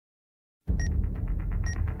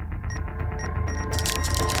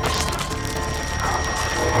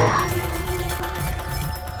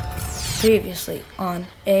Previously on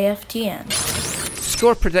AFTN.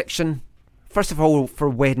 Score prediction, first of all, for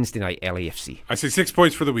Wednesday night, LAFC. I say 6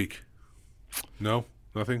 points for the week. No?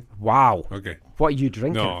 Nothing? Wow. Okay. What are you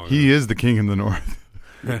drinking? No. He is the king of the north.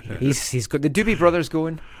 He's got the Doobie Brothers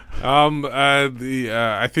going.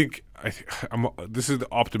 I think this is the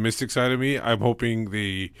optimistic side of me. I'm hoping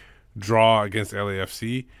they draw against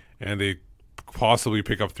LAFC and they possibly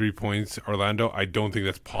pick up 3 points. Orlando, I don't think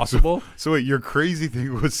that's possible. So wait, your crazy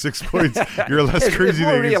thing was 6 points. Your less It's crazy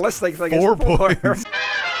more thing realistic is thing is 4 4. points.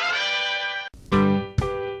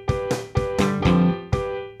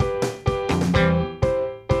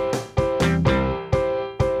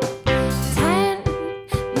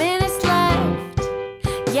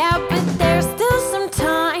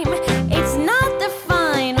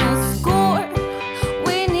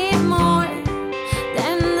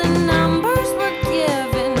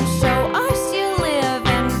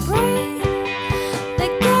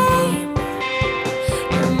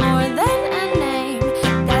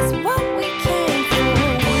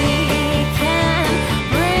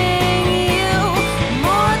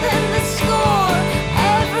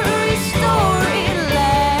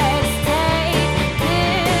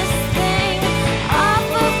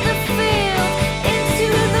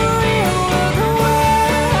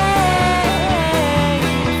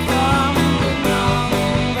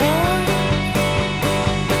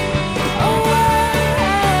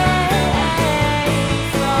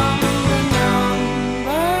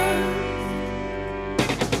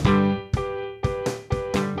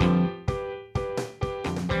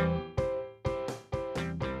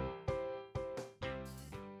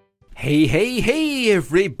 Hey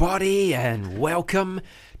everybody, and welcome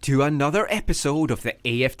to another episode of the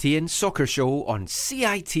AFTN Soccer Show on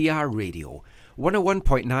CITR Radio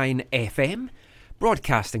 101.9 FM,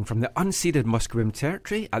 broadcasting from the unceded Musqueam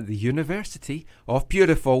Territory at the University of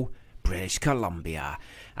beautiful British Columbia.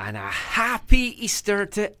 And a happy Easter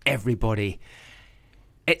to everybody.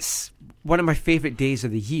 It's one of my favourite days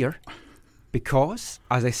of the year because,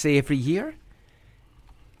 as I say every year,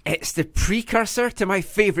 it's the precursor to my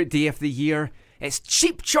favourite day of the year. It's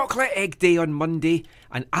Cheap Chocolate Egg Day on Monday,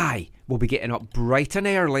 and I will be getting up bright and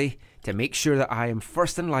early to make sure that I am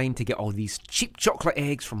first in line to get all these cheap chocolate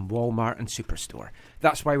eggs from Walmart and Superstore.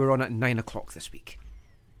 That's why we're on at 9 o'clock this week.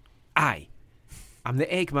 I'm the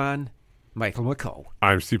Eggman, Michael McCall.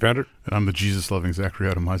 I'm Steve Pander. And I'm the Jesus-loving Zachary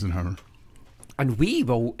Adam Eisenhower. And we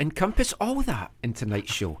will encompass all that in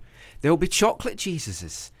tonight's show. There'll be chocolate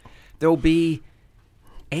Jesuses. There'll be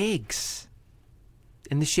eggs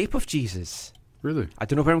in the shape of Jesus. Really? I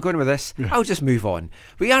don't know where I'm going with this. Yeah. I'll just move on.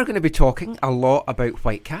 We are going to be talking a lot about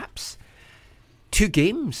Whitecaps. 2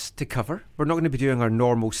 games to cover. We're not going to be doing our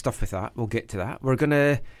normal stuff with that. We'll get to that. We're going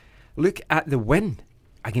to look at the win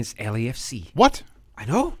against LAFC. What? I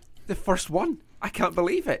know. The first one. I can't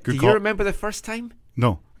believe it. Good Do call. you remember the first time?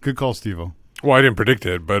 No. Good call, Steve-O. Well, I didn't predict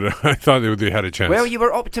it, but I thought they had a chance. Well, you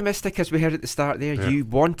were optimistic, as we heard at the start there. Yeah. You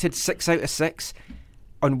wanted 6 out of 6.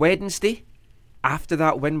 On Wednesday, after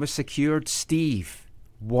that win was secured, Steve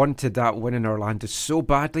wanted that win in Orlando so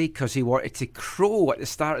badly because he wanted to crow at the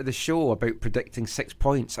start of the show about predicting 6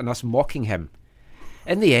 points and us mocking him.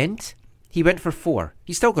 In the end, he went for 4.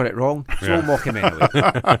 He still got it wrong, so we'll mock him anyway.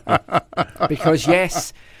 Because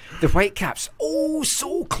yes, the Whitecaps,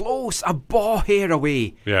 so close, a ball hair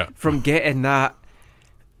away from getting that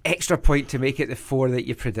extra point to make it the 4 that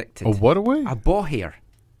you predicted. A what away? A ball hair.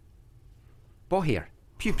 Ball hair.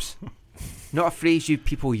 Pubes. Not a phrase you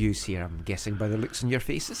people use here, I'm guessing, by the looks on your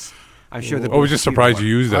faces. I'm sure I was just surprised you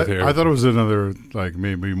used that here. I thought it was another,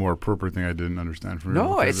 maybe more appropriate thing I didn't understand from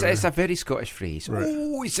No, it's a very Scottish phrase. Right.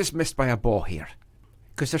 He's just missed by a ball hair.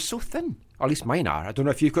 Because they're so thin. Or at least mine are. I don't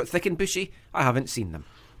know if you've got thick and bushy. I haven't seen them.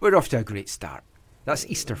 We're off to a great start. That's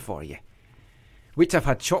Easter for you. Wait till I've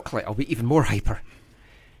had chocolate, I'll be even more hyper.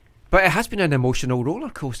 But it has been an emotional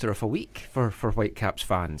roller coaster of a week for Whitecaps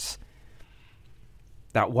fans.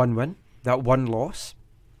 That 1 win, that 1 loss.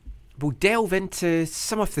 We'll delve into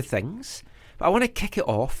some of the things, but I want to kick it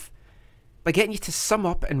off by getting you to sum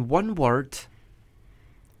up in 1 word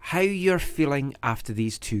how you're feeling after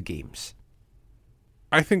these 2 games.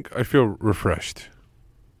 I think I feel refreshed.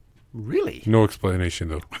 Really? No explanation,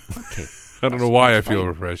 though. Okay. I don't know why I feel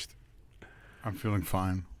refreshed. I'm feeling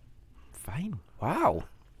fine. Fine. Wow.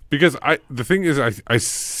 Because the thing is, I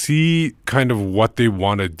see kind of what they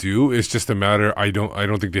want to do. It's just a matter. I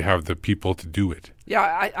don't think they have the people to do it.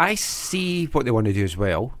 Yeah, I see what they want to do as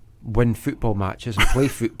well. Win football matches and play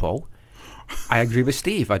football. I agree with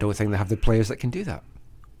Steve. I don't think they have the players that can do that.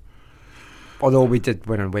 Although we did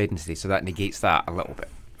win on Wednesday, so that negates that a little bit.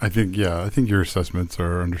 I think your assessments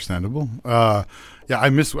are understandable. I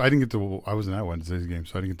didn't get to. I wasn't at Wednesday's game,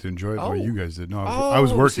 so I didn't get to enjoy it the way you guys did. No, I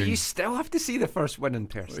was working. So you still have to see the first win in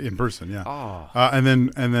person. In person, yeah. Oh. And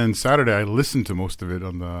then Saturday, I listened to most of it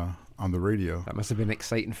on the radio. That must have been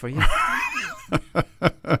exciting for you.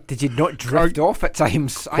 Did you not drift off at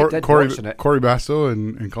times? I did watching it. Corey Basso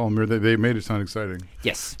and Colin Muir, they made it sound exciting.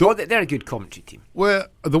 Yes. Well, they're a good commentary team. Well,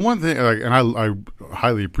 the one thing, and I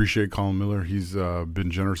highly appreciate Colin Miller. He's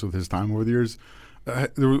been generous with his time over the years.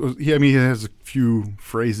 He has a few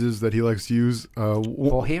phrases that he likes to use.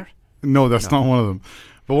 Ball hair? No, that's not one of them.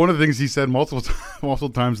 But one of the things he said multiple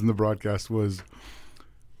times in the broadcast was,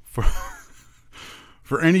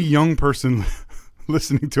 for any young person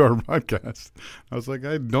listening to our broadcast, I was like,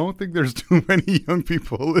 I don't think there's too many young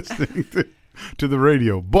people listening to the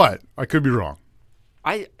radio, but I could be wrong.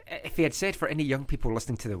 If he had said for any young people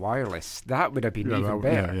listening to the wireless, that would have been even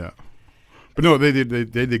better. Yeah. But no, they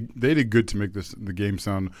did good to make the game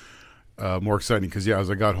sound more exciting. Because as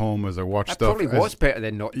I got home, as I watched stuff, probably was better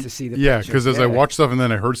than not to see the pictures. Because as I watched stuff and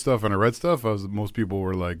then I heard stuff and I read stuff, most people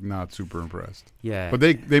were like not super impressed. Yeah, but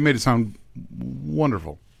they made it sound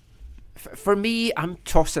wonderful. For me, I'm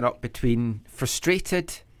tossing up between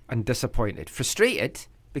frustrated and disappointed. Frustrated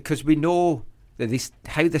because we know that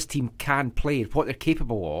how this team can play, what they're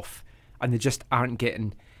capable of, and they just aren't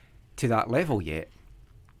getting to that level yet.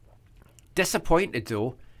 Disappointed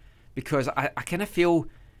though, because I kind of feel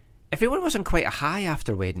everyone was on quite a high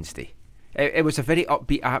after Wednesday. It was a very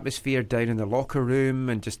upbeat atmosphere down in the locker room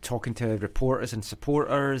and just talking to reporters and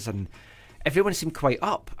supporters, and everyone seemed quite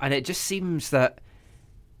up. And it just seems that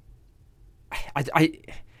I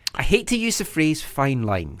hate to use the phrase fine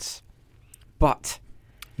lines, but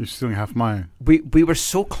you're stealing half mine. We were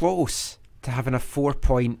so close to having a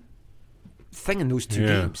 4-point thing in those two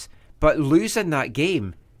games, but losing that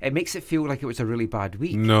game, it makes it feel like it was a really bad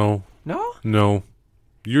week. No.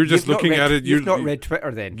 You're just looking at it. You've not read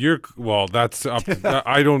Twitter, then. That's up.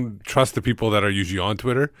 I don't trust the people that are usually on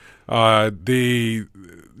Twitter.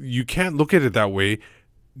 You can't look at it that way.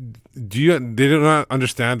 They do not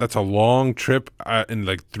understand that's a long trip in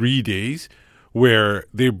like 3 days, where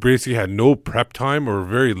they basically had no prep time or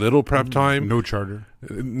very little prep time. No charter.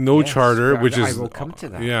 Charter, which I is will come to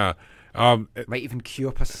that. Yeah. Might even queue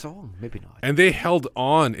up a song, maybe not. And they held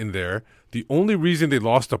on in there. The only reason they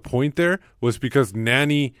lost a point there was because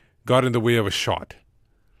Nanny got in the way of a shot.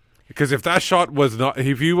 Because if that shot was not,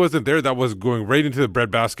 if he wasn't there, that was going right into the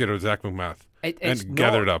breadbasket of Zach McMath and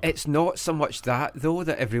gathered up. It's not so much that, though,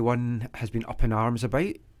 that everyone has been up in arms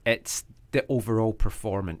about. It's the overall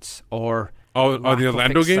performance or the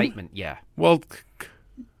Orlando game? Yeah. Well,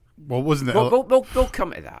 wasn't that? We'll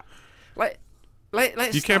come to that.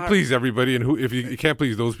 Let's you can't please everybody, and if you can't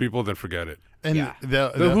please those people, then forget it. And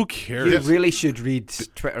who cares? You really should read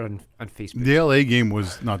Twitter and Facebook. The LA game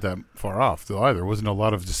was not that far off, though, either. Wasn't a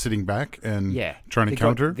lot of just sitting back and trying to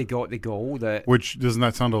counter? They got the goal. Which, doesn't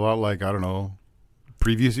that sound a lot like, I don't know,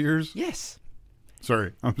 previous years? Yes.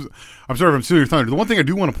 Sorry. I'm sorry if I'm stealing your thunder. The one thing I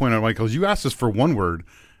do want to point out, Michael, is you asked us for one word,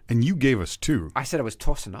 and you gave us two. I said I was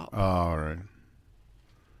tossing up. Oh, all right.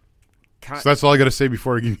 So that's all I got to say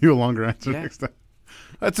before I give you a longer answer next time.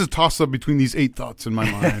 That's a toss-up between these 8 thoughts in my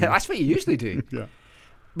mind. That's what you usually do. Yeah.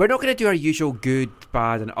 We're not going to do our usual good,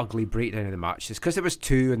 bad and ugly breakdown of the matches because there was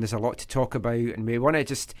 2 and there's a lot to talk about, and we want to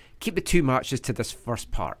just keep the 2 matches to this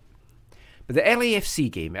first part. But the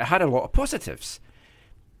LAFC game, it had a lot of positives.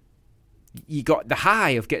 You got the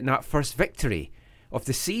high of getting that first victory of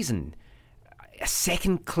the season, a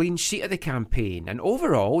second clean sheet of the campaign, and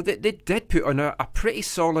overall they did put on a pretty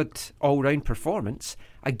solid all-round performance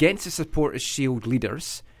against the Supporters' Shield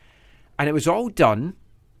leaders, and it was all done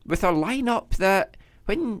with a lineup that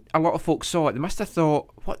when a lot of folks saw it, they must have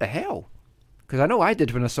thought, what the hell? Because I know I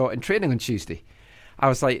did when I saw it in training on Tuesday. I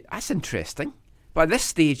was like, that's interesting. But at this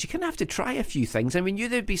stage, you kind of have to try a few things, and we knew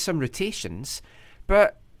there'd be some rotations,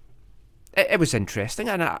 but it was interesting,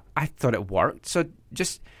 and I thought it worked. So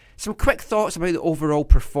just some quick thoughts about the overall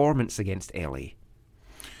performance against LA.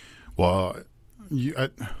 Well,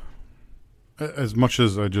 as much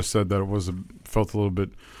as I just said that it felt a little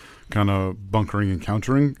bit kind of bunkering and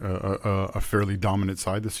countering a fairly dominant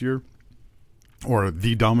side this year, or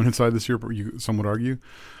the dominant side this year, some would argue.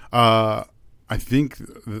 I think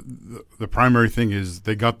the primary thing is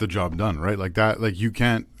they got the job done, right? Like that, like you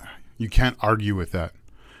can't argue with that.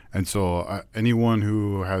 And so anyone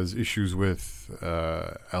who has issues with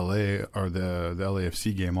LA or the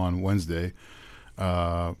LAFC game on Wednesday,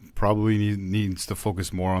 probably needs to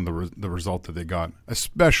focus more on the result that they got,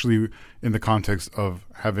 especially in the context of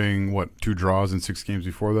having 2 draws in 6 games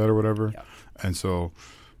before that or whatever. Yeah. And so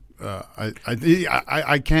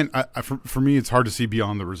I can't. For me, it's hard to see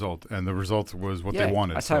beyond the result, and the result was what they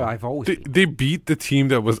wanted. That's how I've always been. They beat the team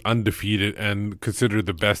that was undefeated and considered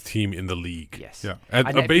the best team in the league. Yes. Yeah.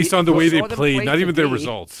 And based on the way they played, not even their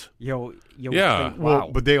results. You'll Yeah. think,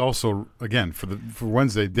 wow. But they also, again, for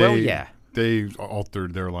Wednesday, they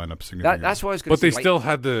altered their lineup significantly. That's what I was going to But say. they still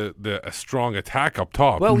had a strong attack up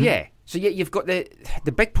top. Well, yeah. So you've got the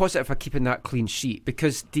big positive for keeping that clean sheet,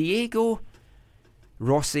 because Diego,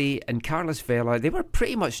 Rossi and Carlos Vela, they were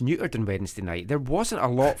pretty much neutered on Wednesday night. There wasn't a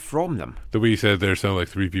lot from them. The way you said there sounded like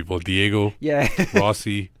 3 people: Diego, Yeah.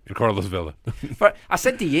 Rossi, and Carlos Vela. But I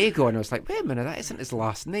said Diego and I was like, wait a minute, that isn't his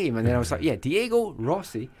last name. And then I was like, yeah, Diego,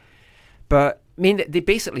 Rossi. But, I mean, they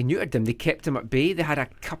basically neutered him. They kept him at bay. They had a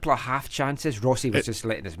couple of half chances. Rossi was just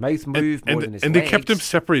letting his mouth move more than his and legs. they kept him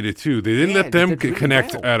separated too. They didn't Yeah, let them they did really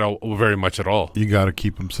connect well. very much at all. You got to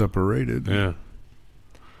keep them separated. Yeah.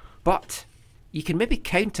 But you can maybe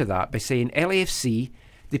counter that by saying LAFC,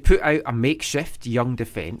 they put out a makeshift young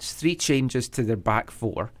defence, 3 changes to their back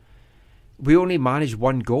 4. We only managed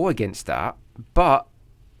 1 goal against that, but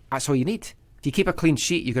that's all you need. If you keep a clean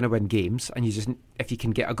sheet, you're going to win games, and if you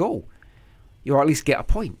can get a goal, you'll at least get a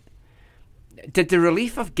point. Did the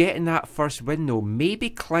relief of getting that first win, though, maybe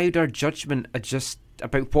cloud our judgment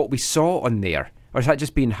about what we saw on there? Or is that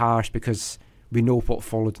just being harsh because we know what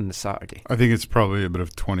followed on the Saturday? I think it's probably a bit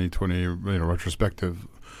of 2020 retrospective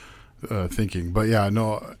thinking. But yeah,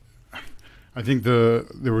 no, I think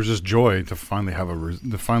there was just joy to finally have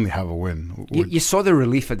a win. You saw the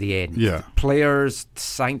relief at the end. Yeah. Players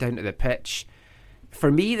sank down to the pitch.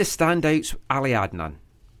 For me, the standouts, Ali Adnan,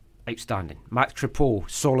 outstanding. Max Crepeau,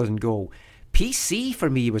 solid in goal. PC, for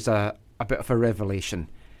me, was a bit of a revelation.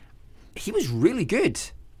 He was really good.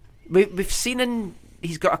 We've seen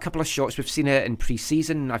he's got a couple of shots. We've seen it in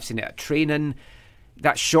pre-season. I've seen it at training.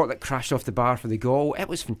 That shot that crashed off the bar for the goal, it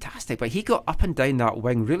was fantastic. But he got up and down that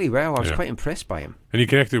wing really well. I was quite impressed by him. And he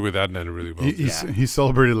connected with Adnan really well. He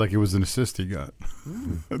celebrated like it was an assist he got.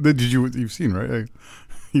 You've seen, right?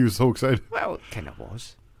 He was so excited. Well, it kind of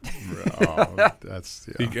was. That's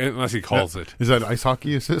Unless he calls it. Is that ice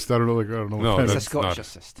hockey assist? I don't know. I don't know. No, what It's that a is. Scottish not.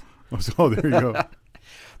 assist. Oh, there you go.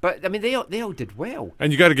 But, I mean, they all did well.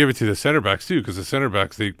 And you got to give it to the center backs too, because the center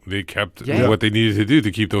backs they kept Yeah. what they needed to do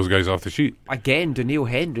to keep those guys off the sheet. Again, Daniil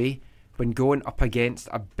Henry, when going up against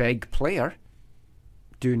a big player,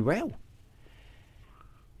 doing well.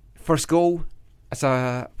 First goal as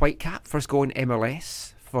a Whitecap, first goal in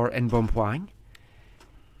MLS for Inbom Hwang.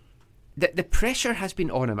 The pressure has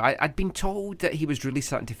been on him. I'd been told that he was really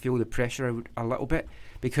starting to feel the pressure a little bit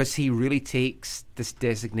because he really takes this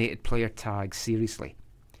designated player tag seriously.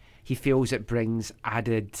 He feels it brings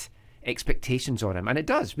added expectations on him, and it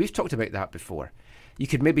does. We've talked about that before. You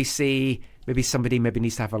could maybe say somebody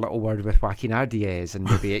needs to have a little word with Joaquin Ardiez and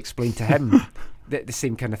maybe explain to him the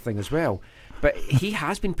same kind of thing as well. But he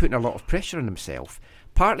has been putting a lot of pressure on himself,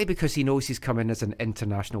 partly because he knows he's come in as an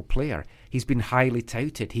international player. He's been highly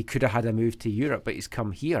touted. He could have had a move to Europe, but he's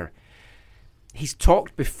come here. He's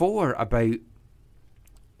talked before about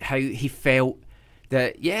how he felt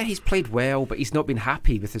that, he's played well, but he's not been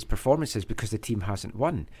happy with his performances because the team hasn't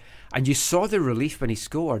won. And you saw the relief when he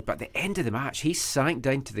scored, but at the end of the match, he sank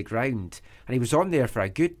down to the ground, and he was on there for a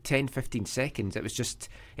good 10-15 seconds. It was just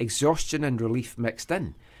exhaustion and relief mixed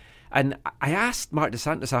in. And I asked Marc Dos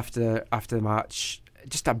Santos after the match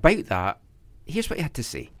just about that. Here's what he had to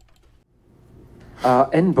say.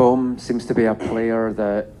 Inbom seems to be a player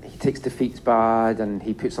that he takes defeats bad, and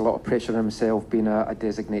he puts a lot of pressure on himself, being a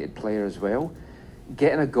designated player as well.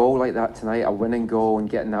 Getting a goal like that tonight, a winning goal, and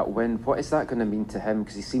getting that win, what is that going to mean to him?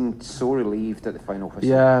 Because he seemed so relieved at the final whistle.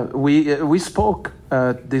 Yeah, we spoke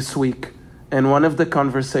this week, and one of the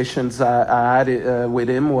conversations I had with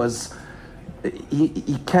him was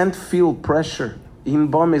he can't feel pressure.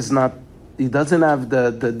 Inbom is not. He doesn't have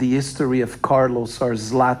the history of Carlos or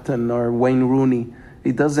Zlatan or Wayne Rooney.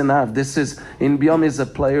 He doesn't have. Inbom is a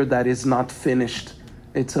player that is not finished.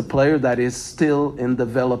 It's a player that is still in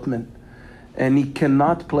development. And he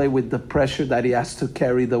cannot play with the pressure that he has to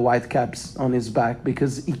carry the Whitecaps on his back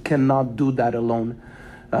because he cannot do that alone.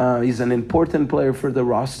 He's an important player for the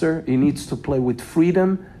roster. He needs to play with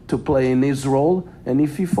freedom, to play in his role. And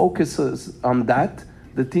if he focuses on that,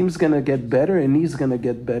 the team's going to get better and he's going to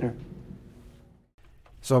get better.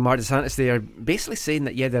 So Marc Dos Santos there basically saying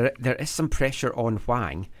that, there is some pressure on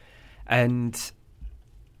Hwang. And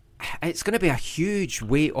it's going to be a huge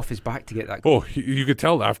weight off his back to get that goal. Oh, you could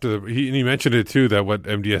tell after he mentioned it too, that what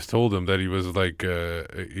MDS told him, that he was like,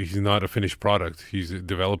 he's not a finished product. He's a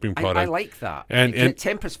developing product. I like that. And it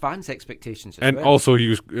tempers fans' expectations as and well. also he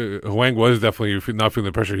was Huang was definitely not feeling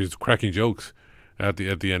the pressure. He was cracking jokes at the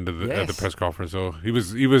end of the at the press conference. So it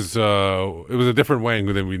was a different Wang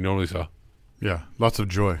than we normally saw. Yeah, lots of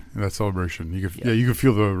joy in that celebration. You could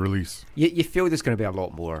feel the release. You feel there's going to be a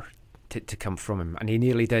lot more to come from him, and he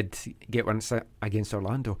nearly did get one against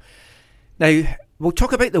Orlando. Now, we'll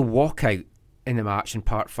talk about the walkout in the match in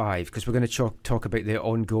part 5, because we're going to talk about the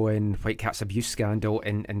ongoing Whitecaps abuse scandal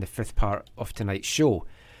in the 5th part of tonight's show.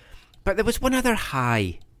 But there was one other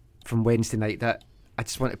high from Wednesday night that I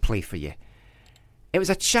just want to play for you. It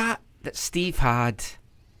was a chat that Steve had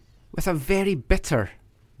with a very bitter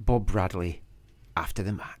Bob Bradley after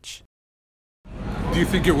the match. Do you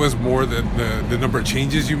think it was more the number of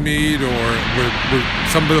changes you made, or were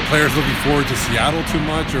some of the players looking forward to Seattle too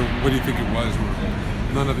much, or what do you think it was?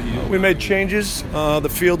 None of it. We made changes. The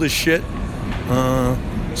field is shit,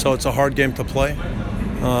 so it's a hard game to play,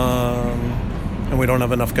 and we don't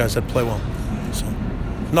have enough guys that play well. So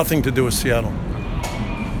nothing to do with Seattle.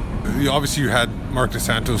 Obviously, you had Mark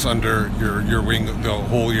DeSantos under your wing the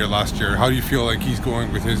whole year last year. How do you feel like he's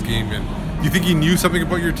going with his game? And do you think he knew something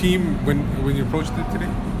about your team when you approached it today?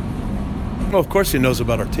 Well, of course he knows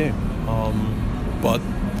about our team, but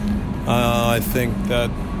I think that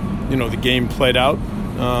the game played out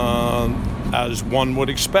as one would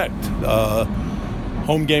expect.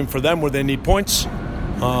 Home game for them where they need points.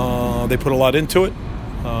 They put a lot into it.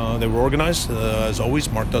 They were organized as always.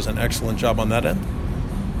 Mark does an excellent job on that end.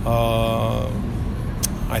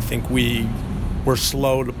 I think we were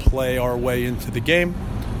slow to play our way into the game.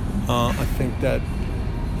 I think that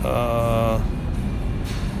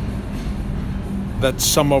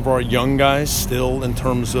some of our young guys still, in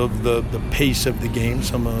terms of the pace of the game,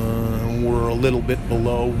 some were a little bit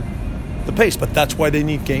below the pace, but that's why they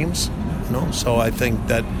need games. So I think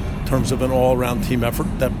that in terms of an all-around team effort,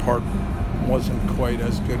 that part wasn't quite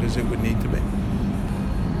as good as it would need to be.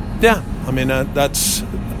 Yeah, I mean that's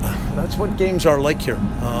what games are like here.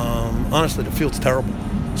 Honestly, the field's terrible.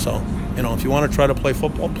 So, if you want to try to play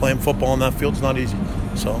football, playing football on that field's not easy.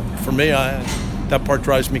 So, for me, that part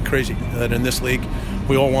drives me crazy. That in this league,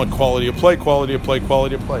 we all want quality of play, quality of play,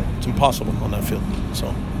 quality of play. It's impossible on that field.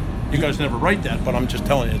 So, you guys never write that, but I'm just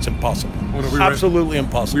telling you, it's impossible. Well, no, absolutely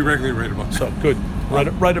impossible. We regularly write about it. So, good.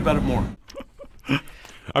 Write about it more.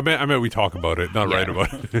 I meant we talk about it, not write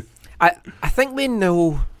about it. I think we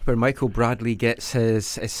know where Michael Bradley gets his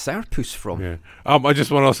surplus from. Yeah. I just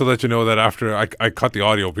want to also let you know that after I cut the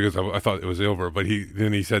audio because I thought it was over, but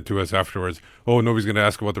he said to us afterwards, "Oh, nobody's going to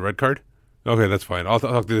ask about the red card." Okay, that's fine. I'll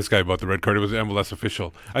talk to this guy about the red card. It was MLS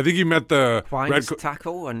official. I think he meant the Wang's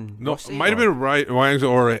tackle on no, Rossi, might have been Wang's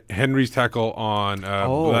or Henry's tackle on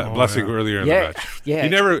Blessing earlier in the match. Yeah, he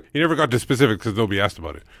never got to specifics because nobody asked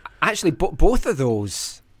about it. Actually, both of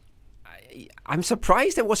those. I'm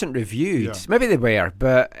surprised it wasn't reviewed. Yeah. Maybe they were,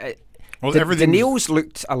 but the nails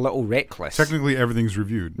looked a little reckless. Technically, everything's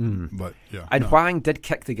reviewed, but yeah. And Wang did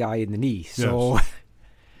kick the guy in the knee, so yes.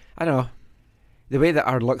 I don't know. The way that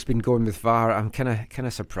our luck's been going with VAR, I'm kind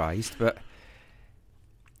of surprised. But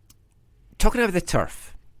talking about the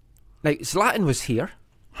turf, now Zlatan was here,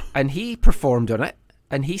 and he performed on it,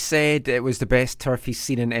 and he said it was the best turf he's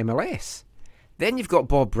seen in MLS. Then you've got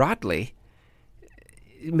Bob Bradley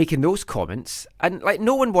making those comments, and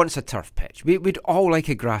no one wants a turf pitch. We'd all like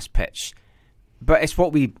a grass pitch, but it's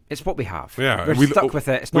what we have. Yeah, we're stuck with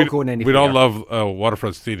it. It's not going anywhere. We'd all love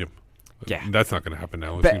Waterfront Stadium. Yeah, that's not going to happen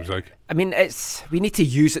now. It seems like. I mean, we need to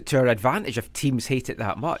use it to our advantage if teams hate it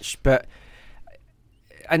that much. But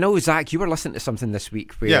I know, Zach, you were listening to something this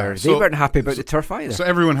week where they weren't happy about the turf either. So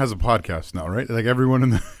everyone has a podcast now, right? Like everyone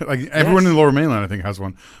in everyone in the Lower Mainland, I think, has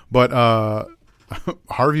one. But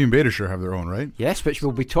Harvey and Beta sure have their own, right? Yes, which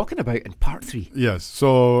we'll be talking about in part 3. Yes.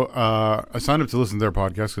 So I signed up to listen to their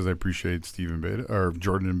podcast because I appreciate Steve and Beta, or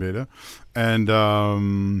Jordan and Beta. And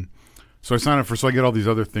so I signed up so I get all these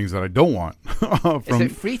other things that I don't want. Is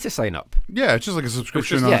it free to sign up? Yeah, it's just like a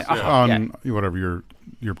subscription on whatever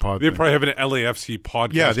your pod. They probably have an LAFC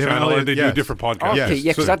podcast channel, and they do different podcasts. Okay,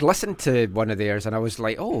 because I'd listened to one of theirs, and I was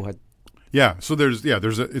like, oh. Yeah, so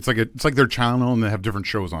it's like their channel, and they have different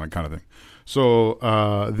shows on it, kind of thing. So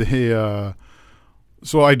I've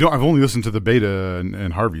only listened to the Beta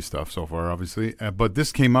and Harvey stuff so far, obviously, but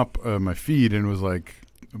this came up my feed and was like,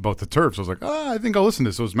 the turf. So I was like, I think I'll listen to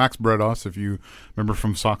this. So it was Max Bredos, if you remember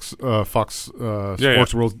from Fox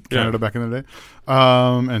Sports World Canada back in the day,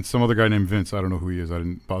 and some other guy named Vince. I don't know who he is. I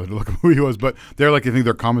didn't bother to look up who he was, but they're like, I think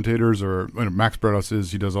they're commentators, or Max Bredos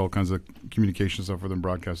is. He does all kinds of communication stuff for them,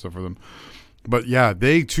 broadcast stuff for them. But yeah,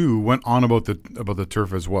 they too went on about the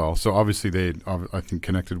turf as well. So obviously they, I think,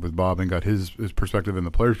 connected with Bob and got his perspective and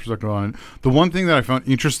the players' perspective on it. The one thing that I found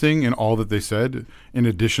interesting in all that they said, in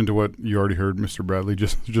addition to what you already heard Mr. Bradley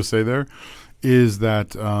just say there, is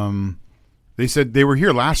that they said they were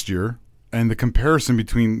here last year, and the comparison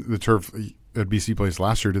between the turf at BC Place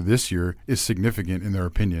last year to this year is significant in their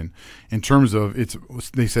opinion. In terms of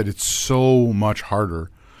they said it's so much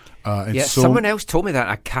harder. Someone else told me that.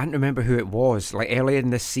 I can't remember who it was. Like earlier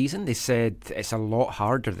in this season, they said it's a lot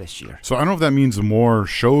harder this year. So I don't know if that means the more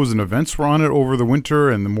shows and events were on it over the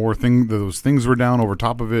winter, and the more those things were down over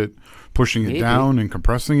top of it, pushing it down and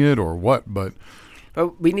compressing it, or what. But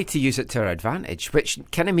we need to use it to our advantage, which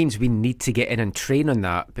kind of means we need to get in and train on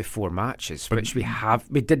that before matches, which we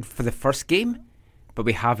did for the first game. But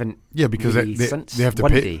we haven't. Yeah, because they have to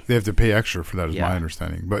pay. They have to pay extra for that, is my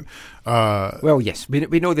understanding. But well, yes, we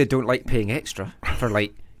know they don't like paying extra for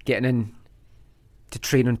like getting in to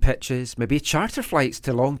train on pitches, maybe charter flights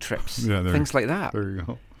to long trips, things like that. There you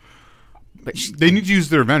go. But they need to use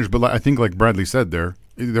their advantage. But I think, like Bradley said, they're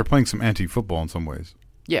playing some anti-football in some ways.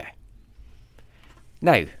 Yeah.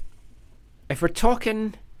 Now, if we're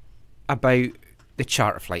talking about the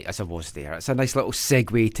charter flight as I was there, it's a nice little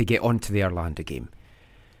segue to get onto the Orlando game.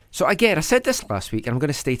 So again, I said this last week, and I'm going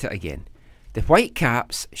to state it again. The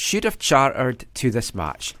Whitecaps should have chartered to this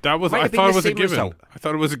match. I thought it was a given. I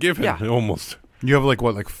thought it was a given, almost. You have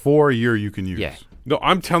like 4 a year you can use. Yeah. No,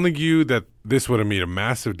 I'm telling you that this would have made a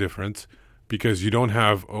massive difference because you don't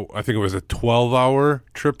have, I think it was a 12-hour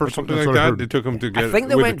trip or something like that. They took them to get. I think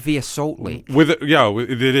they went via Salt Lake. They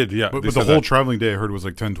did, yeah. But the whole traveling day, I heard, was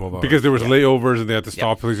like 10, 12 hours. Because there was layovers and they had to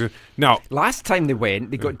stop. Now, last time they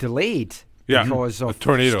went, they got delayed. Because of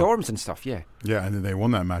tornado storms and stuff, Yeah, and then they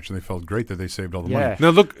won that match, and they felt great that they saved all the money. Now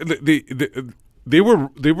look, they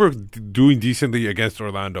were doing decently against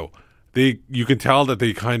Orlando. You can tell that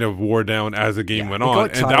they kind of wore down as the game went on,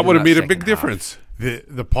 and that would have made a big difference.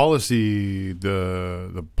 The policy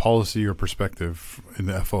or perspective in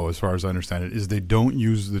the FO, as far as I understand it, is they don't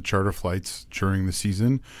use the charter flights during the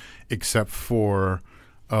season, except for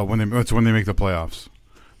when they make the playoffs.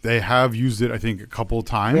 They have used it, I think, a couple of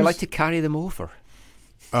times. We like to carry them over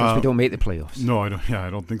since we don't make the playoffs. No, I don't. Yeah, I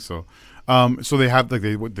don't think so. So they have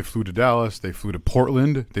they flew to Dallas. They flew to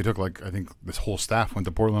Portland. They took I think this whole staff went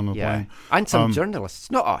to Portland on the plane. And some journalists,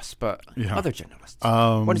 not us, but other journalists,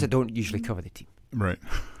 ones that don't usually cover the team. Right.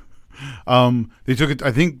 They took it.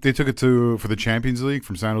 I think they took it for the Champions League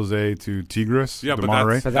from San Jose to Tigres. Yeah, to but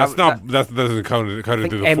Monterrey. that doesn't count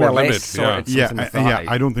into the Ford limit.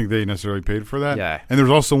 I don't think they necessarily paid for that. Yeah, and there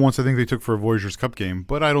was also once I think they took for a Voyageurs Cup game,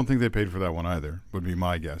 but I don't think they paid for that one either. Would be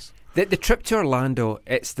my guess. The trip to Orlando,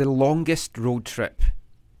 it's the longest road trip,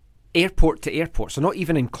 airport to airport. So not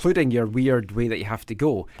even including your weird way that you have to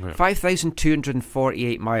go.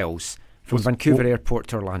 5,248 miles from Vancouver Airport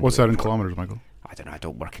to Orlando. What's that in kilometers, Michael? I don't know. I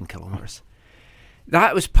don't work in kilometres.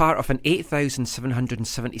 That was part of an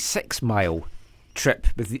 8,776 mile trip,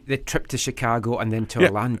 with the trip to Chicago and then to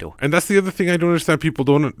Orlando. And that's the other thing I don't understand. People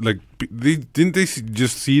don't like. They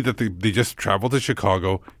just see that they just traveled to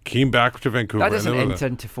Chicago, came back to Vancouver. That doesn't enter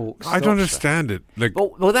into folks. I don't understand it. Like,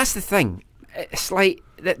 well, that's the thing. It's like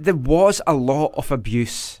there was a lot of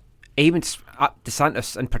abuse aimed at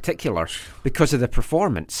DeSantis in particular because of the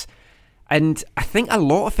performance. And I think a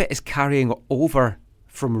lot of it is carrying over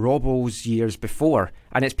from Robbo's years before.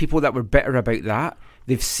 And it's people that were bitter about that.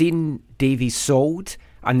 They've seen Davies sold,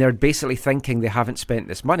 and they're basically thinking they haven't spent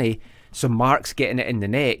this money. So Mark's getting it in the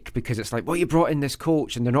neck because it's like, well, you brought in this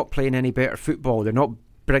coach and they're not playing any better football. They're not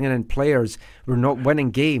bringing in players. We're not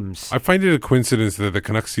winning games. I find it a coincidence that the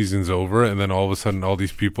Canucks season's over, and then all of a sudden all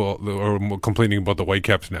these people are complaining about the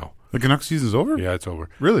Whitecaps now. The Canucks season's over? Yeah, it's over.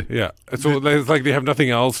 Really? Yeah. So it's like they have nothing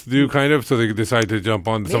else to do, kind of, so they decide to jump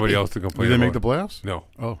on somebody else to complain. Did they make the playoffs? No.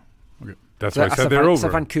 Oh, okay. That's why I said they're over. It's a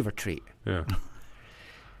Vancouver treat. Yeah.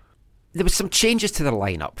 There was some changes to the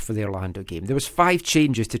lineup for the Orlando game. There was 5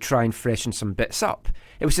 changes to try and freshen some bits up.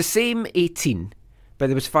 It was the same 18, but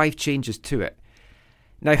there was 5 changes to it.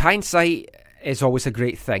 Now, hindsight is always a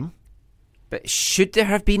great thing, but should there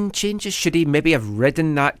have been changes? Should he maybe have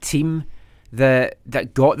ridden that team that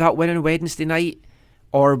got that win on Wednesday night?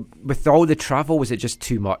 Or with all the travel, was it just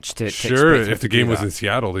too much to Sure, expect if the game was in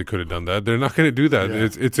Seattle, they could have done that. They're not going to do that. Yeah.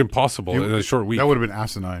 It's impossible in a short week. That would have been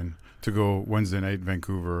asinine to go Wednesday night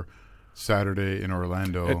Vancouver, Saturday in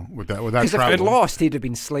Orlando with that Because if travel. they'd lost, he'd have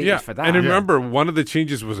been slated for that. And remember, one of the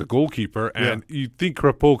changes was a goalkeeper, and you'd think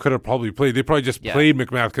Crepeau could have probably played. They probably just played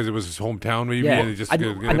McMath because it was his hometown, maybe. Yeah. And they just And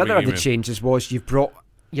get another of the in. changes was you've brought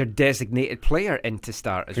your designated player in to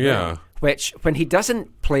start as well. Yeah. Which, when he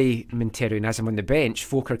doesn't play Montero and has him on the bench,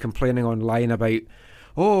 folk are complaining online about,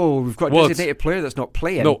 we've got a designated player that's not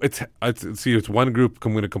playing. No, it's one group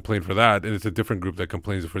going to complain for that, and it's a different group that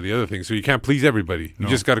complains for the other thing. So you can't please everybody. You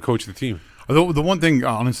just got to coach the team. Although the one thing,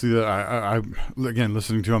 honestly, that I again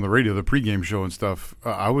listening to on the radio, the pregame show and stuff,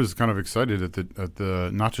 I was kind of excited at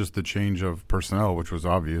the not just the change of personnel, which was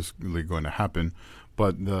obviously going to happen,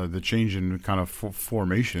 but the change in kind of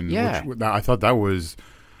formation. Yeah. Which, I thought that was.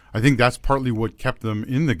 I think that's partly what kept them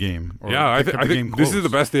in the game. I think this is the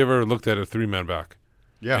best they ever looked at a 3-man back.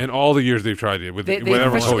 Yeah. In all the years they've tried it with They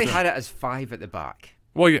whatever officially coach. had it as 5 at the back.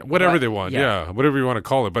 Well, yeah, whatever But- they want. yeah. Yeah, whatever you want to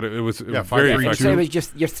call it. But it was very 5-3-2. effective. So it was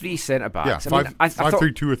just your 3 centre backs. Yeah, I thought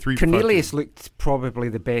 5-3-2 or 3-5-2. Cornelius looked probably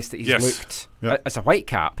the best that he's Yes. looked Yeah. as a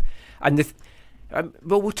Whitecap. And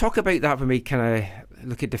we'll talk about that when we kind of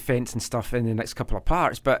look at defence and stuff in the next couple of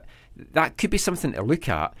parts. But that could be something to look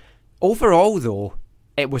at. Overall, though,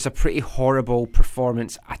 it was a pretty horrible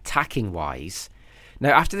performance attacking wise. Now,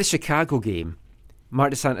 after the Chicago game,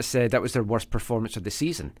 Mark DeSantis said that was their worst performance of the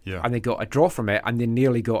season. Yeah. And they got a draw from it, and they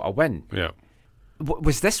nearly got a win. Yeah.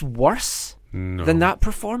 Was this worse No. than that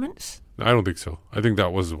performance? I don't think so. I think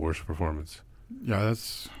that was the worst performance. Yeah,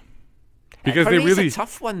 that's Because For they me, really it's a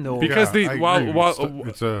tough one though. Because yeah, they- I while- agree.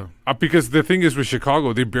 It's a because the thing is with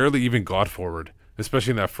Chicago, they barely even got forward,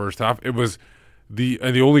 especially in that first half. It was the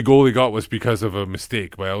only goal they got was because of a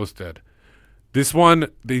mistake by Elstead. This one,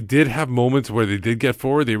 they did have moments where they did get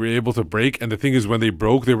forward. They were able to break, and the thing is, when they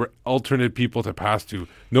broke, there were alternate people to pass to.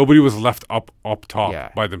 Nobody was left up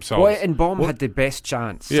top by themselves. Boy, and Baum had the best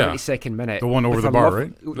chance. Yeah. 72nd minute. The one over with the a bar,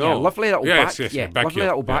 right? Yeah, No. lovely little Yes, back. yes, back lovely heel.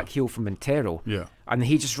 little back Yeah. heel from Montero. Yeah. And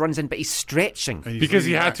he just runs in, but he's stretching. and he's Because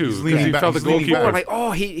he leaning had back. to, He's because leaning he back. felt the He's leaning goalkeeper- We're back.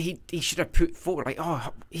 like, he should have put forward. Like,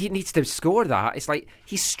 he needs to score that. It's like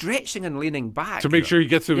he's stretching and leaning back to make sure he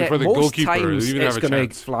gets to it before the most goalkeeper times even it's have a going to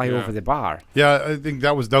chance. fly Yeah. over the bar. Yeah, I think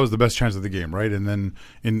that was the best chance of the game, right? And then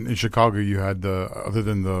in Chicago, you had other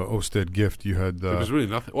than the Osted gift, you had There the was really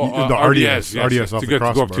nothing. the RDS yes, off to the go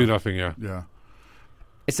up crossbar. 2-0. Yeah. Yeah.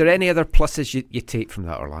 Is there any other pluses you take from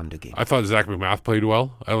that Orlando game? I thought Zach McMath played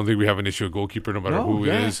well. I don't think we have an issue with goalkeeper, no matter No, who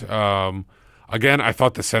yeah. it is. Again, I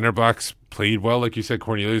thought the center backs played well. Like you said,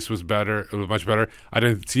 Cornelius was better. It was much better. I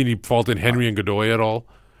didn't see any fault in Henry and Godoy at all.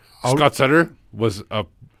 Scott Sutter was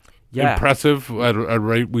impressive at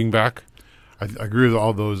right wing back. I agree with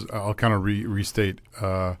all those. I'll kind of restate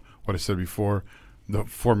what I said before. The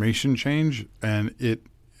formation change and it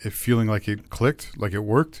feeling like it clicked, like it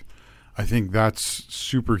worked. I think that's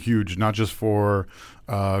super huge, not just for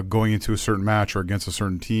going into a certain match or against a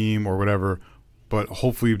certain team or whatever, but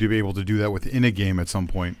hopefully to be able to do that within a game at some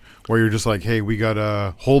point where you're just like, hey, we got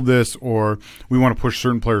to hold this or we want to push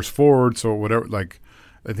certain players forward. So whatever, like,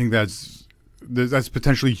 I think that's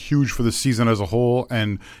potentially huge for the season as a whole,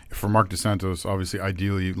 and for Mark DeSantos, obviously,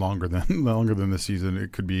 ideally longer than the season.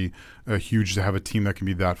 It could be huge to have a team that can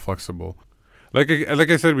be that flexible. Like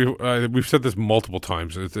I said, we've said this multiple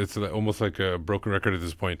times. It's almost like a broken record at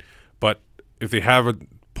this point. But if they have a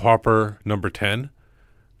proper number 10,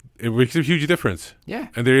 it makes a huge difference. Yeah.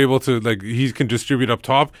 And they're able to, like, he can distribute up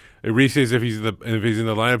top. Reese, if he's in the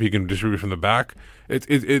lineup, he can distribute from the back.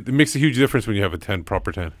 It makes a huge difference when you have a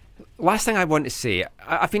proper 10. Last thing I want to say,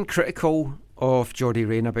 I've been critical of Jordy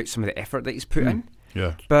Rain about some of the effort that he's put in.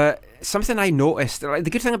 Yeah. But something I noticed, like, the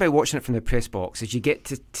good thing about watching it from the press box is you get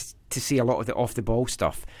to see a lot of the off-the-ball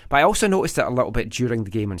stuff. But I also noticed it a little bit during the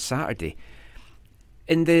game on Saturday.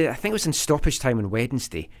 I think it was in stoppage time on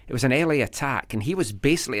Wednesday. It was an LA attack, and he was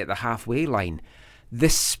basically at the halfway line. The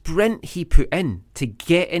sprint he put in to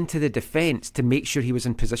get into the defence to make sure he was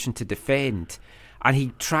in position to defend, and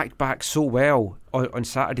he tracked back so well on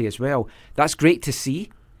Saturday as well. That's great to see.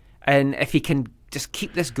 And if he can just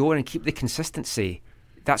keep this going and keep the consistency,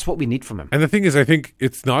 that's what we need from him. And the thing is, I think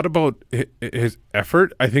it's not about his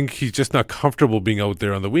effort. I think he's just not comfortable being out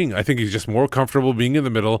there on the wing. I think he's just more comfortable being in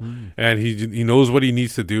the middle, and he knows what he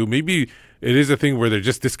needs to do. Maybe it is a thing where they're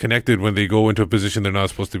just disconnected when they go into a position they're not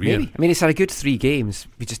supposed to be in. I mean, he's had a good 3 games.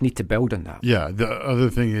 We just need to build on that. Yeah. The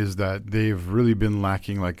other thing is that they've really been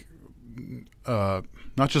lacking, like,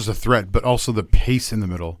 not just a threat, but also the pace in the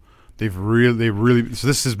middle. They've really. So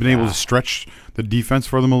this has been able to stretch the defense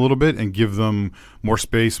for them a little bit and give them more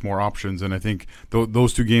space, more options. And I think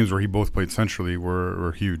those 2 games where he both played centrally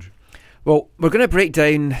were huge. Well, we're going to break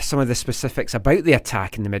down some of the specifics about the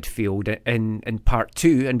attack in the midfield in part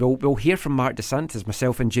 2, and we'll hear from Marc Dos Santos,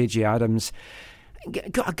 myself and JJ Adams.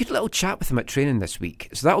 Got a good little chat with him at training this week,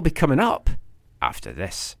 so that'll be coming up after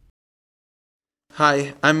this.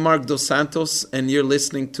 Hi, I'm Marc Dos Santos, and you're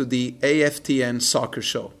listening to the AFTN Soccer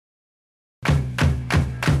Show.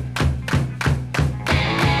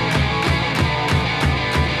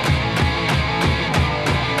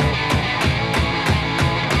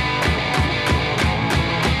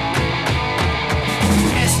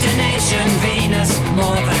 Destination Venus,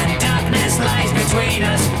 more than darkness lies between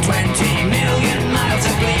us. 20 million miles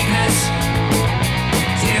of bleakness,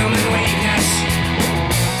 human weakness.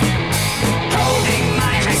 Holding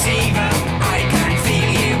my receiver, I can feel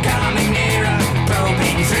you coming nearer.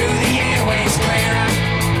 Probing through the airwaves, clearer,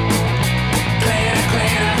 clearer,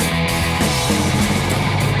 clearer.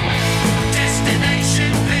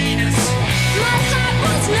 Destination Venus, My heart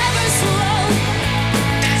was never slow.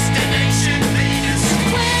 Destination Venus.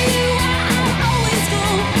 Where you are, I'll always go.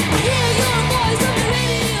 Hear your voice on the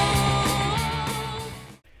radio.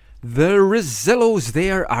 The Rezillos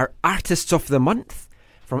there are Artists of the Month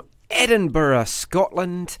from Edinburgh,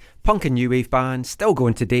 Scotland. Punk and new wave band, still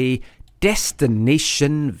going today.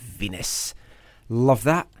 Destination Venus. Love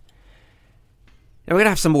that. Now we're going to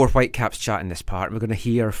have some more Whitecaps chat in this part. We're going to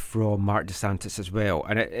hear from Marc Dos Santos as well.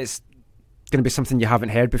 And it's going to be something you haven't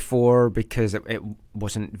heard before because it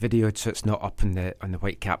wasn't videoed, so it's not up on the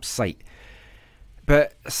Whitecaps site.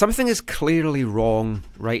 But something is clearly wrong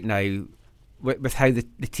right now with how the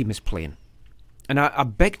team is playing. And a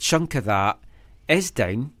big chunk of that is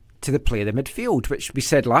down to the play of the midfield, which we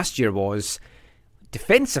said last year was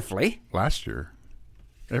defensively. Last year.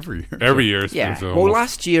 Every year. Every year. Yeah. It's Well, almost-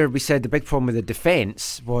 last year we said the big problem with the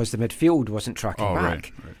defence was the midfield wasn't tracking Oh,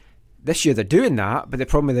 back. right. This year they're doing that, but the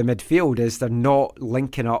problem with the midfield is they're not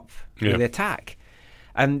linking up Yeah. with the attack.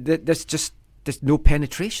 And there's no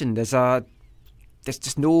penetration. There's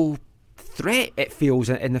just no threat, it feels,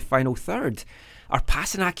 in the final third. Our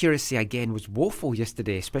passing accuracy, again, was woeful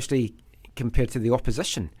yesterday, especially compared to the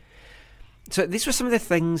opposition. So these were some of the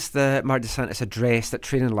things that Marc Dos Santos addressed at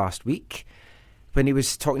training last week when he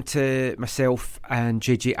was talking to myself and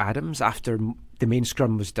JJ Adams after the main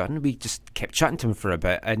scrum was done. We just kept chatting to him for a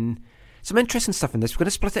bit, and some interesting stuff in this. We're going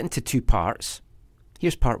to split it into 2 parts.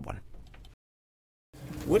 Here's part 1.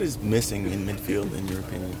 What is missing in midfield, in your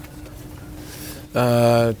opinion?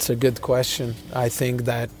 It's a good question. I think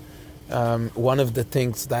that one of the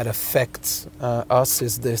things that affects us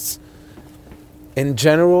is this. In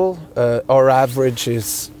general, our average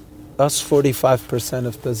is us 45%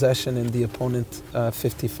 of possession and the opponent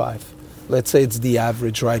 55. Let's say it's the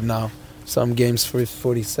average right now. Some games for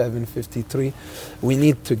 47, 53. We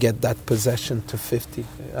need to get that possession to 50.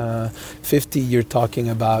 50, you're talking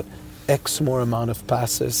about X more amount of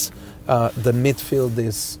passes. The midfield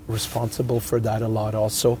is responsible for that a lot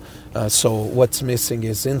also. So what's missing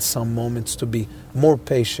is in some moments to be more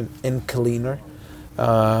patient and cleaner,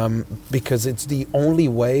 because it's the only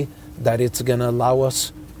way that it's going to allow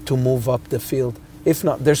us to move up the field. If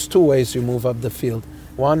not, there's 2 ways you move up the field.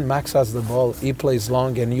 One, Max has the ball, he plays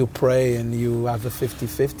long and you pray and you have a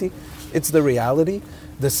 50-50. It's the reality.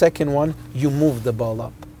 The second one, you move the ball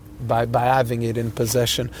up by having it in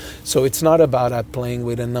possession. So it's not about playing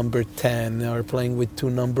with a number 10 or playing with 2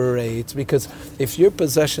 number 8s, because if your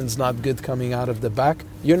possession's not good coming out of the back,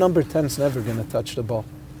 your number 10's never going to touch the ball.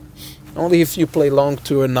 Only if you play long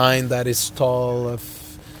to a 9 that is tall, of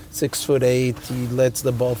 6'8", he lets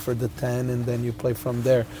the ball for the 10 and then you play from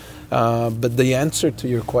there. But the answer to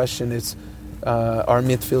your question is our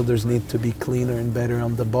midfielders need to be cleaner and better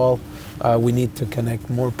on the ball. We need to connect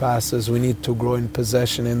more passes. We need to grow in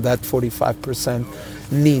possession, and that 45%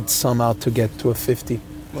 needs somehow to get to a 50.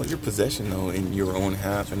 Well, your possession, though, in your own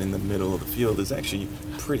half and in the middle of the field is actually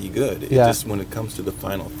pretty good. It Yeah. just when it comes to the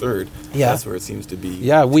final third, Yeah. that's where it seems to be.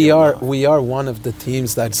 Yeah, we tailing off. are one of the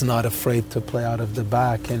teams that's not afraid to play out of the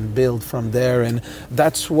back and build from there, and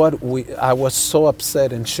that's what I was so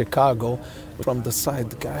upset in Chicago from the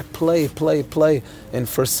side. Guy, play, and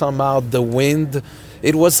for somehow the wind,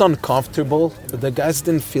 it was uncomfortable. The guys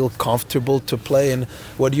didn't feel comfortable to play, and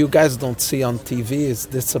what you guys don't see on TV is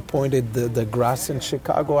disappointed the grass in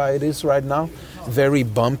Chicago how it is right now, very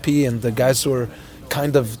bumpy, and the guys were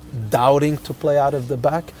kind of doubting to play out of the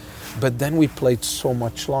back. But then we played so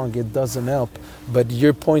much long, it doesn't help. But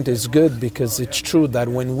your point is good, because it's true that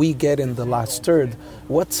when we get in the last third,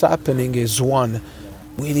 what's happening is, one,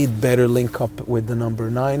 we need better link up with the number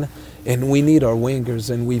 9, and we need our wingers,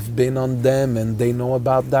 and we've been on them and they know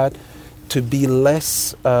about that, to be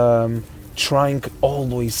less trying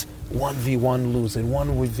always 1v1 lose it,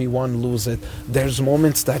 1v1 lose it. There's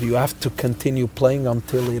moments that you have to continue playing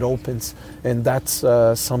until it opens, and that's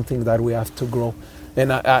something that we have to grow.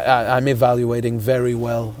 And I'm evaluating very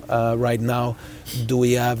well right now. Do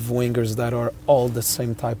we have wingers that are all the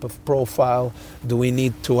same type of profile? Do we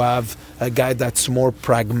need to have a guy that's more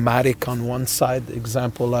pragmatic on one side?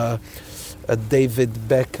 Example, a David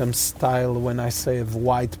Beckham style, when I say a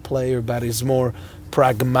white player that is more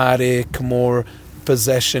pragmatic, more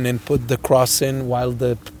possession and put the cross in, while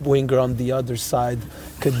the winger on the other side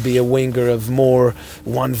could be a winger of more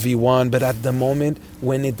 1v1. But at the moment,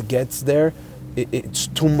 when it gets there, it's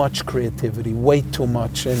too much creativity, way too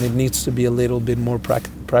much, and it needs to be a little bit more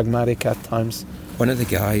pragmatic at times. One of the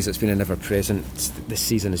guys that's been an ever-present this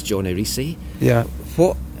season is Johnny Ricci. Yeah.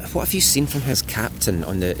 What have you seen from his captain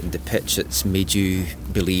on the pitch that's made you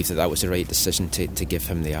believe that was the right decision to give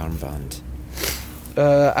him the armband?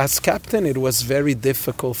 As captain, it was very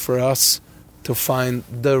difficult for us to find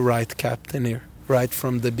the right captain here, right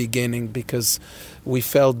from the beginning, because we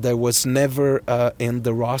felt there was never in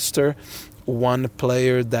the roster one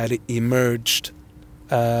player that emerged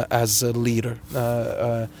as a leader.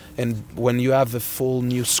 And when you have a full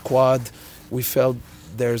new squad, we felt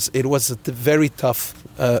it was a very tough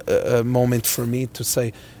moment for me to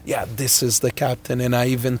say, yeah, this is the captain. And I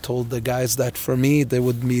even told the guys that for me, there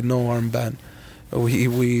would be no armband.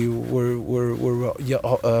 We were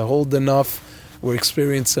old enough, we're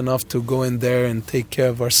experienced enough to go in there and take care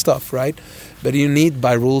of our stuff, right? But you need,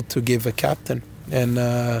 by rule, to give a captain.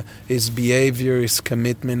 And his behavior, his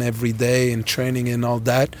commitment every day in training and all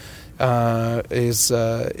that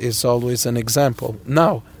is always an example.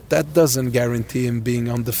 Now, that doesn't guarantee him being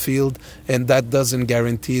on the field, and that doesn't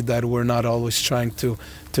guarantee that we're not always trying to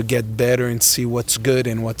get better and see what's good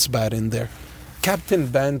and what's bad in there. Captain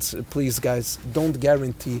bands, please guys, don't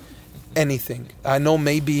guarantee anything. I know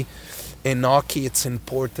maybe in hockey it's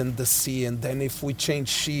important to see, and then if we change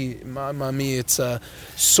she, mamma mia, it's a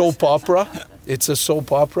soap opera. It's a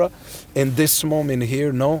soap opera. In this moment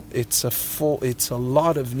here, no, it's a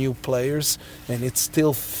lot of new players, and it's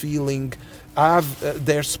still feeling.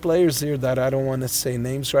 There's players here that I don't want to say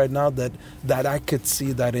names right now that I could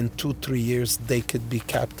see that in 2-3 years they could be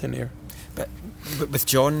captain here. But with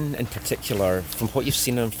John in particular, from what you've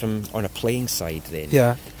seen him from on a playing side,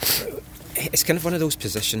 then it's kind of one of those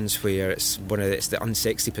positions where it's the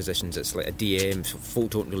unsexy positions. It's like a DM, so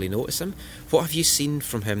folk don't really notice him. What have you seen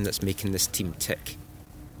from him that's making this team tick?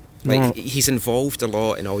 Like he's involved a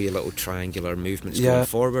lot in all your little triangular movements going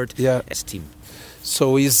forward. Yeah, it's team.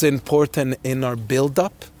 So he's important in our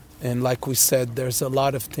build-up, and like we said, there's a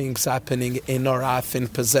lot of things happening in our half in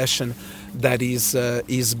possession that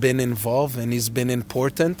he's been involved and he's been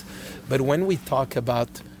important. But when we talk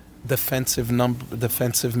about defensive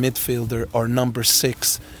midfielder or number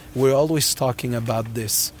 6, we're always talking about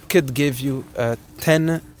this. Could give you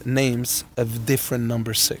 10 names of different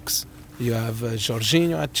number 6. You have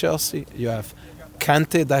Jorginho at Chelsea. You have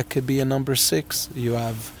Kante, that could be a number 6. You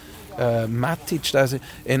have Matic,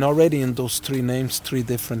 and already in those 3 names, 3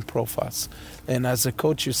 different profiles. And as a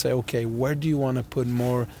coach, you say, okay, where do you want to put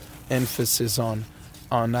more emphasis on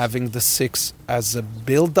having the 6 as a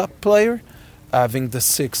build-up player, having the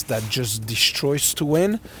 6 that just destroys to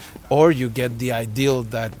win, or you get the ideal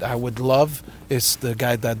that I would love is the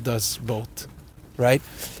guy that does both, right?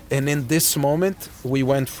 And in this moment, we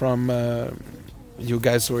went from, you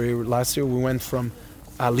guys were here last year, we went from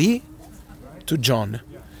Ali to John.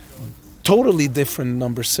 Totally different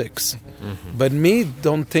number 6. Mm-hmm. But me,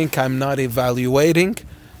 don't think I'm not evaluating.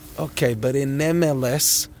 Okay, but in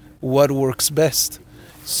MLS, what works best?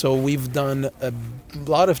 So we've done a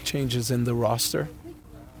lot of changes in the roster.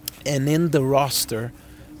 And in the roster,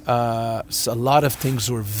 so a lot of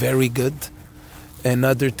things were very good, and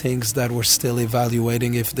other things that we're still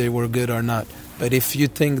evaluating if they were good or not. But if you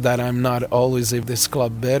think that I'm not always in this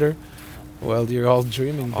club better, well, you're all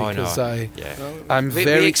dreaming, because I'm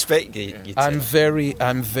very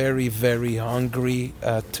very hungry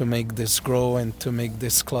to make this grow and to make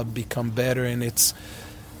this club become better. And it's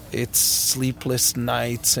sleepless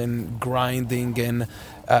nights and grinding and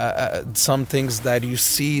some things that you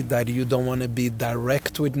see that you don't want to be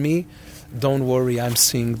direct with me. Don't worry, I'm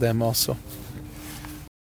seeing them also.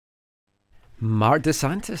 Marc Dos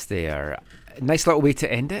Santos there. Nice little way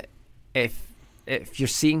to end it. If you're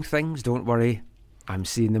seeing things, don't worry, I'm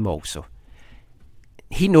seeing them also.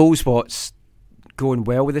 He knows what's going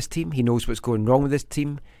well with this team. He knows what's going wrong with this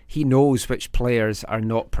team. He knows which players are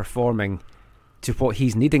not performing to what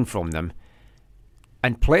he's needing from them.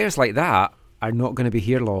 And players like that are not going to be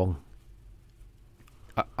here long.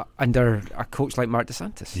 under a coach like Mark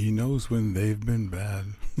DeSantis. He knows when they've been bad.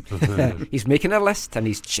 He's making a list and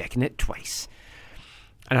he's checking it twice.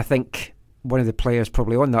 And I think one of the players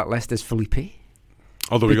probably on that list is Felipe.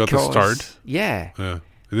 Although we got the start. Yeah. Yeah.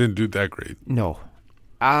 It didn't do that great. No.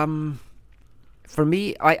 For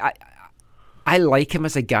me, I like him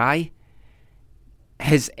as a guy.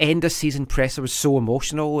 His end of season presser was so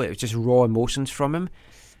emotional. It was just raw emotions from him.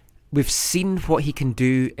 We've seen what he can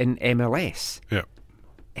do in MLS. Yeah.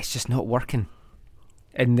 It's just not working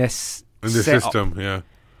in this setup. System, yeah.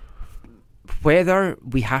 Whether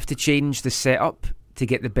we have to change the setup to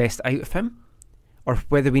get the best out of him or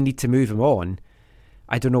whether we need to move him on,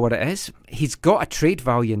 I don't know what it is. He's got a trade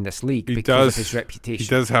value in this league because of his reputation. He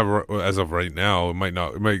does have, as of right now, it might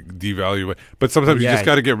devalue it. But sometimes you just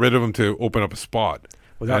got to get rid of him to open up a spot.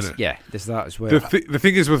 Well, there's that as well. The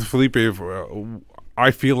thing is with Felipe,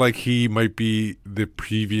 I feel like he might be the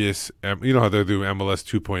previous, you know how they do MLS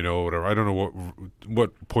 2.0 or whatever. I don't know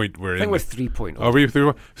what point we're in. I think we're 3.0. Are we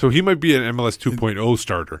 3.0? So he might be an MLS 2.0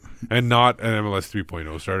 starter and not an MLS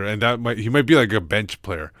 3.0 starter. And he might be like a bench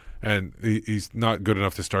player. And he's not good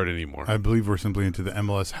enough to start anymore. I believe we're simply into the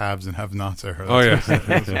MLS haves and have-nots era. Oh, yeah.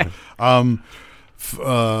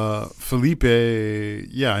 Felipe,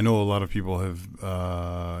 yeah, I know a lot of people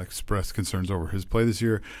have expressed concerns over his play this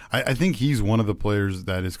year. I think he's one of the players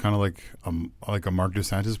that is kind of like a Mark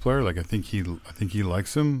DeSantis player. Like I think he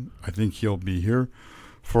likes him. I think he'll be here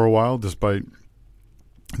for a while, despite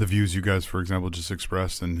the views you guys, for example, just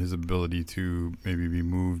expressed and his ability to maybe be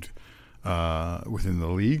moved within the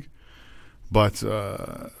league. But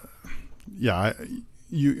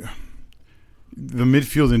the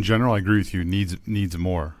midfield in general, I agree with you, needs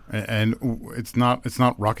more, and it's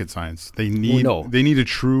not rocket science. They need a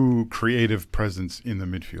true creative presence in the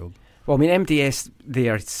midfield. Well, I mean, MDS, they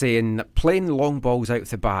are saying that playing long balls out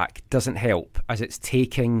the back doesn't help, as it's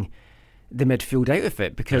taking the midfield out of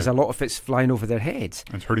it because a lot of it's flying over their heads.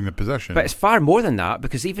 It's hurting the possession. But it's far more than that,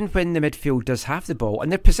 because even when the midfield does have the ball,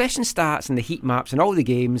 and their possession stats and the heat maps and all the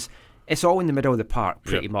games, it's all in the middle of the park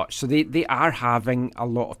pretty much. So they are having a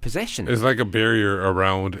lot of possession. It's like a barrier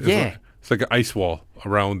around. It's like an ice wall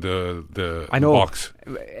around the box.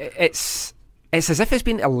 It's as if it's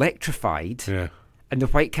been electrified. Yeah. And the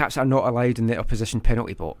Whitecaps are not allowed in the opposition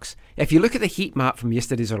penalty box. If you look at the heat map from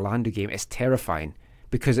yesterday's Orlando game, it's terrifying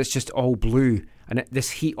because it's just all blue and this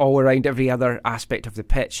heat all around every other aspect of the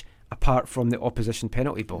pitch apart from the opposition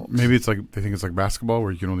penalty box. Maybe it's like they think it's like basketball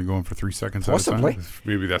where you can only go in for 3 seconds Possibly. at a time.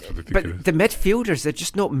 Maybe that's what they think but it is. The midfielders, they're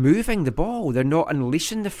just not moving the ball. They're not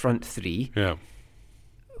unleashing the front three. Yeah.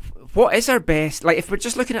 What is our best... Like, if we're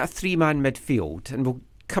just looking at a three-man midfield, and we'll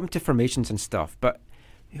come to formations and stuff, but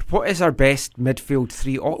what is our best midfield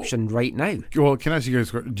three option right now? Well, can I ask you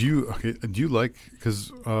guys, do you like, because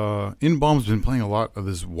Inbaum's been playing a lot of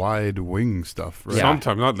this wide wing stuff, right?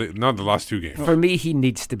 Sometimes, not the last two games. For me, he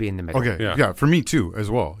needs to be in the middle. Okay, yeah, for me too, as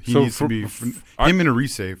well. He needs to be, him and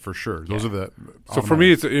Arise for sure. Those are the... So for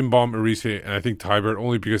me, it's Inbaum, Arise, and I think Tybert,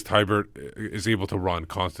 only because Tybert is able to run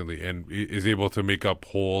constantly and is able to make up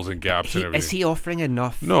holes and gaps and everything. Is he offering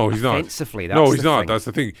enough No, he's not. offensively? No, he's not. That's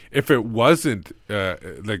the thing. If it wasn't...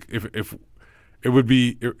 like if it would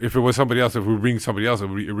be if it was somebody else, if we bring somebody else, it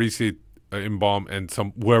would be Arise, Inbaum, and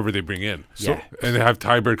whoever they bring in. And they have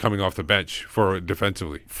Tybert coming off the bench for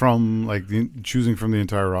defensively. From choosing from the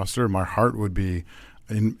entire roster, my heart would be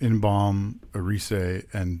Inbaum, Arise,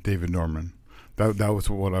 and David Norman. That was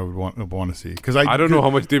what I would want to see, because I don't know how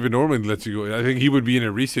much David Norman lets you go. I think he would be in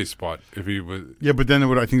a Arise spot if he was. Yeah, but then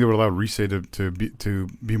I think they would allow Arise to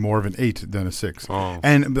be more of an 8 than a 6. Oh.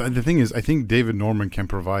 And the thing is, I think David Norman can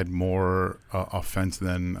provide more offense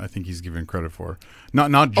than I think he's given credit for.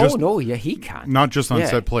 Not just. Oh no, yeah, he can. Not just on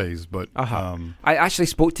set plays, but. I actually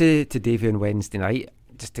spoke to Davey on Wednesday night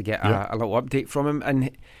just to get a little update from him, and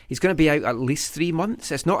he's going to be out at least 3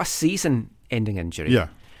 months. It's not a season-ending injury. Yeah.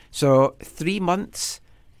 So 3 months,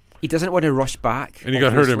 he doesn't want to rush back. And he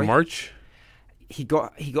got hurt in March? He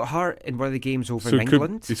got hurt in one of the games over in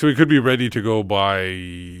England. So he could be ready to go by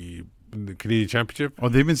the Canadian Championship? Oh,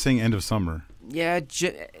 they've been saying end of summer. Yeah,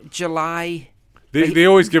 July. They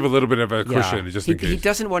always give a little bit of a cushion just in case. He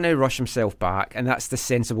doesn't want to rush himself back, and that's the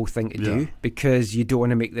sensible thing to do, because you don't want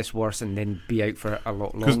to make this worse and then be out for a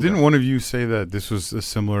lot longer. Because didn't one of you say that this was a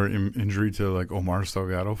similar injury to like Omar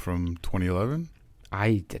Salgado from 2011?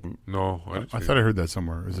 I didn't. No, I thought I heard that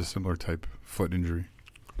somewhere. It was a similar type foot injury.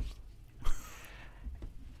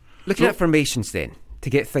 Looking at formations then, to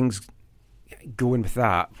get things going with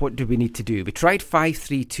that, what do we need to do? We tried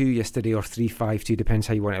 5-3-2 yesterday, or 3-5-2, depends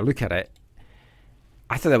how you want to look at it.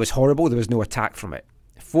 I thought that was horrible. There was no attack from it.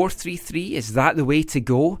 4-3-3, is that the way to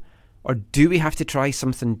go? Or do we have to try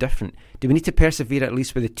something different? Do we need to persevere at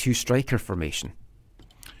least with a 2-striker formation?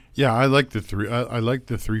 Yeah, I like the three. I like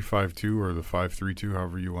the 3-5-2 or the 5-3-2,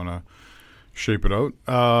 however you want to shape it out.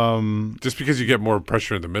 Just because you get more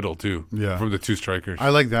pressure in the middle too. Yeah. From the 2 strikers. I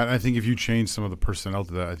like that. I think if you change some of the personnel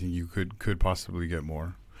to that, I think you could possibly get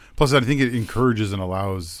more. Plus, I think it encourages and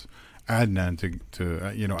allows Adnan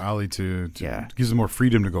to Ali to gives them more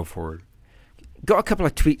freedom to go forward. Got a couple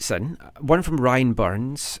of tweets in. One from Ryan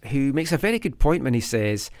Burns, who makes a very good point when he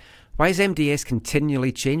says, why is MDS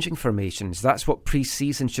continually changing formations? That's what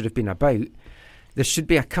pre-season should have been about. There should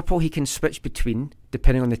be a couple he can switch between,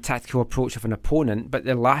 depending on the tactical approach of an opponent, but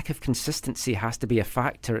the lack of consistency has to be a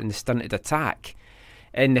factor in the stunted attack.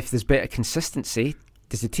 And if there's better consistency,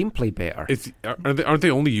 does the team play better? Aren't they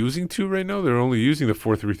only using 2 right now? They're only using the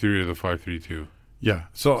 4-3-3 or the 5-3-2. Yeah.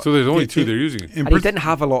 So there's only 2 they're using. And he didn't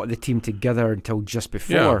have a lot of the team together until just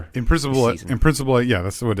before. Yeah. In principle, that's what I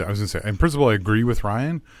was going to say. In principle, I agree with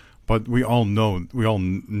Ryan. But we all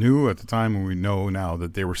knew at the time, and we know now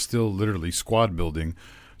that they were still literally squad building.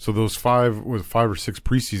 So those 5 or 6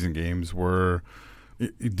 preseason games were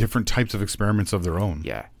different types of experiments of their own.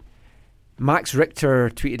 Yeah. Max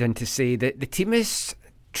Richter tweeted in to say that the team is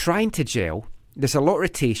trying to gel. There's a lot of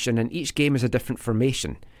rotation, and each game is a different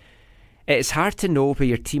formation. It's hard to know where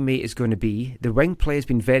your teammate is going to be. The wing play has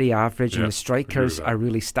been very average, and the strikers are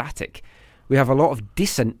really static. We have a lot of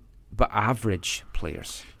decent but average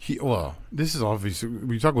players. This is obvious.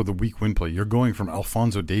 We talk about the weak win play. You're going from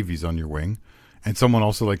Alphonso Davies on your wing and someone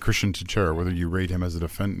also like Christian Teixeira, whether you rate him as a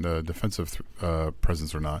defensive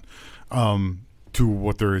presence or not, to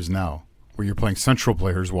what there is now, where you're playing central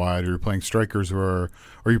players wide, or you're playing strikers or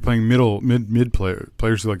you're playing mid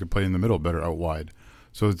players who like to play in the middle better out wide.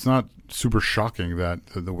 So it's not super shocking that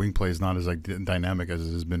the wing play is not as dynamic as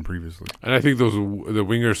it has been previously. And I think the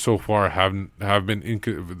wingers so far have been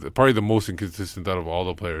probably the most inconsistent out of all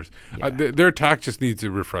the players. Yeah. Their attack just needs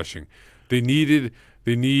a refreshing. They need.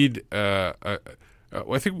 I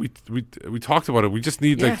think we talked about it. We just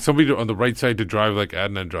need like somebody on the right side to drive like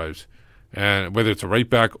Adnan drives. And whether it's a right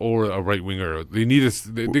back or a right winger, they need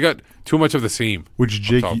they got too much of the same. Which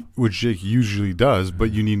Jake usually does,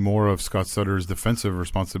 but you need more of Scott Sutter's defensive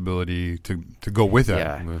responsibility to go with that.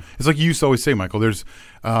 Yeah. It's like you used to always say, Michael. There's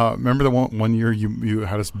remember the one year you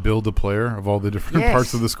had us build a player of all the different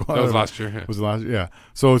parts of the squad. That was last year. Yeah. Was last year? Yeah.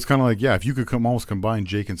 So it's kind of like if you could almost combine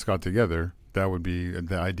Jake and Scott together, that would be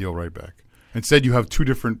the ideal right back. Instead, you have two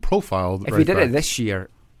different profiles. If we did it this year,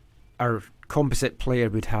 our composite player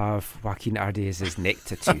would have Joaquin Ardez's neck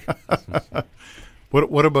tattoo.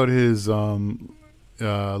 What about his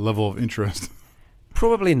level of interest?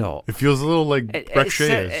 Probably not. It feels a little like Breck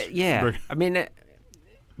Shea. Yeah. I mean,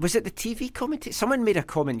 was it the TV comment? Someone made a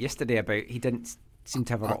comment yesterday about he didn't seem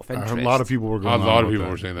to have a lot of interest. A lot of people were going on. A lot of people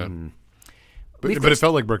were saying that. But it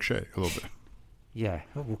felt like Breck Shea a little bit. Yeah.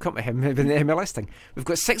 We'll come to him in the MLS thing. We've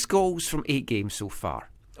got 6 goals from 8 games so far.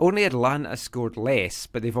 Only Atlanta scored less,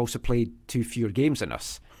 but they've also played 2 fewer games than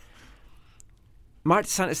us. Mark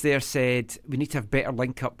DeSantis there said we need to have better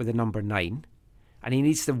link up with the number 9, and he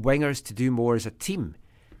needs the wingers to do more as a team,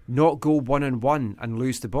 not go 1-on-1 and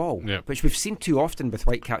lose the ball, which we've seen too often with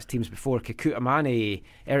Whitecaps teams before. Kikuta Mane,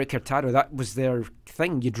 Eric Hurtado, that was their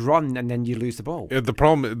thing. You'd run and then you lose the ball. The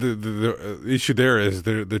problem, the issue there is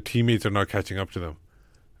their teammates are not catching up to them.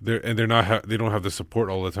 They don't have the support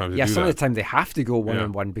all the time to do that. Yeah, some of the time they have to go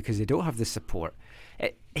 1-on-1 because they don't have the support.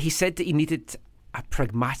 He said that he needed a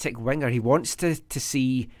pragmatic winger. He wants to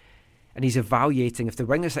see, and he's evaluating if the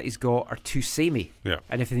wingers that he's got are too samey,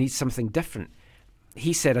 and if they need something different.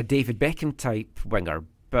 He said a David Beckham type winger,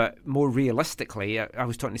 but more realistically, I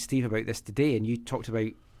was talking to Steve about this today, and you talked about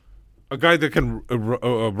a guy that can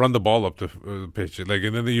run the ball up the pitch, and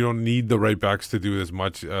then you don't need the right backs to do as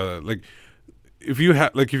much. If you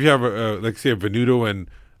have say a Venuto and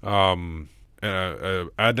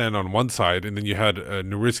Adnan on one side, and then you had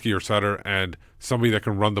Nuriski or Sutter and somebody that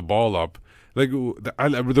can run the ball up.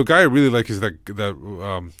 The guy I really like is that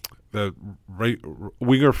right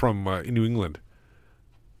winger from New England.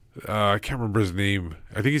 I can't remember his name.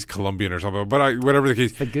 I think he's Colombian or something. But whatever the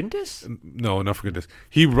case, Fagundes? No, not Fagundes.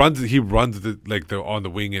 He runs on the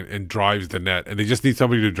wing and drives the net, and they just need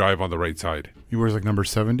somebody to drive on the right side. He wears like number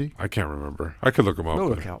 70. I can't remember. I could look him up. We'll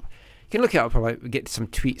look it up. You can look it up while I get some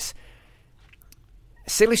tweets.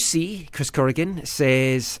 Salish C, Chris Corrigan,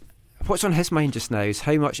 says what's on his mind just now is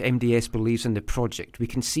how much MDS believes in the project. We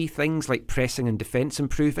can see things like pressing and defence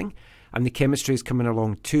improving, and the chemistry is coming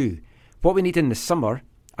along too. What we need in the summer,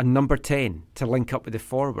 a number 10 to link up with the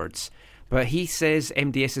forwards. But he says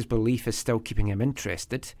MDS's belief is still keeping him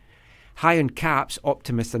interested. High on Caps,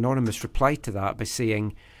 Optimist Anonymous replied to that by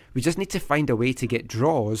saying, We just need to find a way to get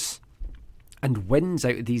draws and wins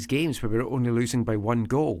out of these games where we're only losing by 1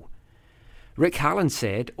 goal. Rick Hallen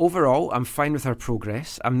said, overall, I'm fine with our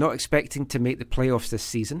progress. I'm not expecting to make the playoffs this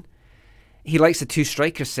season. He likes the 2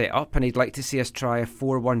 striker setup, and he'd like to see us try a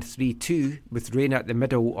 4-1-3-2 with Reina at the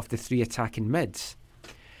middle of the 3 attacking mids.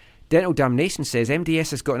 Dental Damnation says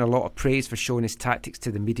MDS has gotten a lot of praise for showing his tactics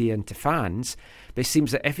to the media and to fans, but it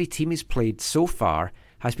seems that every team he's played so far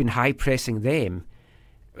has been high pressing them,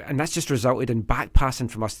 and that's just resulted in back passing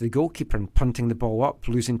from us to the goalkeeper and punting the ball up,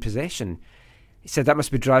 losing possession. He said that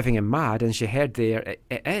must be driving him mad, and as you heard there,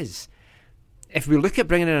 it is. If we look at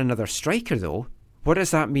bringing in another striker though, what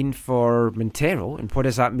does that mean for Montero, and what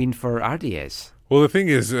does that mean for RDS? Well, the thing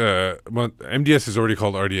is, MDS has already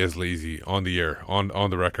called RDS lazy on the air, on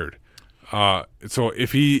the record. So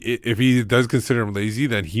if he does consider him lazy,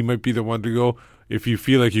 then he might be the one to go. If you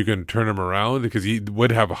feel like you can turn him around, because he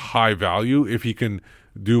would have a high value if he can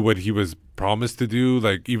do what he was promised to do,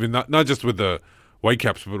 like even not just with the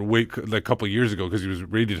Whitecaps, but like a couple of years ago, because he was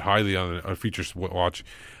rated highly on a feature watch.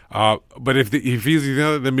 But if he's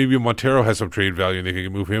then maybe Montero has some trade value and they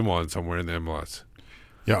can move him on somewhere in the MLS.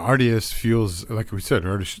 Yeah, RDS feels, like we said,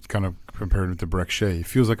 RDS kind of compared to Brek Shea. He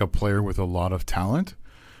feels like a player with a lot of talent,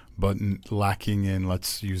 but lacking in,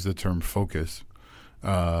 let's use the term, focus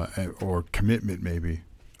or commitment maybe.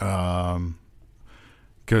 Because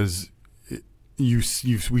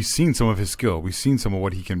we've seen some of his skill. We've seen some of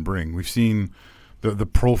what he can bring. We've seen the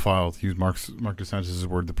profile, to use Mark DeSantis'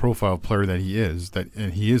 word, the profile player that he is,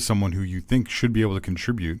 and he is someone who you think should be able to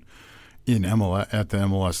contribute in MLS at the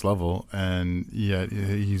MLS level, and yet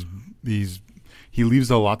he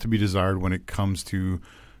leaves a lot to be desired when it comes to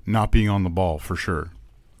not being on the ball for sure.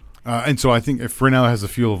 And so I think if Fresnel has a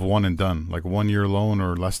feel of one and done, like 1 year loan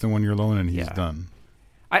or less than 1 year loan, and he's done.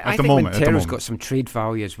 I think Montero's got some trade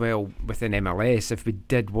value as well within MLS if we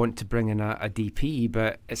did want to bring in a DP,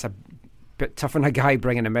 but it's a bit tough on a guy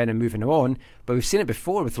bringing him in and moving him on. But we've seen it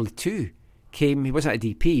before with Letou. He wasn't a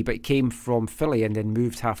DP, but he came from Philly and then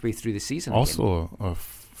moved halfway through the season. Also a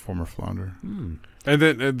former flounder. And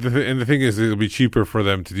then the thing is, it'll be cheaper for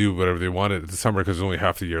them to do whatever they want in the summer because there's only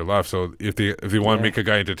half the year left. So if they want to make a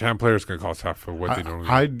guy into 10 players, it's going to cost half of what they normally.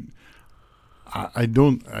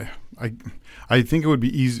 I think it would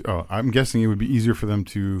be easy. I'm guessing it would be easier for them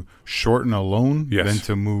to shorten a loan than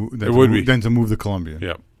to move. Than to move the Colombian.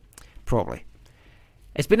 Yeah, probably.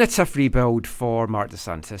 It's been a tough rebuild for Mark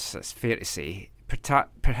DeSantis, that's fair to say.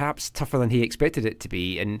 Perhaps tougher than he expected it to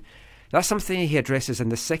be, and that's something he addresses in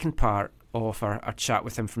the second part of our chat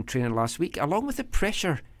with him from training last week, along with the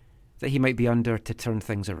pressure that he might be under to turn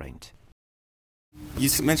things around. You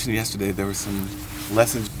mentioned yesterday there were some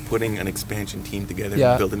lessons putting an expansion team together,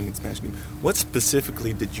 building an expansion team. What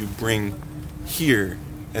specifically did you bring here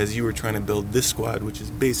as you were trying to build this squad, which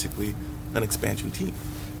is basically an expansion team?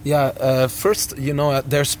 Yeah, first,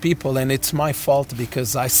 there's people, and it's my fault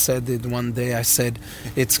because I said it one day. I said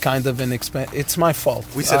it's kind of an it's my fault.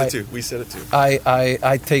 We said it too.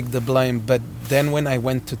 I take the blame. But then when I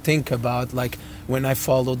went to think about, like, when I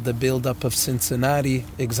followed the build-up of Cincinnati,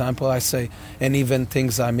 example, I say, and even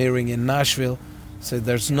things I'm hearing in Nashville, say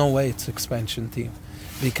there's no way it's expansion team.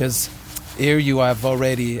 Because here you have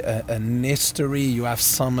already an history, you have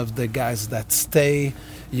some of the guys that stay,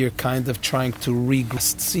 you're kind of trying to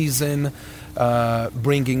regress season,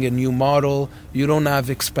 bringing a new model. You don't have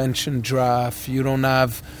expansion draft. You don't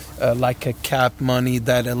have like a cap money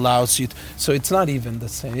that allows you. So it's not even the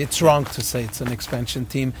same. It's wrong to say it's an expansion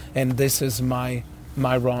team, and this is my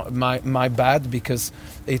bad because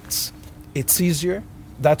it's easier.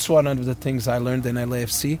 That's one of the things I learned in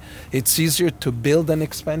LAFC. It's easier to build an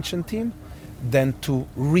expansion team than to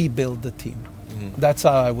rebuild the team. That's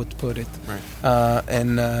how I would put it. Right.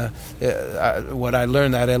 And what I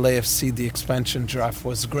learned at LAFC, the expansion draft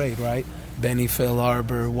was great, right? Benny Phil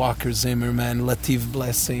Arbor, Walker Zimmerman, Latif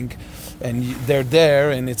Blessing, and they're there,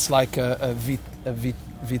 and it's like a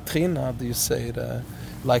vitrine. How do you say it?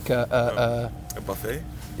 Like a buffet.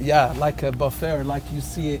 Yeah, like a buffet, or like you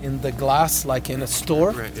see it in the glass, like in a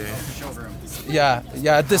store. Right. Yeah.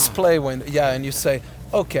 Yeah. Display and you say,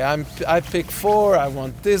 okay, I pick 4. I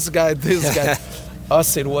want this guy.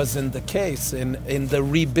 Us, it wasn't the case. In the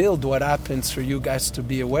rebuild, what happens for you guys to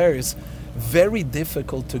be aware is very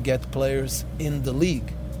difficult to get players in the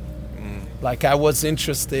league. Like I was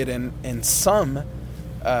interested in some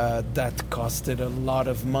that costed a lot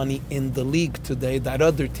of money in the league today that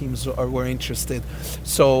other teams were interested.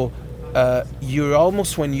 So you're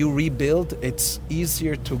almost, when you rebuild, it's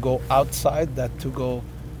easier to go outside than to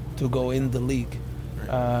go in the league.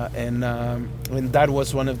 And that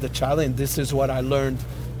was one of the challenges. This is what I learned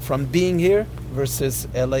from being here versus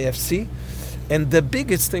LAFC. And the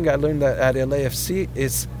biggest thing I learned at LAFC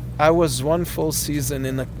is I was one full season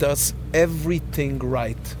and it does everything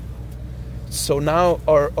right. So now,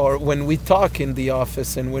 or when we talk in the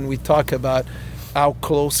office and when we talk about how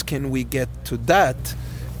close can we get to that,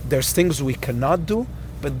 there's things we cannot do,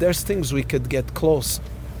 but there's things we could get close.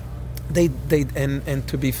 They and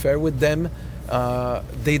to be fair with them,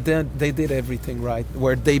 they did everything right.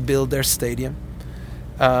 Where they build their stadium,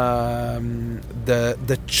 the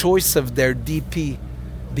choice of their DP,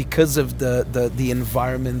 because of the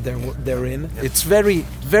environment they're in, it's very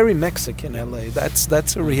very Mexican LA.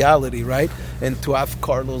 That's a reality, right? And to have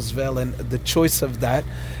Carlos Vela and the choice of that,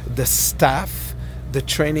 the staff, the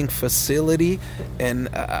training facility, and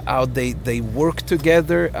how they work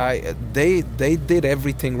together, they did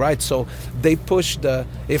everything right. So they pushed.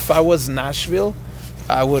 If I was Nashville,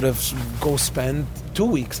 I would have go spend 2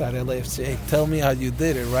 weeks at LAFC. Hey, tell me how you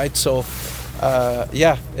did it, right? So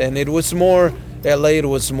and it was more. LA, it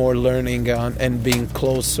was more learning on and being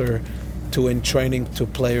closer to and training to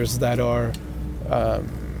players that are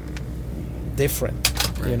different.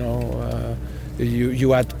 Right. You know,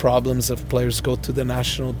 you had problems of players go to the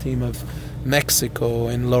national team of Mexico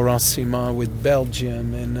and Laurent Simon with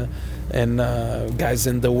Belgium and guys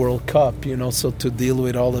in the World Cup. You know, so to deal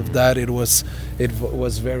with all of that, it was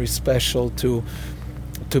very special to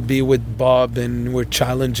be with Bob, and we're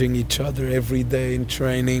challenging each other every day in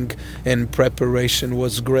training, and preparation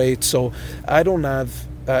was great. So I don't have,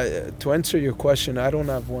 to answer your question, I don't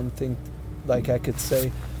have one thing like I could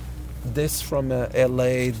say this from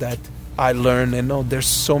LA that I learned. And no, there's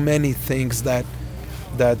so many things that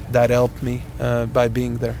helped me by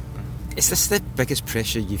being there. Is this the biggest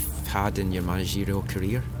pressure you've had in your managerial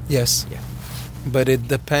career? Yes. Yeah. But it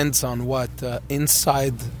depends on what.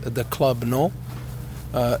 Inside the club, no.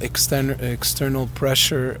 External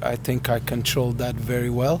pressure, I think I control that very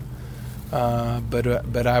well,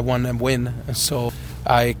 but I want to win, so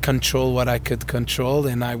I control what I could control,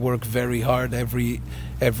 and I work very hard every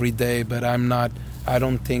day. But I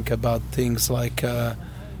don't think about things like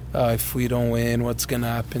if we don't win, what's gonna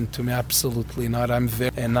happen to me. Absolutely not. I'm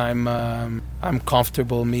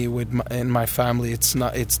comfortable and my family. It's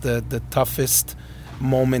the toughest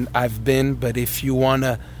moment I've been, but if you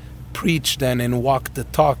wanna preach then and walk the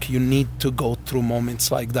talk, you need to go through moments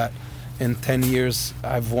like that. In 10 years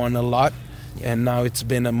I've won a lot, and now it's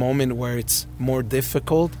been a moment where it's more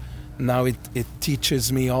difficult. Now it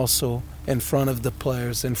teaches me also in front of the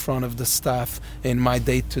players, in front of the staff, in my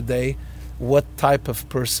day-to-day, what type of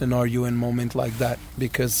person are you in moment like that,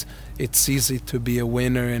 because it's easy to be a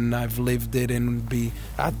winner, and I've lived it and be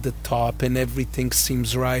at the top and everything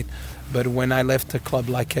seems right. But when I left a club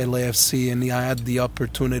like LAFC and I had the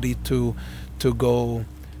opportunity to go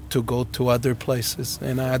to other places,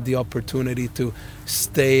 and I had the opportunity to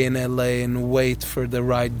stay in LA and wait for the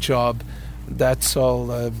right job, that's all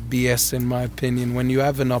BS in my opinion. When you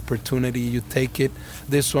have an opportunity, you take it.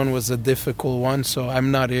 This one was a difficult one, so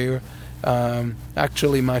I'm not here.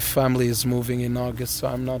 Actually, my family is moving in August, so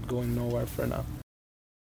I'm not going nowhere for now.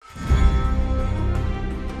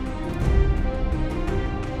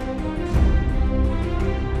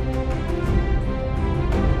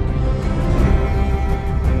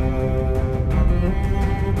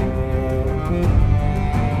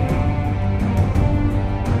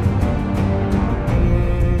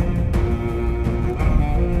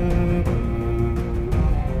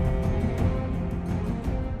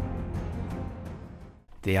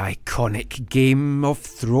 The iconic Game of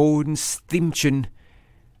Thrones theme tune.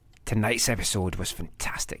 Tonight's episode was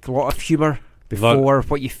fantastic. A lot of humour before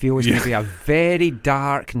what you feel is going to be a very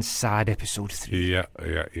dark and sad episode 3. Yeah.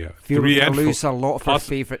 Feel we're going to lose a lot of our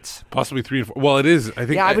favourites. Possibly 3 and 4. Well, it is. I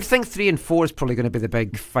think. Yeah, I would think 3 and 4 is probably going to be the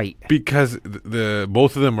big fight, because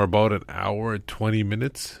both of them are about an hour and 20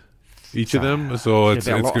 minutes each of them. So it's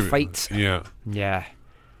a lot of fights. Yeah.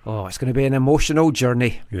 Oh, it's going to be an emotional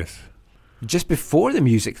journey. Yes. Just before the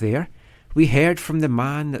music there, we heard from the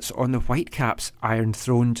man that's on the Whitecaps' Iron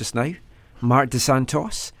Throne just now, Marc Dos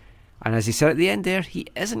Santos. And as he said at the end there, he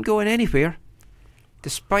isn't going anywhere,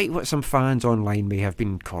 despite what some fans online may have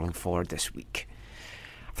been calling for this week.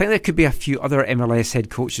 I think there could be a few other MLS head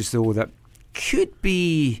coaches, though, that could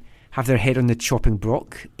have their head on the chopping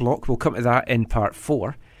block. We'll come to that in part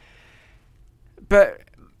 4. But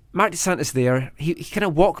Marc Dos Santos there, he kind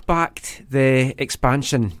of walked back the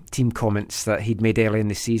expansion team comments that he'd made earlier in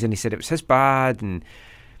the season. He said it was his bad, and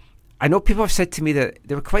I know people have said to me that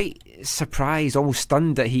they were quite surprised, almost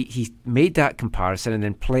stunned that he made that comparison, and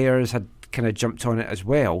then players had kind of jumped on it as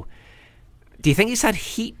well. Do you think he's had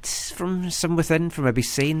heat from some within for maybe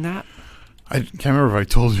saying that? I can't remember if I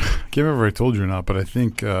told you or not, but I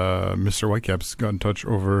think Mr. Whitecaps got in touch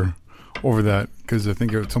over that, because I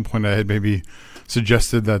think at some point I had maybe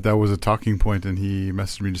suggested that was a talking point, and he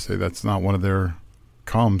messaged me to say that's not one of their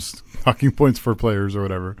comms talking points for players or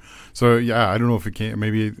whatever. So yeah, I don't know if it came.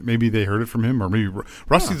 Maybe they heard it from him, or maybe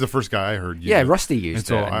Rusty's the first guy I heard. Yeah, Rusty used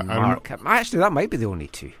so it. And Mark. Actually, that might be the only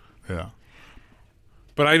two. Yeah.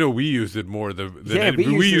 But I know we used it more than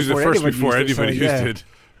we used it first before anybody used it.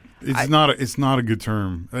 It's not a good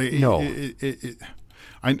term. No.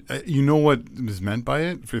 I you know what is meant by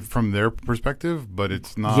it from their perspective, but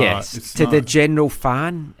it's not. Yes, it's to not, the general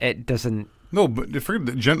fan, it doesn't. No, but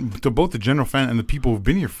forget to both the general fan and the people who've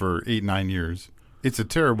been here for 8-9 years, it's a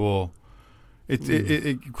terrible.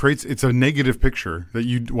 It creates. It's a negative picture that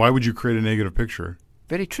you. Why would you create a negative picture?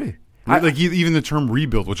 Very true. Even the term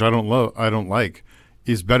rebuild, which I don't like,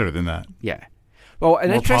 is better than that. Yeah. Well, an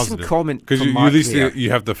More interesting positive. comment Because from at Mark least there.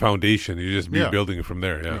 you have the foundation. You're just rebuilding it from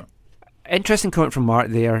there. Yeah. Interesting comment from Mark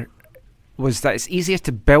there was that it's easier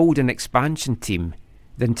to build an expansion team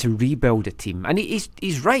than to rebuild a team, and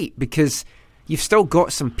he's right, because you've still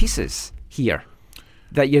got some pieces here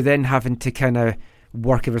that you're then having to kind of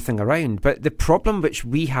work everything around. But the problem which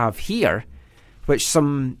we have here, which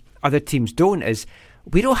some other teams don't, is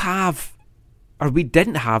we don't have, or we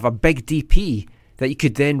didn't have, a big DP that you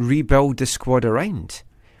could then rebuild the squad around.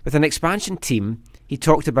 With an expansion team, he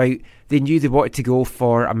talked about they knew they wanted to go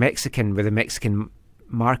for a Mexican with a Mexican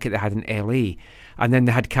market they had in LA, and then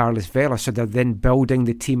they had Carlos Vela, so they're then building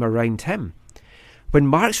the team around him. When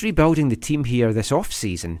Mark's rebuilding the team here this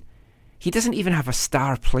off-season, he doesn't even have a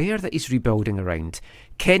star player that he's rebuilding around.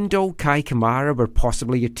 Kendall, Kai Kamara were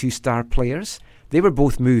possibly your two star players. They were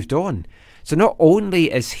both moved on. So not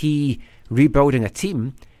only is he rebuilding a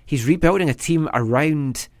team, he's rebuilding a team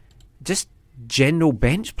around just general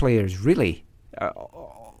bench players, really,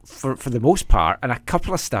 for the most part, and a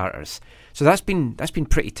couple of starters. So that's been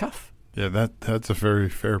pretty tough. Yeah, that's a very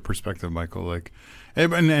fair perspective, Michael. Like,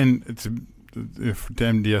 and it's, if to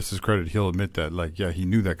MDS's credit, he'll admit that. Like, yeah, he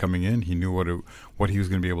knew that coming in. He knew what he was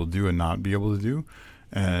going to be able to do and not be able to do.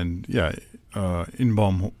 And yeah,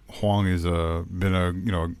 Inbom Huang is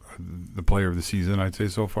been the player of the season, I'd say,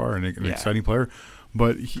 so far, and an exciting player.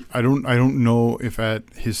 But I don't know if at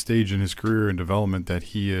his stage in his career and development that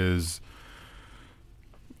he is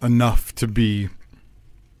enough to be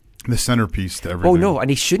the centerpiece to everything. Oh no, and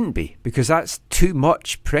he shouldn't be, because that's too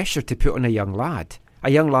much pressure to put on a young lad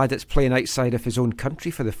that's playing outside of his own country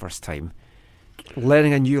for the first time,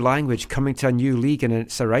 learning a new language, coming to a new league and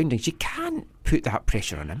its surroundings. You can't put that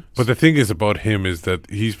pressure on him. But the thing is about him is that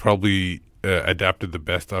he's probably adapted the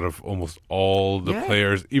best out of almost all the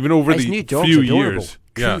players, even over his the new dog's few adorable. years.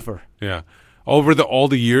 Coover. Yeah. Over all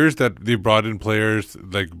the years that they brought in players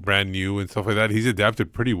like brand new and stuff like that, he's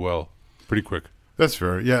adapted pretty well, pretty quick. That's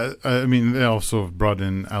fair. Yeah, I mean, they also brought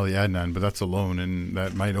in Ali Adnan, but that's alone, and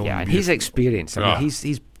that might only and be he's experienced. I mean,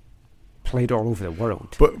 he's played all over the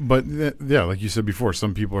world. But yeah, like you said before,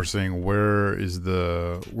 some people are saying, where is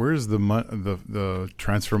the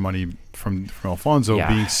transfer money from Alfonso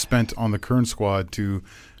being spent on the current squad to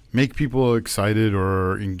make people excited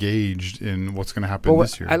or engaged in what's going to happen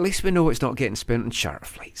this year? At least we know it's not getting spent on charter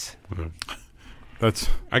flights. Mm-hmm.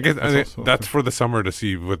 That's for the summer to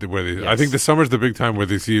see where they. Yes. I think the summer's the big time where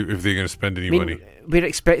they see if they're going to spend any money. We're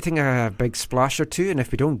expecting a big splash or two, and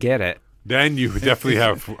if we don't get it, then you definitely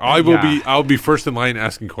have. I'll be first in line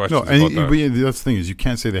asking questions. No, and about that. That's the thing is you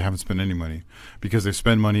can't say they haven't spent any money, because they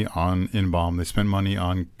spend money on Inbom, they spent money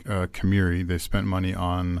on Kamiri, they spent money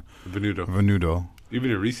on Venuto.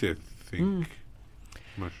 Even Arise, I think.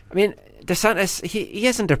 I mean, DeSantis, he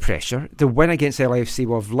is under pressure. The win against LAFC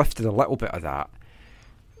will have lifted a little bit of that.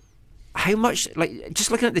 How much,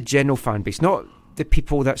 just looking at the general fan base, not the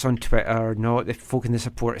people that's on Twitter, not the folk in the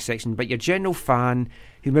supporter section, but your general fan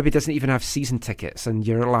who maybe doesn't even have season tickets, and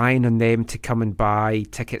you're relying on them to come and buy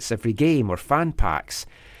tickets every game or fan packs.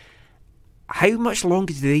 How much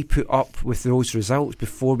longer do they put up with those results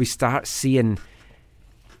before we start seeing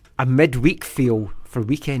a midweek feel for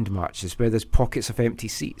weekend matches where there's pockets of empty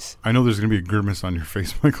seats? I know there's going to be a grimace on your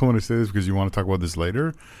face, Michael, when I say this, because you want to talk about this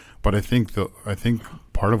later. But I think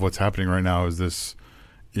part of what's happening right now is this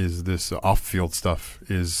off-field stuff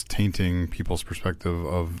is tainting people's perspective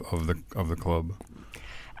of the club.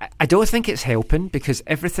 I don't think it's helping, because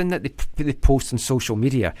everything that they post on social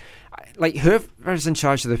media, like whoever's in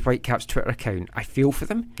charge of the Whitecaps Twitter account, I feel for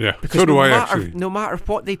them. Yeah, because so do I actually. No matter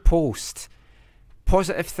what they post,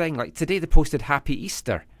 positive thing, like today they posted Happy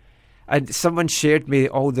Easter, and someone shared me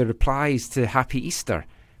all the replies to Happy Easter,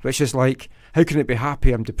 which is like, how can it be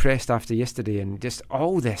happy? I'm depressed after yesterday, and just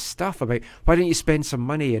all this stuff about why don't you spend some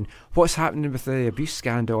money and what's happening with the abuse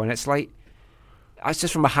scandal, and it's like, that's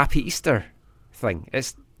just from a happy Easter thing.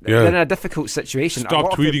 It's they're in a difficult situation.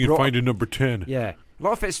 Stop tweeting and find a number 10. Yeah, a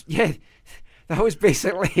lot of it's that was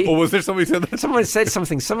basically. Oh, was there somebody said that? Someone said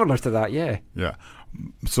something similar to that. Yeah. Yeah.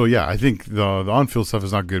 So yeah, I think the on-field stuff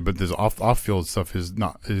is not good, but this off-field stuff is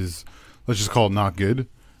let's just call it not good.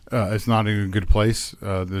 It's not in a good place.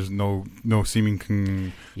 There's no seeming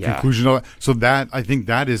conclusion of it. So that, I think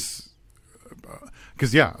that is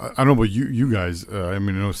because I don't know about you guys. I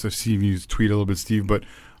mean, I know Steve, you tweet a little bit, Steve, but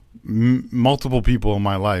multiple people in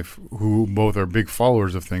my life who both are big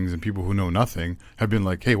followers of things and people who know nothing have been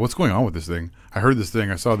like, hey, what's going on with this thing? I heard this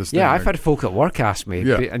thing. I saw this thing. Yeah, I've had folk at work ask me,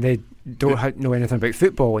 and they don't know anything about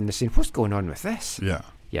football, and they're saying, what's going on with this? Yeah.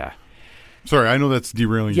 Yeah. Sorry, I know that's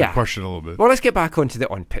derailing your question a little bit. Well, let's get back onto the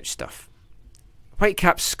on-pitch stuff.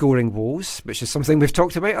 Whitecaps scoring woes, which is something we've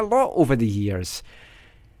talked about a lot over the years.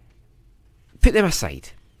 Put them aside.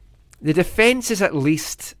 The defence is at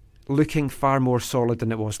least looking far more solid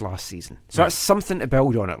than it was last season. So that's something to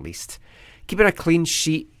build on at least. Keeping a clean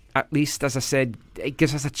sheet, at least, as I said, it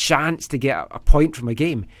gives us a chance to get a point from a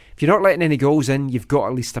game. If you're not letting any goals in, you've got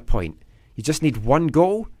at least a point. You just need one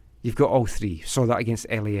goal, you've got all three. Saw that against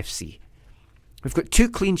LAFC. We've got 2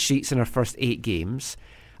 clean sheets in our first 8 games.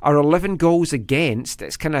 Our 11 goals against,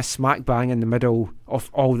 it's kind of smack bang in the middle of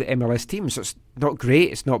all the MLS teams. So it's not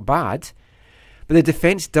great, it's not bad. But the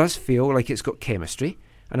defence does feel like it's got chemistry.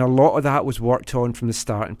 And a lot of that was worked on from the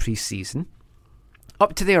start in pre-season.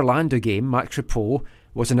 Up to the Orlando game, Max Crepeau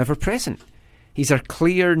was an ever-present. He's our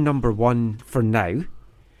clear number 1 for now.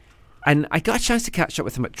 And I got a chance to catch up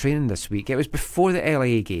with him at training this week. It was before the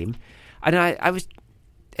LA game. And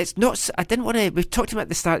we've talked about at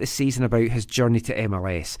the start of the season about his journey to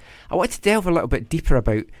MLS. I wanted to delve a little bit deeper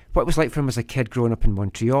about what it was like for him as a kid growing up in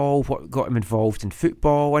Montreal, what got him involved in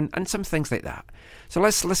football, and some things like that. So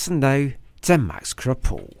let's listen now to Max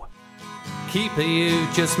Crepeau. Keeper, you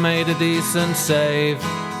just made a decent save.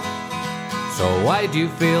 So why do you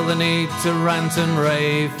feel the need to rant and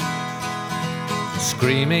rave?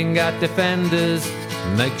 Screaming at defenders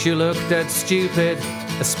makes you look dead stupid,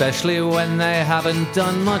 especially when they haven't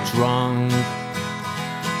done much wrong.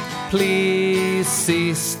 Please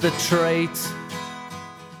cease the trait.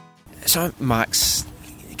 So Max,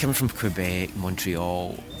 coming from Quebec,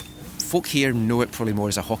 Montreal, folk here know it probably more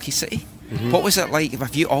as a hockey city. Mm-hmm. What was it like?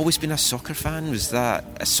 Have you always been a soccer fan? Was that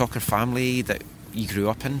a soccer family that you grew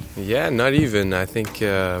up in? Yeah, not even. I think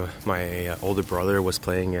my older brother was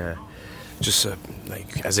playing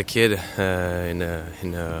like as a kid in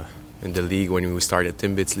the league when we started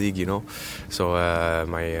Timbits League, you know. So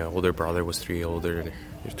my older brother was 3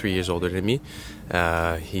 years older than me.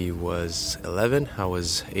 He was 11, I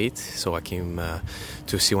was 8, so I came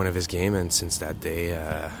to see one of his games, and since that day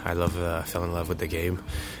I fell in love with the game.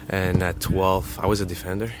 And at 12 I was a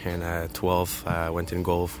defender, and at 12 I went in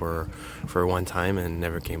goal for one time and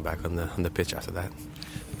never came back on the pitch after that.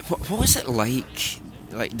 What was it like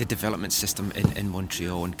the development system in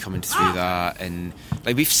Montreal and coming through that? And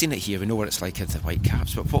like, we've seen it here, we know what it's like at the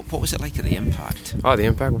Whitecaps, but what was it like at the Impact? Oh, the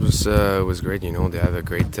Impact was great. You know, they have a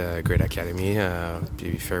great academy. To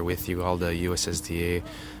be fair with you, all the USSDA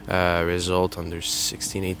result under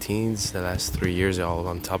 16-18s the last 3 years are all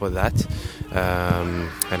on top of that.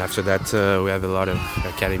 And after that, we have a lot of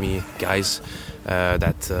academy guys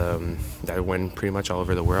that went pretty much all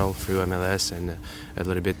over the world through MLS and a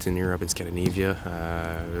little bit in Europe and Scandinavia,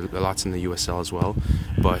 a lot in the USL as well.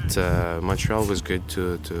 But Montreal was good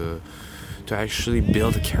to actually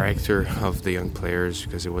build the character of the young players,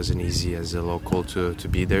 because it wasn't easy as a local to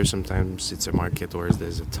be there. Sometimes it's a market where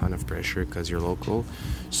there's a ton of pressure because you're local.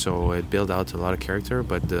 So it built out a lot of character,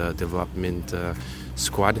 but the development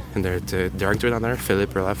squad and their director down there,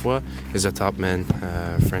 Philippe Lafroy, is a top man,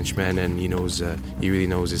 Frenchman, and he really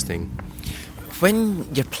knows his thing. When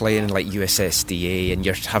you're playing like USSDA and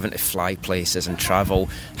you're having to fly places and travel,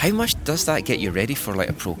 how much does that get you ready for like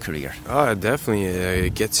a pro career? Oh, definitely.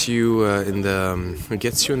 It gets you in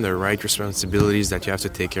the right responsibilities that you have to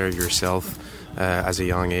take care of yourself as a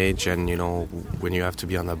young age, and you know, when you have to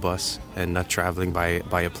be on a bus and not traveling by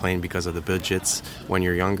a plane because of the budgets. When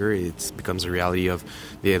you're younger, it becomes a reality of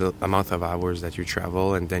the amount of hours that you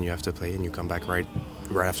travel, and then you have to play and you come back right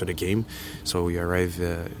after the game. So you arrive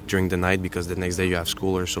during the night because the next day you have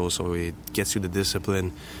school or so. So it gets you the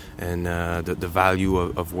discipline and the value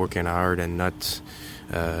of working hard and not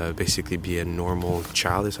basically be a normal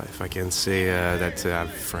child, if I can say, that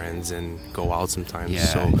have friends and go out sometimes. Yeah.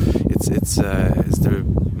 So it's the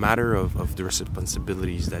matter of the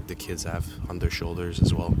responsibilities that the kids have on their shoulders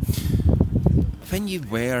as well. When you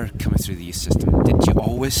were coming through the youth system, did you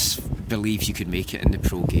always believe you could make it in the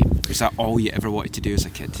pro game? Was that all you ever wanted to do as a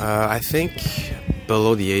kid? I think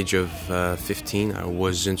below the age of 15, I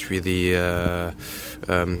wasn't really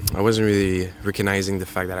recognizing the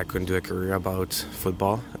fact that I couldn't do a career about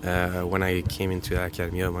football. When I came into the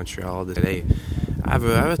Academy of Montreal today, I have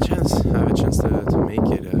a chance to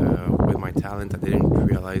make it with my talent. I didn't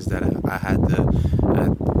realize that I had the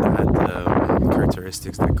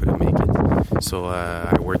characteristics that couldn't make it. So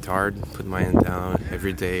I worked hard, put my hand down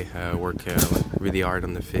every day, work really hard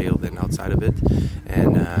on the field and outside of it.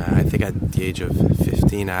 And I think at the age of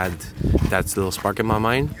 15, I had that little spark in my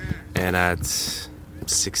mind. And at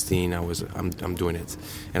 16, I'm doing it.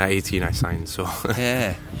 And at 18, I signed. So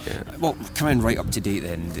yeah. Well, coming right up to date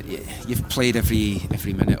then, you've played every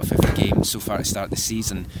minute of every game so far to start the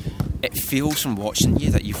season. It feels from watching you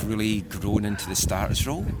that you've really grown into the starter's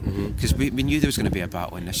role, because we knew there was going to be a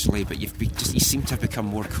battle initially, but you seem to have become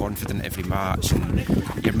more confident every match, and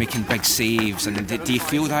you're making big saves. And do you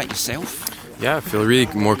feel that yourself? Yeah, I feel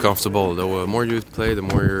really more comfortable. The more you play, the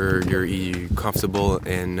more you're comfortable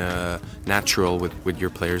and natural with your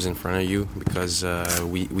players in front of you, because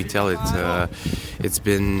we tell it.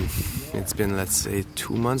 It's been, let's say,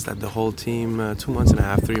 2 months that the whole team, 2 months and a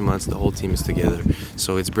half, 3 months, the whole team is together.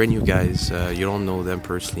 So it's brand new guys. You don't know them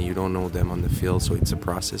personally. You don't know them on the field. So it's a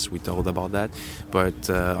process. We told about that.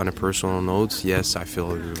 But on a personal note, yes, I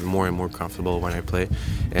feel more and more comfortable when I play.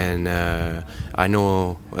 And I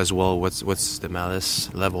know as well what's the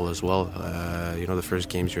malice level as well. The first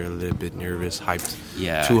games you're a little bit nervous, hyped.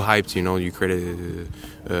 Yeah. Too hyped, you create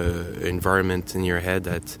a environment in your head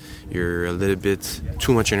that you're a little bit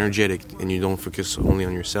too much energetic and you don't focus only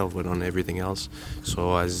on yourself but on everything else.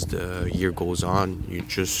 So as the year goes on, you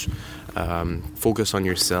just focus on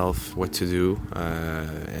yourself, what to do,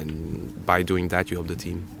 and by doing that you help the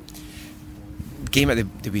team. Game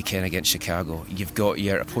at the weekend against Chicago, you've got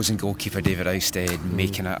your opposing goalkeeper David Ousted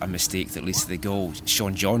making a mistake that leads to the goal.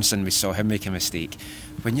 Sean Johnson, we saw him make a mistake.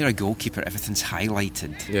 When you're a goalkeeper, everything's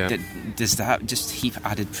highlighted. Yeah. Does that just heap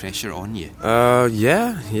added pressure on you?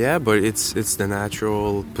 Yeah, but it's the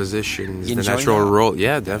natural position, it's the natural role.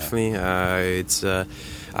 Yeah, definitely.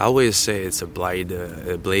 I always say it's a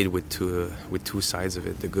blade with two sides of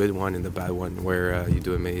it, the good one and the bad one, where you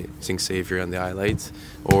do amazing save here on the highlights,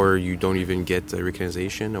 or you don't even get the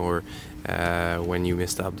recognition, or when you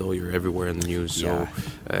messed up though, you're everywhere in the news. So,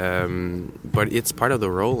 but it's part of the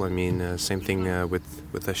role. I mean, same thing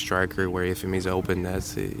with a striker, where if he makes an open net,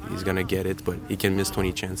 he's gonna get it, but he can miss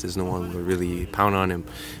 20 chances. No one will really pound on him.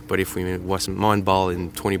 But if we was one ball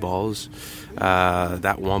in 20 balls,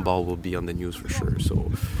 that one ball will be on the news for sure. So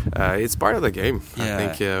it's part of the game. Yeah.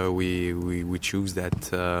 I think we choose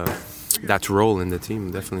that role in the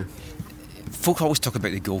team, definitely. Folk always talk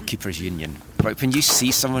about the goalkeepers union, but when you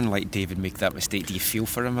see someone like David make that mistake, do you feel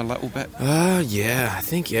for him a little bit? Yeah, I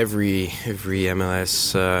think every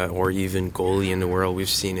MLS or even goalie in the world, we've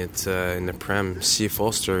seen it in the Prem. C.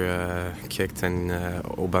 Foster kicked and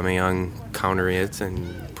Aubameyang countered it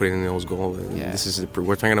and put it in those goals. Yeah.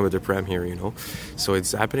 We're talking about the Prem here, so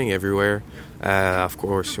it's happening everywhere. Of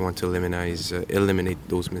course, you want to eliminate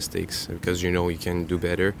those mistakes, because you can do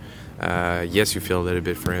better. Yes, you feel a little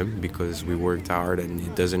bit for him because we worked hard and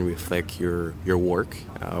it doesn't reflect your work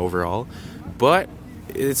overall. But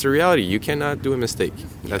it's a reality. You cannot do a mistake.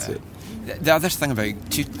 That's it. The other thing about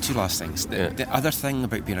two last things. The other thing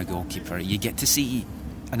about being a goalkeeper, you get to see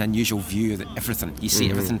an unusual view of everything. You see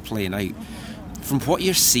everything playing out. From what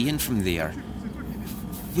you're seeing from there,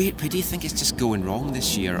 where do you think it's just going wrong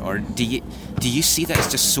this year, or do you see that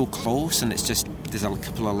it's just so close and it's just there's a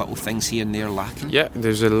couple of little things here and there lacking? Yeah,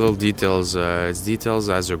 there's a little details. It's details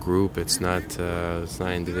as a group. It's not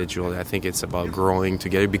individual. I think it's about growing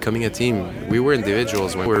together, becoming a team. We were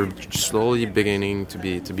individuals when we were slowly beginning to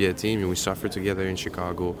be a team, and we suffered together in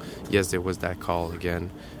Chicago. Yes, there was that call again,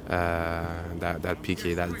 that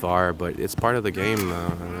PK, that VAR, but it's part of the game.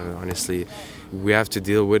 Honestly, we have to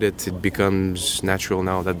deal with it. It becomes natural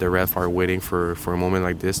now that the ref are waiting for a moment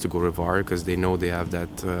like this to go to VAR, because they know they have that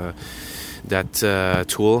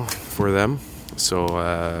tool for them. So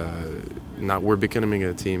now we're becoming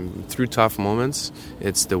a team. Through tough moments,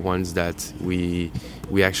 it's the ones that we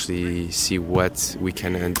actually see what we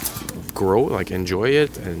can grow, like enjoy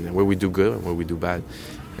it, and where we do good and where we do bad.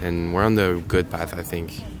 And we're on the good path, I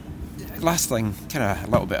think. Last thing, kind of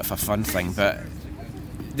a little bit of a fun thing, but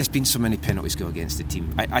there's been so many penalties go against the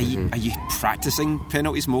team. Are you practicing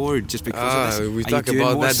penalties more just because of this? We talked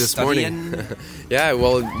about that this morning. Yeah,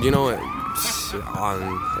 well,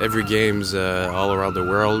 on every games all around the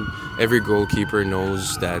world, every goalkeeper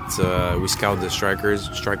knows that we scout the strikers.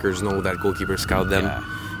 Strikers know that goalkeepers scout them. Yeah.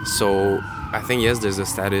 So I think, yes, there's a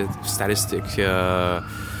statistic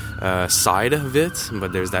side of it,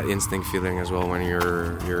 but there's that instinct feeling as well when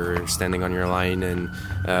you're standing on your line and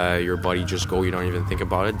your body just go, you don't even think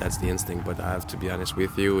about it. That's the instinct. But I have to be honest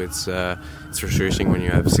with you, it's frustrating when you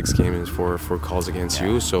have 6 games for calls against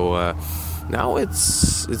you. So now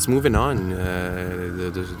it's moving on.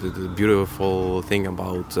 The beautiful thing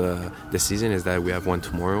about the season is that we have one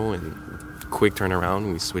tomorrow, and quick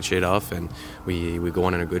turnaround. We switch it off and we go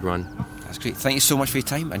on in a good run. That's great. Thank you so much for your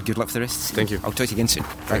time and good luck for the rest of the season. Thank you. I'll talk to you again soon.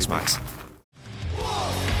 Thanks, Max.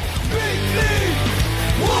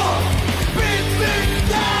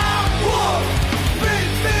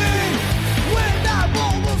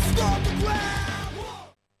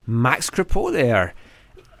 Max Crepeau there.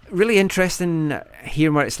 Really interesting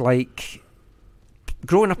hearing what it's like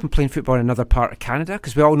growing up and playing football in another part of Canada,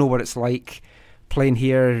 because we all know what it's like playing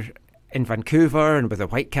here in Vancouver and with the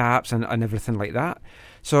Whitecaps and everything like that.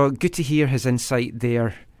 So good to hear his insight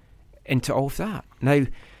there into all of that. Now,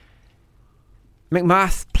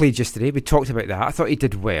 McMath played yesterday. We talked about that. I thought he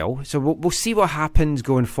did well. So we'll see what happens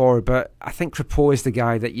going forward. But I think Crepeau is the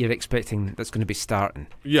guy that you're expecting that's going to be starting.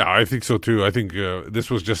 Yeah, I think so too. I think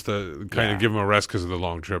this was just to kind of give him a rest because of the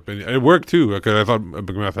long trip. And it worked too, because I thought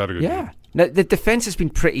McMath had a good game. Now, the defence has been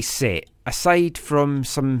pretty set, aside from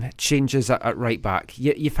some changes at right back.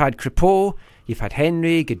 You've had Crepeau, you've had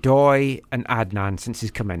Henry, Godoy and Adnan since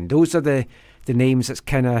he's come in. Those are the names that's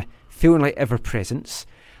kind of feeling like ever-presence.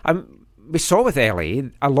 We saw with LA,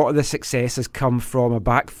 a lot of the success has come from a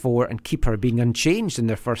back four and keeper being unchanged in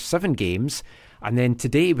their first 7 games. And then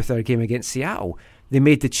today, with their game against Seattle, they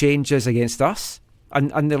made the changes against us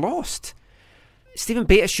and they lost. Stephen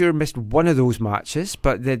Beitashour missed one of those matches,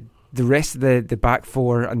 but the rest of the back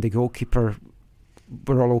four and the goalkeeper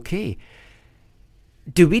were all okay.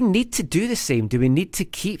 Do we need to do the same? Do we need to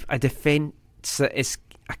keep a defence that is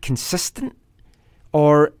consistent?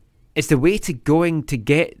 Or is the way to going to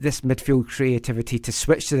get this midfield creativity to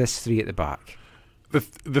switch to this 3 at the back?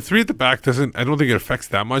 The 3 at the back doesn't. I don't think it affects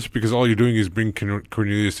that much, because all you're doing is bring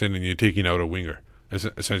Cornelius in and you're taking out a winger,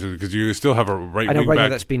 essentially, because you still have a right wing back.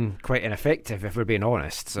 That's been quite ineffective, if we're being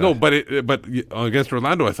honest. So. No, but against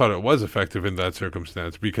Orlando, I thought it was effective in that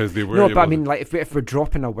circumstance, because they were. No, but I mean, like if we're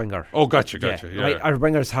dropping a winger. Oh, gotcha. Yeah. Like our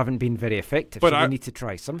wingers haven't been very effective, but so we need to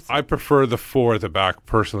try something. I prefer the 4 at the back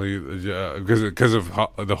personally, because of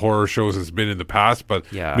the horror shows it's been in the past. But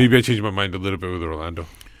maybe I changed my mind a little bit with Orlando.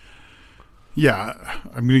 Yeah,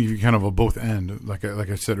 I'm going to give you kind of a both end. Like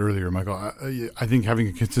I said earlier, Michael, I think having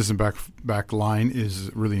a consistent back line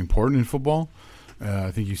is really important in football.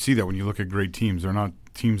 I think you see that when you look at great teams. They're not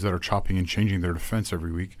teams that are chopping and changing their defense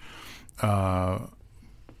every week.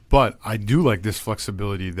 But I do like this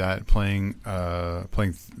flexibility that playing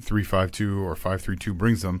 3-5-2 or 5-3-2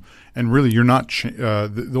 brings them. And really, you're not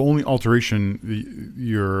the only alteration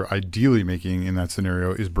you're ideally making in that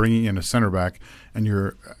scenario is bringing in a center back, and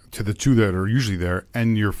you're to the 2 that are usually there,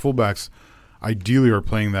 and your fullbacks ideally are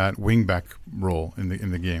playing that wing back role in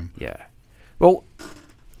the game. Yeah. Well,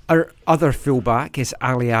 our other fullback is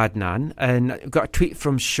Ali Adnan, and I've got a tweet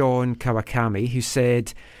from Sean Kawakami who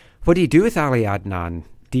said, "What do you do with Ali Adnan?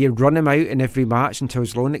 Do you run him out in every match until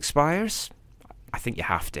his loan expires? I think you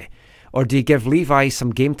have to. Or do you give Levi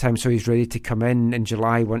some game time so he's ready to come in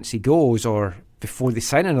July once he goes, or before they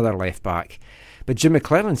sign another left back?" But Jim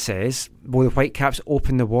McClellan says, will the Whitecaps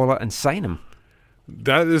open the wallet and sign him?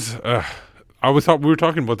 That is, we were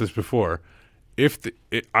talking about this before.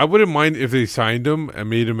 I wouldn't mind if they signed him and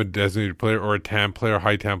made him a designated player or a TAM player,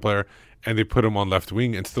 high TAM player, and they put him on left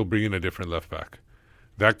wing and still bring in a different left back.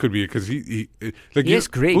 That could be it, because he is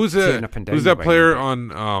great. Who's that player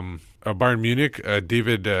on Bayern Munich?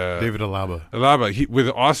 David Alaba. Alaba. With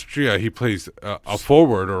Austria, he plays a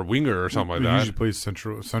forward or winger or something like that. He usually plays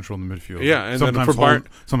central in the midfield. Yeah, and sometimes then for Bayern,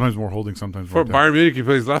 sometimes more holding, sometimes for more Bayern Munich, he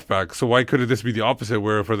plays left back. So why couldn't this be the opposite,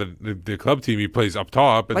 where for the club team he plays up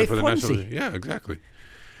top, and like then for the national? Yeah, exactly.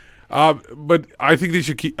 But I think they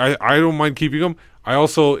should keep. I don't mind keeping him. I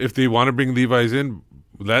also, if they want to bring Levi's in,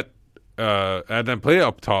 let Adnan play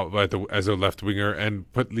up top as a left winger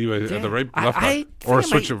and put Levi at the left back, or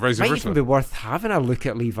switch it vice versa. Might even be worth having a look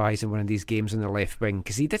at Levi's in one of these games on the left wing,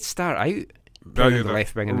 because he did start out playing the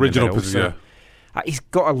left wing in original the middle, position. So he's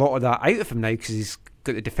got a lot of that out of him now, because he's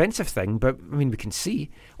got the defensive thing. But I mean, we can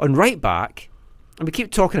see on right back, and we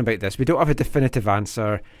keep talking about this. We don't have a definitive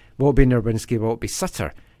answer. Will it be Nerwinski? Will it be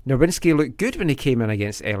Sutter? Nerwinski looked good when he came in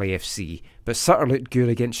against LAFC, but Sutter looked good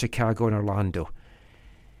against Chicago and Orlando.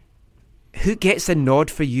 who gets the nod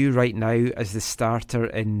for you right now as the starter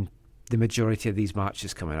in the majority of these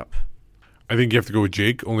matches coming up? I think you have to go with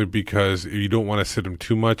Jake, only because you don't want to sit him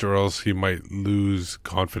too much or else he might lose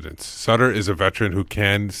confidence. Sutter is a veteran who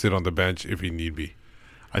can sit on the bench if he need be.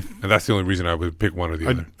 And that's the only reason I would pick one or the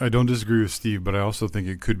other. I don't disagree with Steve, but I also think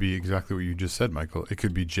it could be exactly what you just said, Michael. It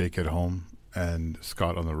could be Jake at home and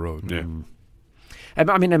Scott on the road. Yeah.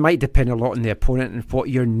 I mean, it might depend a lot on the opponent and what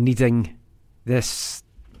you're needing this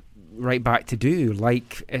right back to do,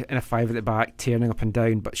 like in a 5 at the back, turning up and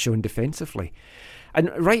down, but showing defensively. And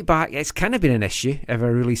right back, it's kind of been an issue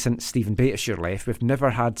ever really since Stephen Beitashour left. We've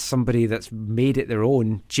never had somebody that's made it their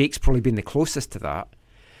own. Jake's probably been the closest to that.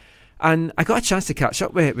 And I got a chance to catch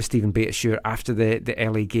up with Stephen Beitashour after the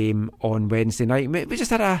LA game on Wednesday night. We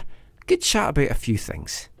just had a good chat about a few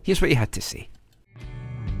things. Here's what he had to say.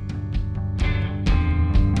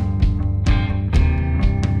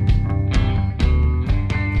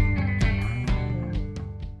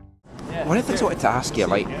 One of the things I wanted to ask you,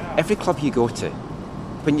 like, every club you go to,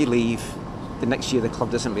 when you leave, the next year the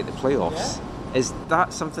club doesn't make the playoffs. Is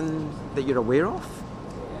that something that you're aware of?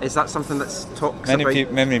 Is that something that's talked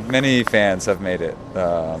about? Many fans have made it.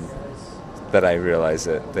 That I realize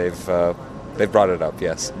it. They've brought it up,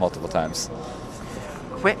 yes, multiple times.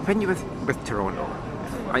 When you're with Toronto,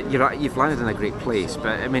 you've landed in a great place,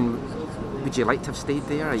 but I mean, would you like to have stayed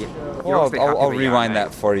there? I'll rewind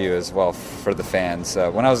that for you as well for the fans.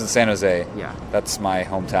 When I was in San Jose, that's my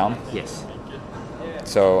hometown. Yes.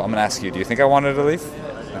 So I'm going to ask you, do you think I wanted to leave?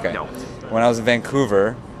 Okay. No. When I was in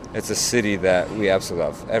Vancouver, it's a city that we absolutely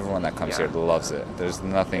love. Everyone that comes here loves it. There's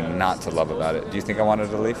nothing not to love about it. Do you think I wanted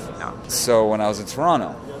to leave? No. So when I was in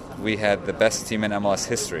Toronto, we had the best team in MLS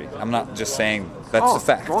history. I'm not just saying that's the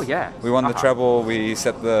fact. Oh, yeah. We won the treble. We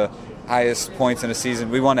set the highest points in a season.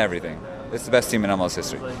 We won everything. It's the best team in MLS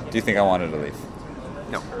history. Do you think I wanted to leave?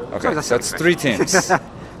 No. Okay, so that's 3 teams.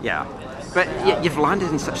 Yeah. But you've landed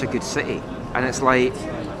in such a good city. And it's like,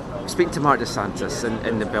 speaking to Mark DeSantis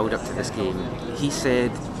in the build-up to this game, he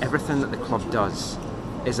said everything that the club does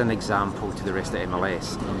is an example to the rest of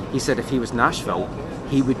MLS. He said if he was Nashville,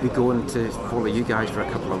 he would be going to follow you guys for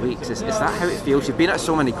a couple of weeks. Is that how it feels? You've been at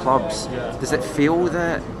so many clubs. Does it feel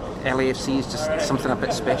that LAFC is just something a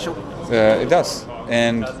bit special? It does.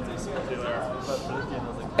 And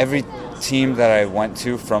every team that I went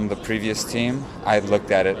to from the previous team, I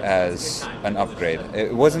looked at it as an upgrade.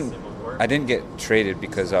 I didn't get traded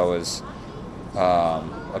because I was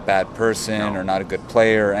a bad person or not a good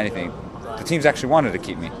player or anything. The teams actually wanted to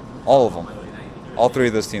keep me. All of them. All 3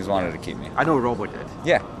 of those teams wanted to keep me. I know Robo did.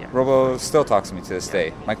 Yeah. Robo still talks to me to this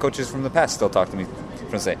day. My coaches from the past still talk to me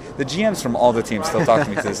from this day. The GMs from all the teams still talk to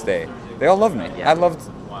me to this day. They all love me. I loved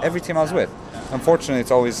every team I was with. Unfortunately,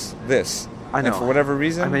 it's always this. I know. And for whatever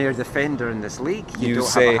reason, I mean, you're a defender in this league. You don't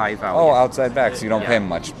say, have a high value. oh, outside backs, you don't pay them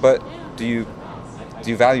much. But do you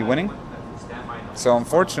value winning? So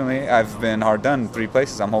unfortunately, I've been hard done in 3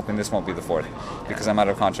 places. I'm hoping this won't be the 4th because I'm out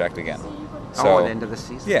of contract again. So, at the end of the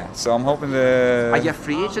season? Yeah, so I'm hoping to... Are you a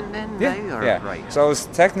free agent then now? Or? Yeah, Right. So I was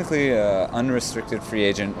technically an unrestricted free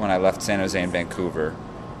agent when I left San Jose and Vancouver.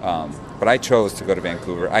 But I chose to go to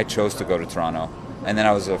Vancouver. I chose to go to Toronto. And then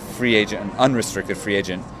I was a free agent, an unrestricted free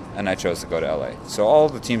agent, and I chose to go to LA. So all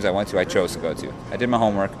the teams I went to, I chose to go to. I did my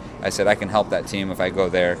homework. I said I can help that team if I go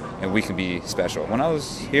there, and we can be special. When I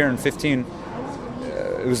was here in 15...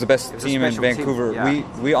 it was the best team in Vancouver.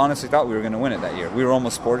 We honestly thought we were going to win it that year. We were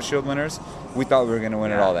almost Sports Shield winners. We thought we were going to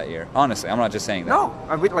win it all that year. Honestly, I'm not just saying that.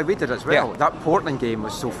 No, we did as well. That Portland game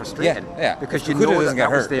was so frustrating. Yeah. Because if you know doesn't get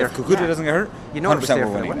hurt. was there. If Kukuda doesn't get hurt, you know 100% it was there we're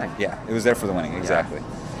for the winning. winning. Yeah, it was there for the winning. Exactly.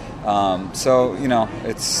 So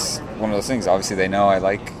it's one of those things. Obviously, they know I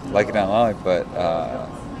like it down LA, but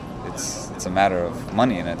it's a matter of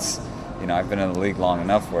money, and it's I've been in the league long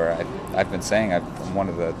enough where I've been saying I'm one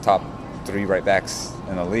of the top 3 right backs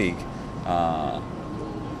in the league.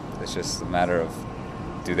 It's just a matter of,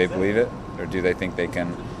 do they believe it, or do they think they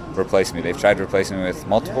can replace me? They've tried to replace me with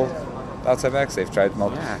multiple outside backs. They've tried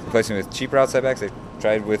replace me with cheaper outside backs. They've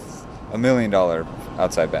tried with $1 million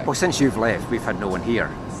outside back. Well, since you've left, we've had no one here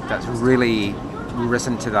that's really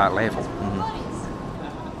risen to that level.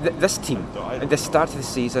 This team, at the start of the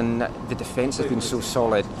season, the defence has been so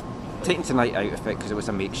solid. Taking tonight out of it because it was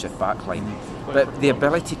a makeshift backline, but the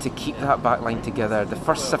ability to keep that backline together, the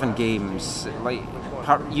first 7 games,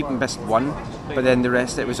 you missed one, but then the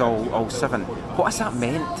rest it was all 7. What has that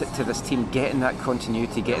meant to this team, getting that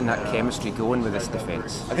continuity, getting that chemistry going with this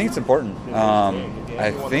defence? I think it's important.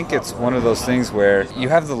 I think it's one of those things where you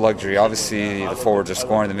have the luxury. Obviously, the forwards are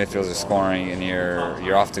scoring, the midfielders are scoring, and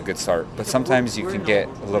you're off to a good start. But sometimes you can get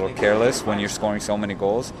a little careless when you're scoring so many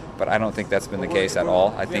goals. But I don't think that's been the case at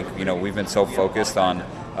all. I think we've been so focused on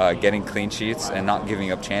getting clean sheets and not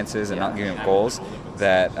giving up chances and not giving up goals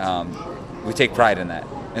that we take pride in that.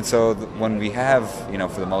 And so when we have,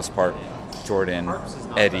 for the most part, Jordan,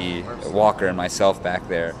 Eddie, Walker, and myself back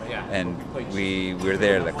there, and we're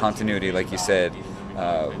there, the continuity, like you said,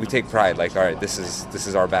 we take pride. Like, all right, this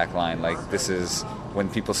is our back line. Like, this is when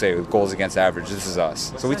people say goals against average, this is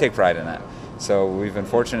us. So we take pride in that. So we've been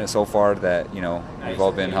fortunate so far that we've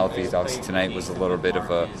all been healthy. Obviously tonight was a little bit of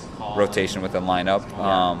a rotation with the lineup,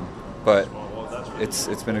 but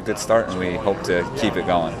it's been a good start, and we hope to keep it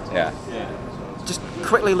going. Yeah. Just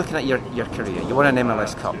quickly looking at your career, you won an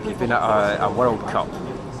MLS Cup, you've been at a World Cup.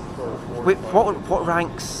 What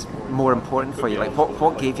ranks more important for you? Like,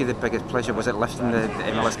 what gave you the biggest pleasure? Was it lifting the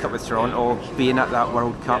MLS Cup with Toronto, being at that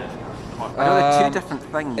World Cup? I know they're 2 different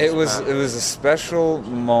things. It was a special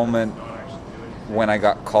moment when I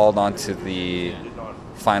got called onto the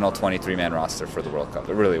final 23-man roster for the World Cup.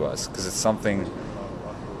 It really was, because it's something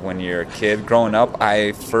when you're a kid. Growing up,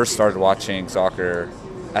 I first started watching soccer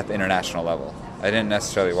at the international level. I didn't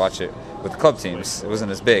necessarily watch it with the club teams. It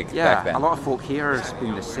wasn't as big back then. A lot of folk here has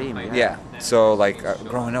been the same. Yeah. So,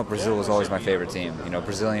 growing up, Brazil was always my favorite team.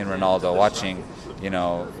 Brazilian Ronaldo, watching,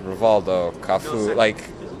 Rivaldo,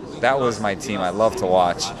 Cafu. That was my team. I loved to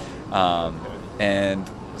watch. And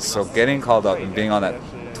so getting called up and being on that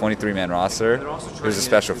 23-man roster, it was a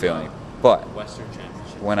special feeling. But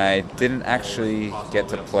when I didn't actually get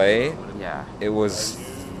to play, it was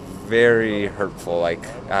very hurtful.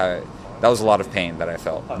 That was a lot of pain that I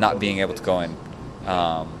felt, not being able to go in.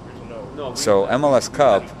 So MLS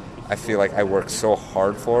Cup, I feel like I worked so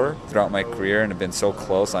hard for throughout my career and have been so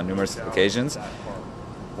close on numerous occasions.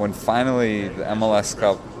 When finally the MLS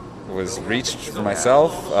Cup was reached for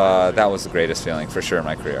myself, that was the greatest feeling for sure in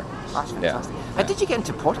my career. That's fantastic. How did you get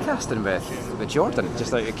into podcasting with Jordan?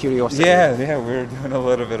 Just out of curiosity. Yeah, we were doing a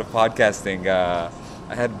little bit of podcasting.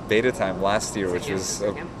 I had Beta Time last year, which was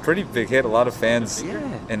a pretty big hit. A lot of fans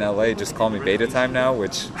in LA just call me Beta Time now,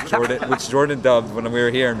 which Jordan dubbed when we were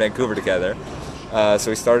here in Vancouver together.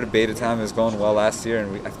 So we started Beta Time. It was going well last year,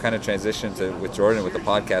 and I've kind of transitioned with Jordan with the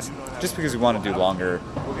podcast just because we want to do longer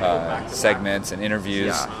segments and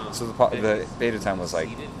interviews. So the Beta Time was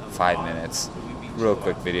 5 minutes, real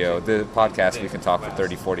quick video. The podcast, we can talk for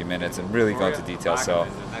 30, 40 minutes and really go into detail. So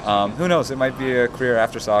who knows? It might be a career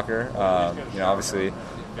after soccer. Obviously,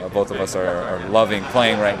 both of us are loving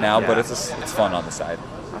playing right now, but it's fun on the side.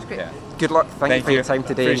 That's great. Yeah. Good luck. Thank you for your time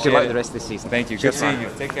today. Appreciate and good luck it. the rest of the season. Thank you. Cheers, Good seeing you.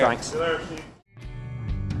 Take care. Thanks.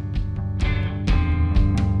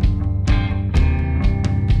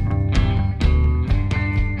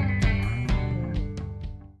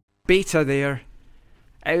 Beta there.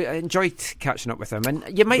 I enjoyed catching up with him,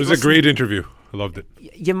 and you might. It was a great interview. I loved it.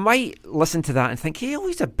 You might listen to that and think, hey,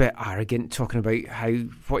 he's a bit arrogant talking about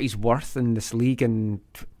what he's worth in this league and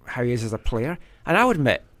how he is as a player. And I'll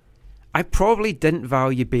admit, I probably didn't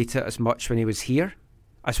value Beta as much when he was here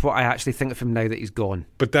as what I actually think of him now that he's gone.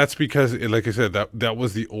 But that's because, like I said, that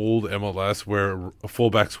was the old MLS where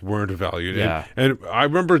fullbacks weren't valued. Yeah. And I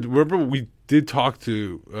remember we did talk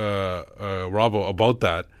to Robbo about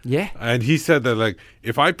that. Yeah. And he said that,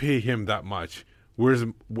 if I pay him that much,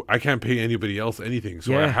 I can't pay anybody else anything,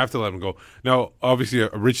 so I have to let him go. Now, obviously, a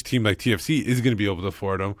rich team like TFC is going to be able to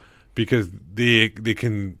afford him because they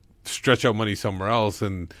can stretch out money somewhere else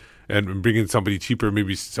and bring in somebody cheaper,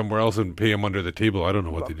 maybe somewhere else, and pay him under the table. I don't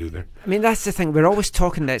know what they do there. I mean, that's the thing. We're always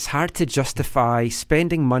talking that it's hard to justify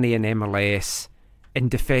spending money in MLS in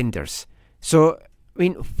defenders. So, I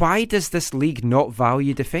mean, why does this league not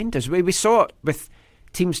value defenders? We saw it with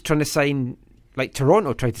teams trying to sign, like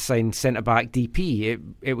Toronto tried to sign centre-back DP.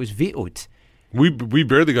 It was vetoed. We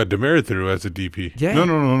barely got Demerit through as a DP. Yeah.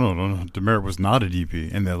 No. Demerit was not a DP,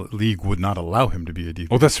 and the league would not allow him to be a DP.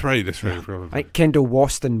 Oh, that's right. Like Kendall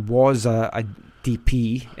Waston was a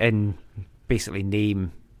DP in basically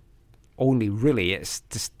name only, really. It's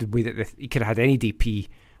just the way that he could have had any DP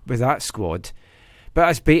with that squad. But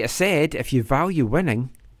as Beta said, if you value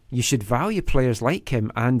winning, you should value players like him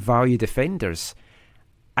and value defenders.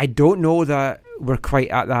 I don't know that we're quite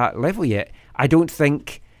at that level yet. I don't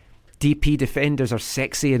think DP defenders are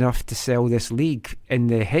sexy enough to sell this league in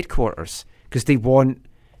the headquarters because they want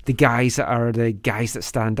the guys that are the guys that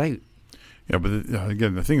stand out. Yeah, but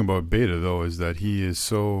again, the thing about Beta, though, is that he is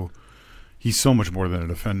so he's so much more than a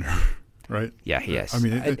defender, right? Yeah, he is. I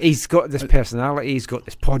mean, he's got this personality. He's got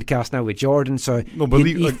this podcast now with Jordan. So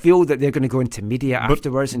you feel that they're going to go into media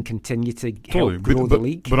afterwards and continue to help grow the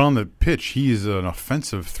league. But on the pitch, he's an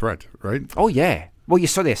offensive threat, right? Oh, yeah. Well, you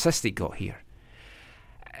saw the assist he got here.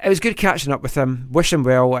 It was good catching up with him. Wish him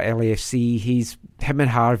well at LAFC. Him and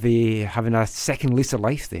Harvey having a second lease of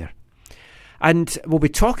life there. And we'll be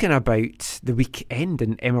talking about the weekend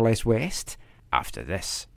in MLS West after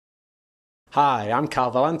this. Hi, I'm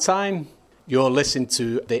Carl Valentine. You're listening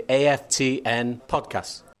to the AFTN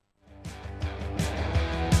podcast.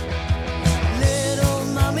 Little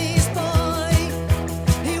mommy's boy,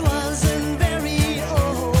 he wasn't very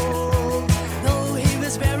old. Though he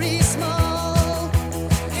was very small,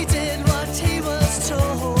 he did what he was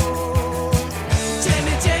told.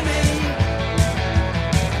 Jimmy, Jimmy,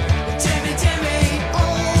 Jimmy, Jimmy,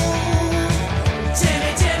 oh,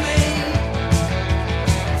 Jimmy, Jimmy.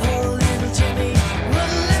 Poor little Jimmy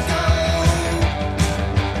wouldn't let go.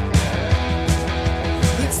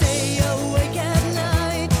 He'd stay awake at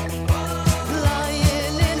night,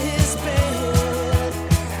 lying in his bed.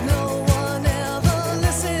 No one ever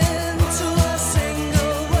listened to a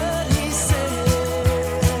single word he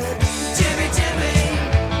said. Jimmy, Jimmy,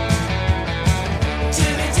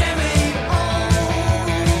 Jimmy, Jimmy, oh,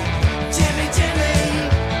 Jimmy, Jimmy.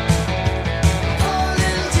 Poor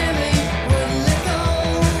little Jimmy wouldn't let go.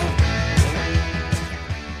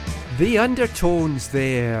 The undertones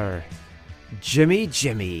there. Jimmy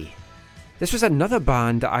Jimmy. This was another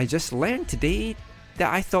band that I just learned today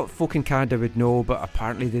that I thought folk in Canada would know, but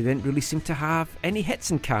apparently they didn't really seem to have any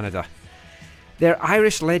hits in Canada. They're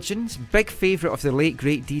Irish legends, big favourite of the late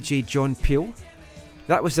great DJ John Peel.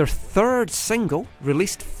 That was their third single,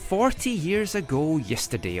 released 40 years ago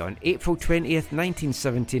yesterday on April 20th,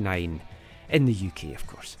 1979, in the UK of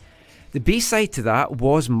course. The B-side to that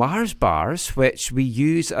was Mars Bars, which we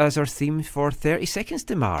use as our theme for 30 Seconds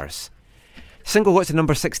to Mars. Single got to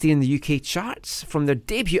number 60 in the UK charts from their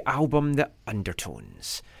debut album, The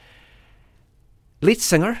Undertones. Lead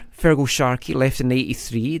singer Fergal Sharkey left in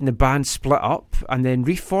 1983 and the band split up and then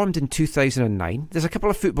reformed in 2009. There's a couple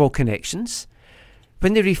of football connections.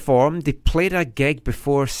 When they reformed, they played a gig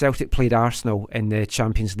before Celtic played Arsenal in the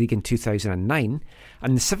Champions League in 2009,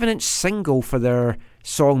 and the 7-inch single for their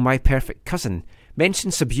song My Perfect Cousin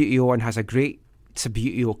mentions Subbuteo and has a great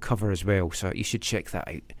Subbuteo cover as well, so you should check that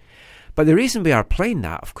out. But the reason we are playing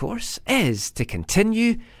that, of course, is to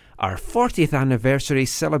continue our 40th anniversary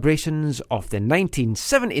celebrations of the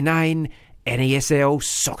 1979 NASL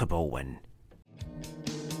Soccer Bowl win.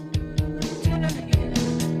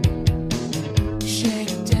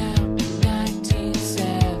 Shakedown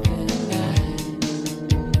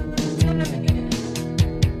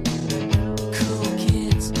 1979. Cool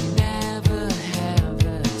kids never have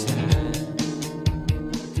a time.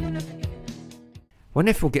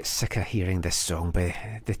 Wonder if we'll get sick of hearing this song by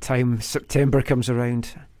the time September comes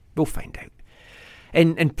around. We'll find out.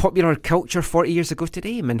 In popular culture 40 years ago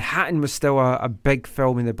today, Manhattan was still a big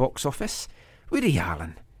film in the box office. Woody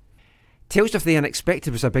Allen. Tales of the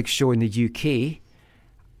Unexpected was a big show in the UK.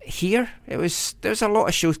 Here, there's a lot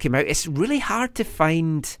of shows came out. It's really hard to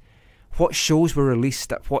find what shows were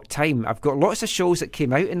released at what time. I've got lots of shows that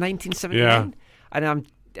came out in 1979, and I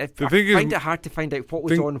find it hard to find out what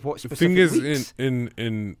was on what specific weeks. The thing is,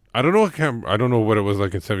 in I don't know what it was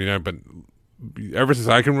like in '79, but ever since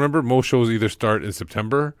I can remember, most shows either start in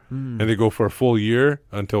September and they go for a full year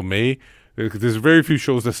until May. There's very few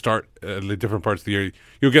shows that start at different parts of the year.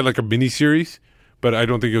 You'll get like a mini series, but I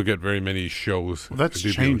don't think you'll get very many shows. Well, that's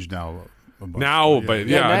changed now. Now,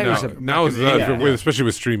 especially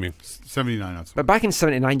with streaming. 79. But back in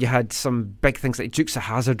 79, you had some big things like Dukes of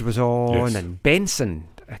Hazzard was on, and Benson.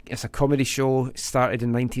 It's a comedy show, started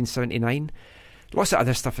in 1979. Lots of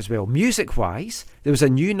other stuff as well. Music-wise, there was a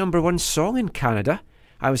new number one song in Canada.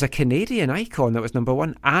 I was a Canadian icon that was number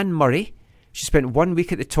one, Anne Murray. She spent 1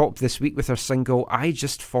 week at the top this week with her single I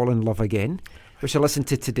Just Fall in Love Again, which I listened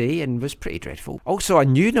to today and was pretty dreadful. Also a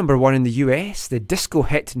new number one in the US, the disco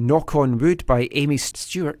hit Knock on Wood by Amy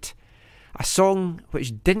Stewart, a song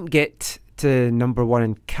which didn't get to number one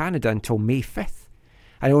in Canada until May 5th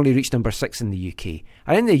and only reached number 6 in the UK.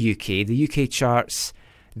 And in the UK charts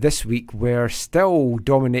this week were still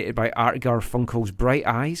dominated by Art Garfunkel's Bright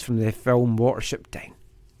Eyes from the film Watership Down.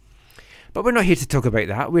 But we're not here to talk about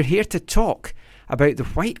that. We're here to talk about the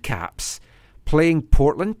Whitecaps playing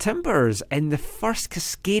Portland Timbers in the first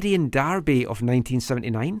Cascadian Derby of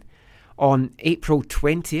 1979. On April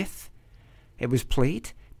 20th, it was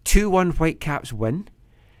played. 2-1 Whitecaps win.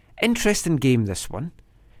 Interesting game, this one.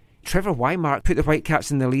 Trevor Weimark put the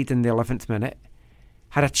Whitecaps in the lead in the 11th minute.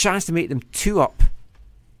 had a chance to make them 2-up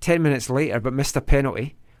 10 minutes later, but missed a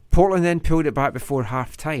penalty. Portland then pulled it back before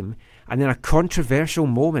half-time, and then a controversial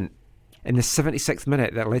moment in the 76th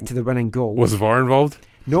minute that led to the winning goal. Was VAR involved?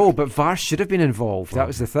 No, but VAR should have been involved. That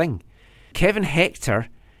was the thing. Kevin Hector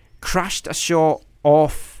crashed a shot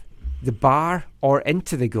off the bar or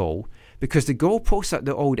into the goal because the goalpost at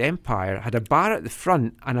the Old Empire had a bar at the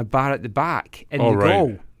front and a bar at the back in the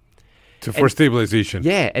goal. For stabilization.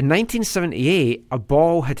 Yeah, in 1978, a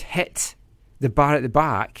ball had hit the bar at the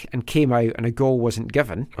back and came out and a goal wasn't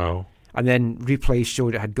given. Oh. And then replays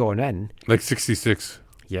showed it had gone in. Like 66.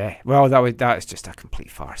 Yeah, well, that's just a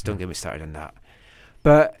complete farce. Don't get me started on that.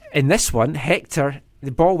 But in this one, Hector,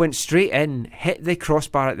 the ball went straight in, hit the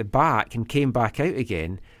crossbar at the back and came back out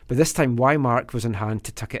again. But this time, Weimark was on hand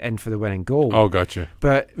to tuck it in for the winning goal. Oh, gotcha.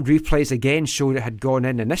 But replays again showed it had gone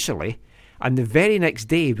in initially. And the very next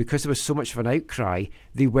day, because there was so much of an outcry,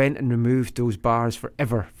 they went and removed those bars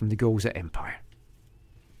forever from the goals at Empire.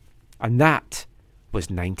 And that was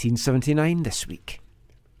 1979 this week.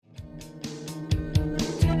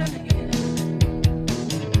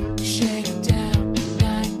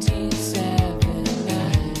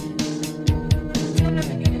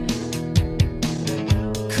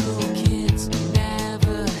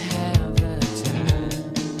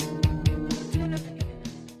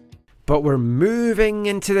 But we're moving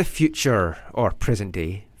into the future, or present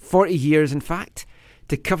day, 40 years in fact,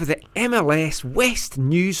 to cover the MLS West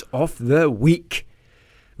news of the week.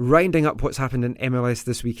 Rounding up what's happened in MLS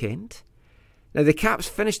this weekend. Now the Caps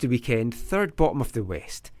finished the weekend third bottom of the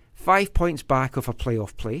West, 5 points back off a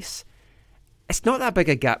playoff place. It's not that big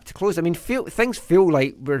a gap to close. I mean, things feel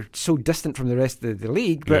like we're so distant from the rest of the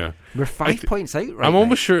league, but we're 5 points out right I'm now.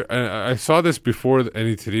 almost sure, I saw this before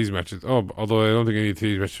any of today's matches. Although I don't think any of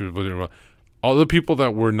today's matches were doing well. All the people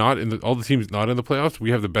that were not in all the teams not in the playoffs,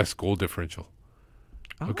 we have the best goal differential.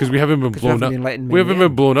 Because we haven't been blown out. We haven't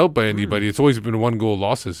been blown out by anybody. It's always been 1-goal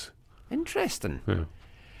losses. Interesting. Yeah.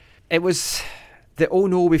 It was the oh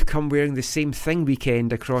no, we've come wearing the same thing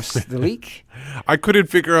weekend across the league. I couldn't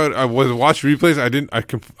figure out. I watched replays.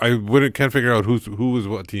 Can't figure out who was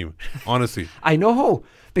what team. Honestly, I know,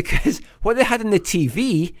 because what they had on the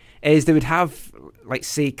TV is they would have, like,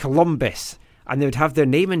 say, Columbus, and they would have their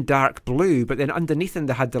name in dark blue, but then underneath them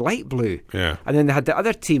they had the light blue. Yeah. And then they had the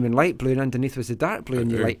other team in light blue, and underneath was the dark blue.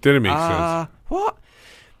 And you're like, didn't make sense. What?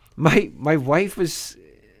 My wife was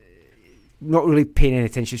not really paying any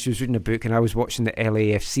attention. She was reading a book, and I was watching the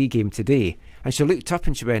LAFC game today, and she looked up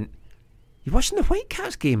and she went, "You watching the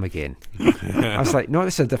Whitecaps game again?" I was like, "No,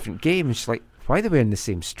 this is a different game." And she's like, "Why are they wearing the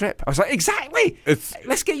same strip?" I was like, "Exactly.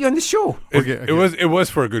 Let's get you on the show." It was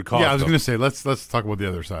for a good cause. Yeah, I was going to say let's talk about the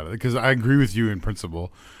other side of it, because I agree with you in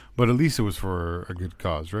principle, but at least it was for a good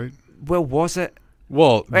cause, right? Well, was it?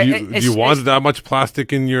 Well, do you want that much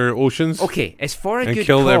plastic in your oceans? Okay, it's for a and good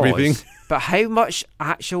kill cause, everything. But how much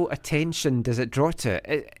actual attention does it draw to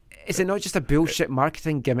it? Is it not just a bullshit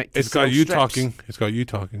marketing gimmick? It's got you talking. It's got you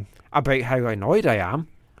talking about how annoyed I am.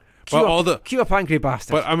 Cue up angry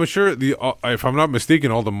bastard. But I'm sure if I'm not mistaken,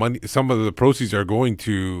 all the money, some of the proceeds are going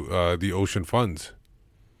to the ocean funds.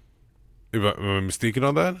 Am I mistaken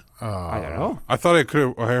on that? I don't know. I thought I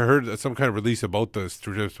heard some kind of release about the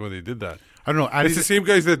strips when they did that. I don't know. It's the same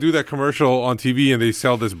guys that do that commercial on TV, and they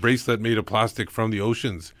sell this bracelet made of plastic from the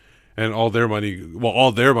oceans, and all their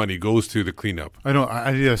money goes to the cleanup. I know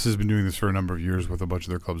Adidas has been doing this for a number of years with a bunch of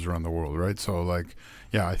their clubs around the world, right? So,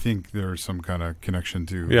 I think there's some kind of connection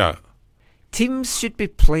to... Yeah. Teams should be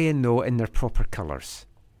playing, though, in their proper colours.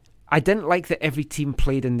 I didn't like that every team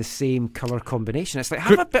played in the same colour combination. It's like,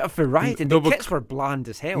 have a bit of variety. And the kits were bland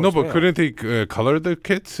as hell. Couldn't they colour the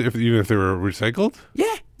kits even if they were recycled?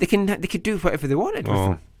 Yeah, they could do whatever they wanted with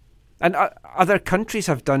them. And other countries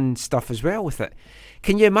have done stuff as well with it.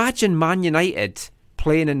 Can you imagine Man United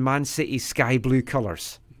playing in Man City's sky blue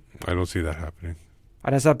colours? I don't see that happening.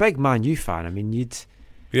 And as a big Man U fan, I mean, you'd...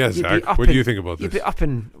 Yeah, Zach, what do you think about this? You'd be up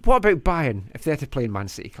in... What about Bayern, if they had to play in Man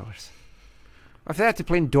City colours? Or if they had to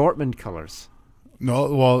play in Dortmund colours?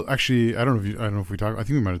 No, well, actually, I don't know if we talked... I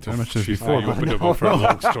think we might have mentioned this before. You opened up for a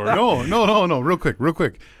long story. No, real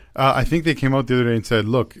quick. I think they came out the other day and said,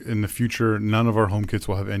 look, in the future, none of our home kits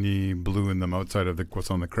will have any blue in them outside of what's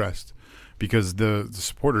on the crest. Because the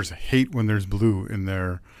supporters hate when there's blue in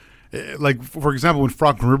their... Like, for example, when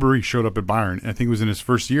Franck Ribéry showed up at Bayern, I think it was in his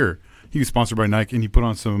first year, he was sponsored by Nike, and he put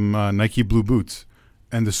on some Nike blue boots.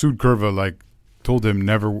 And the Sud Curva, told him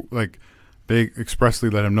never... They expressly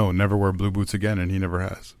let him know, never wear blue boots again, and he never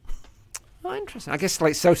has. Oh, interesting. I guess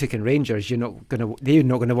like Celtic and Rangers, they're not going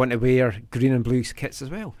to want to wear green and blue kits as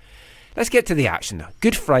well. Let's get to the action, though.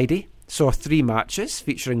 Good Friday, saw 3 matches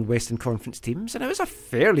featuring Western Conference teams, and it was a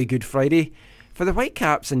fairly good Friday for the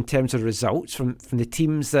Whitecaps in terms of results from the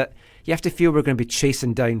teams that you have to feel we're going to be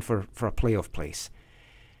chasing down for a playoff place.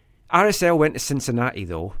 RSL went to Cincinnati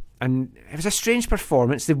though, and it was a strange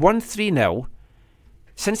performance. They won 3-0.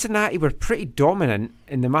 Cincinnati were pretty dominant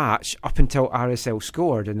in the match up until RSL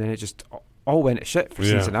scored, and then it just all went to shit for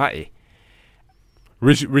Cincinnati.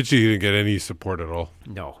 Richie didn't get any support at all.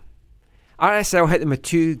 No. RSL hit them with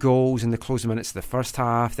 2 goals in the closing minutes of the first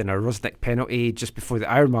half, then a Rusnik penalty just before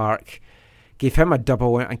the hour mark gave him a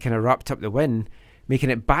double and kind of wrapped up the win, making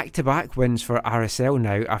it back-to-back wins for RSL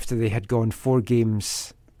now after they had gone 4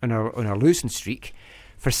 games on a losing streak.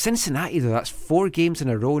 For Cincinnati, though, that's 4 games in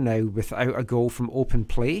a row now without a goal from open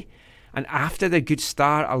play. And after the good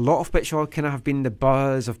start, a lot of which all kind of have been the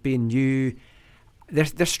buzz of being new,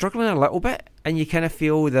 they're struggling a little bit. And you kind of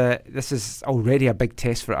feel that this is already a big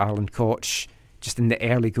test for Alan Koch just in the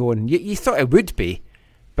early going. You thought it would be,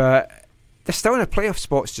 but they're still in the playoff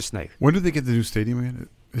spots just now. When do they get the new stadium again?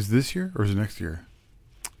 Is it this year or is it next year?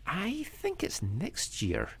 I think it's next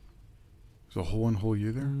year. Is a whole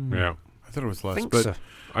year there? Yeah. I thought it was less. Think but so.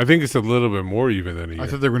 I think it's a little bit more even than a year. I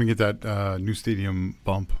thought they were going to get that new stadium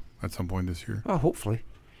bump at some point this year. Oh, hopefully.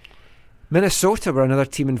 Minnesota were another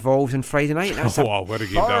team involved in Friday night. That's wow, what a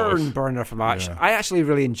game that was. Burner for match. Yeah. I actually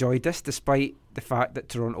really enjoyed this, despite the fact that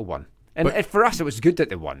Toronto won. And for us, it was good that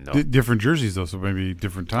they won, though. Different jerseys, though, so maybe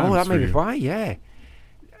different times. Oh, that for may be you. why, yeah.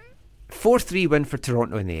 4-3 win for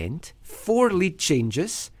Toronto in the end. 4 lead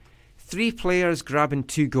changes. 3 players grabbing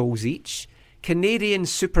 2 goals each. Canadian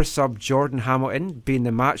super sub Jordan Hamilton being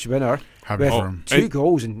the match winner Happy with for him. 2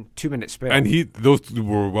 goals in 2-minute spell. And those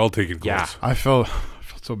were well taken goals. Yeah. I felt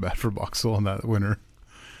so bad for Boxall on that winner.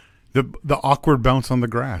 The awkward bounce on the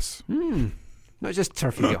grass. Not just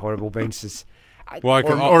turf, you get horrible bounces.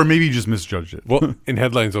 Well, or maybe you just misjudged it. Well, in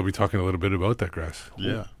headlines, I'll be talking a little bit about that grass.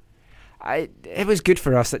 Yeah. It was good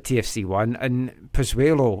for us that TFC won, and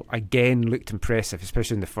Pozuelo again looked impressive,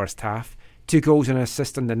 especially in the first half. 2 goals and an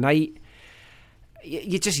assist on the night.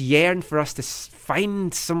 You just yearn for us to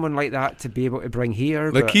find someone like that to be able to bring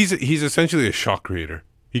here. Like but he's essentially a shot creator.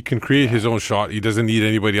 He can create his own shot. He doesn't need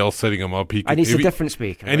anybody else setting him up. And he's a difference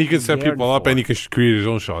maker. And he can set people up, and he can create his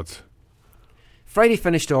own shots. Friday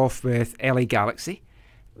finished off with LA Galaxy.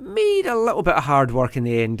 Made a little bit of hard work in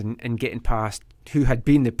the end in getting past who had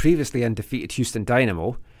been the previously undefeated Houston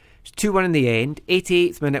Dynamo. It was 2-1 in the end.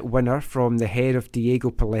 88th minute winner from the head of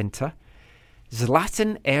Diego Polenta.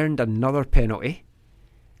 Zlatan earned another penalty.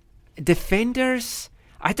 Defenders,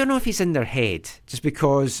 I don't know if he's in their head just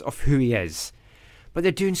because of who he is, but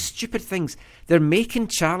they're doing stupid things. They're making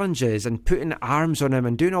challenges and putting arms on him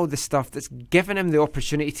and doing all this stuff that's giving him the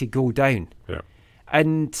opportunity to go down. Yeah.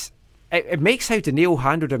 And it makes how Daniil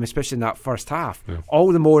handled him, especially in that first half,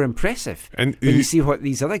 all the more impressive And when you see what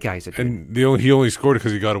these other guys are doing. And he only scored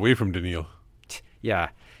because he got away from Daniil. Yeah.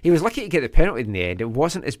 He was lucky to get the penalty in the end. It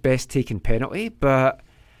wasn't his best taken penalty, but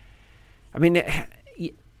I mean,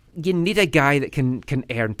 you need a guy that can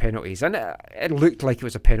earn penalties. And it looked like it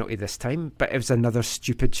was a penalty this time, but it was another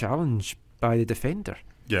stupid challenge by the defender.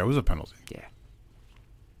 Yeah, it was a penalty. Yeah.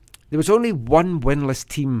 There was only one winless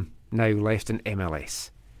team now left in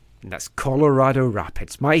MLS, and that's Colorado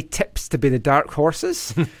Rapids. My tips to be the dark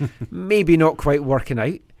horses, maybe not quite working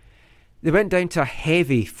out. They went down to a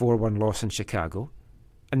heavy 4-1 loss in Chicago,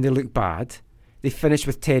 and they looked bad. They finished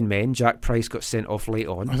with 10 men. Jack Price got sent off late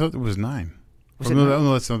on. I thought it was 9. Was it 9?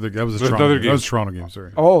 No, that's not that was a Toronto game. That was a Toronto game,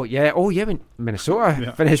 sorry. Oh, yeah.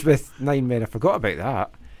 Minnesota finished with 9 men. I forgot about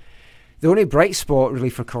that. The only bright spot, really,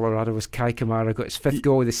 for Colorado was Kai Kamara got his 5th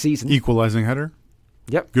goal of the season. Equalising header.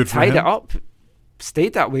 Yep. Good for Tied him. it up.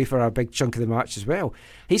 Stayed that way for a big chunk of the match as well.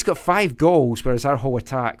 He's got 5 goals, whereas our whole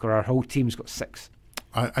attack or our whole team's got 6.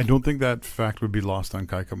 I don't think that fact would be lost on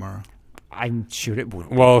Kai Kamara. I'm sure it would.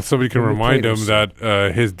 Well, if somebody can remind him that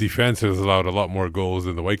his defense has allowed a lot more goals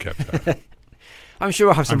than the Whitecaps have. I'm sure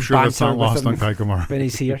we'll have some banter that's not lost with him on Kai Kamara when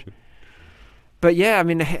he's here. But yeah, I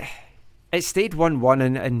mean, it stayed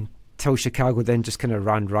 1-1 until Chicago then just kind of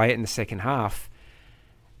ran riot in the second half.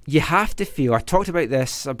 You have to feel, I talked about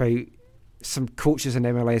this, about some coaches in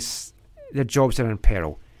MLS, their jobs are in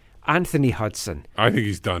peril. Anthony Hudson. I think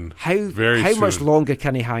he's done. How much longer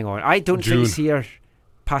can he hang on? I don't think he's here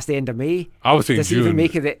past the end of May. I was saying Does he June. even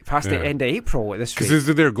make it past the end of April at this rate? Because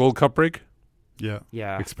isn't there a Gold Cup break? Yeah.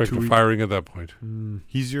 Yeah. Expect a firing at that point.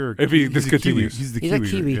 He's your... If he he's discontinues. He's the He's Kiwi.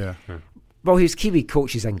 a Kiwi. Yeah. Well, his Kiwi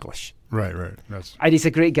coach is English. Right. And he's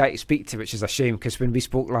a great guy to speak to, which is a shame, because when we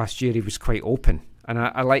spoke last year, he was quite open. And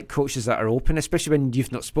I like coaches that are open, especially when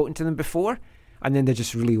you've not spoken to them before. and then they're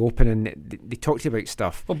just really open and they talk to you about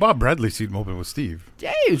stuff. Well, Bob Bradley seemed open with Steve.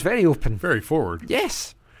 Yeah, he was very open. Very forward.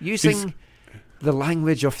 Yes. Using the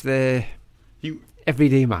language of the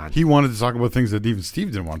everyday man. He wanted to talk about things that even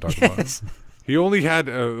Steve didn't want to talk about. He only had,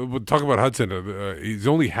 we'll talk about Hudson, he's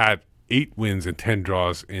only had 8 wins and 10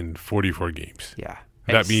 draws in 44 games. Yeah.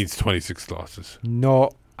 That means 26 losses.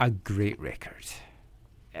 Not a great record.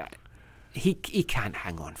 He can't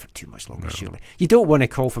hang on for too much longer, surely. You don't want to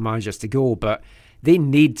call for managers to go, but they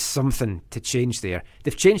need something to change there.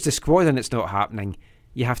 They've changed the squad and it's not happening.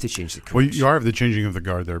 You have to change the coach. Well, you are the changing of the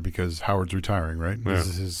guard there because Howard's retiring, right? Yeah. This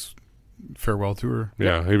is his farewell tour.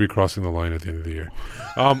 Yeah, he'll be crossing the line at the end of the year.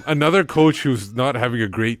 Another coach who's not having a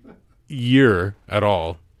great year at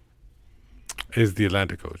all is the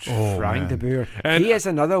Atlanta coach. Frank de Boer. And he is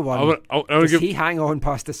another one. Does he hang on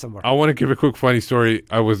past the summer? I want to give a quick funny story.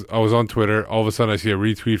 I was on Twitter. All of a sudden, I see a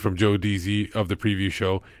retweet from Joe DZ of the preview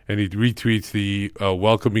show, and he retweets the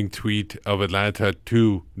welcoming tweet of Atlanta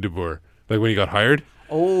to de Boer, like when he got hired.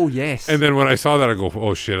 Oh, yes. And then when I saw that, I go,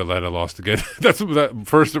 oh, shit, Atlanta lost again. That's that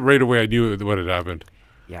first, right away, I knew what had happened.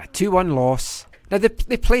 Yeah, 2-1 loss. Now, they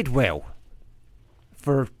played well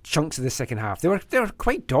for chunks of the second half. They were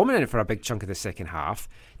quite dominant for a big chunk of the second half.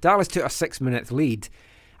 Dallas took a 6-minute lead.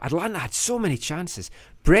 Atlanta had so many chances.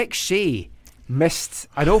 Breck Shea missed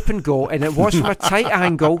an open goal, and it was from a tight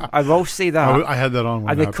angle. I will say that. I had that on.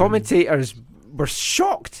 And the commentators were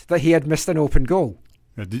shocked that he had missed an open goal.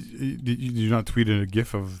 Yeah, did you not tweet in a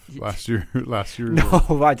GIF of last year?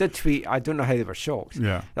 No, I did tweet. I don't know how they were shocked.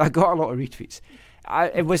 Yeah, I got a lot of retweets.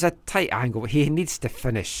 It was a tight angle. He needs to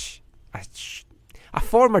finish. A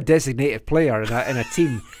former designated player in a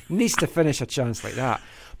team needs to finish a chance like that.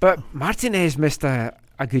 But Martinez missed a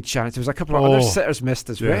good chance. There was a couple of other sitters missed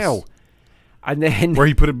as well. And then where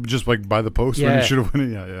he put it just like by the post when he should have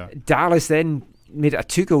won it. Yeah. Dallas then made it a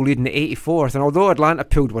 2-goal lead in the 84th, and although Atlanta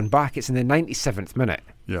pulled one back, it's in the 97th minute.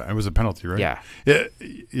 Yeah, it was a penalty, right?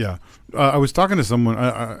 Yeah. I was talking to someone.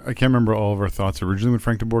 I can't remember all of our thoughts originally when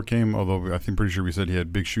Frank de Boer came, although I think pretty sure we said he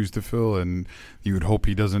had big shoes to fill, and you would hope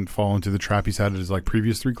he doesn't fall into the trap he's had at his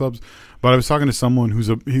previous 3 clubs. But I was talking to someone who's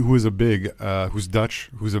Dutch,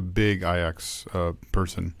 who's a big Ajax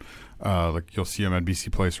person. You'll see him at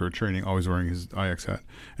BC Place or at training, always wearing his Ajax hat.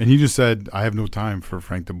 And he just said, I have no time for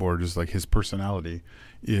Frank de Boer. Just his personality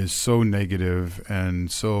is so negative and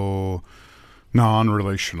so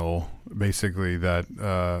non-relational, basically, that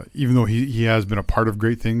even though he has been a part of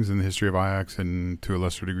great things in the history of Ajax and to a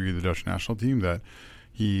lesser degree the Dutch national team, that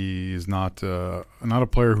he is not a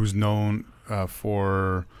player who's known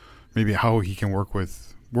for maybe how he can work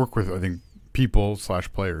with I think people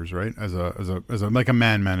 / players, right? As a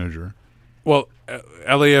man manager. Well,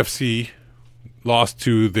 LAFC lost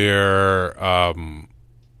to their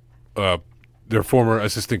former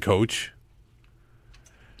assistant coach.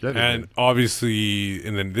 Yeah, and obviously,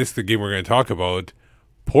 and then the game we're going to talk about,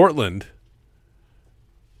 Portland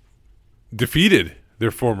defeated their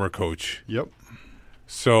former coach. Yep.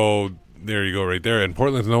 So there you go, right there. And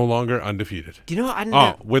Portland's no longer undefeated. Do you know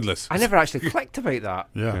what? Winless. I never actually clicked about that.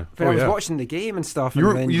 Yeah. When I was watching the game and stuff, and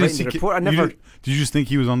then writing the report, did you just think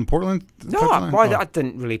he was on the Portland? No, I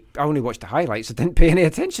didn't really. I only watched the highlights. I didn't pay any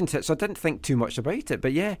attention to it, so I didn't think too much about it.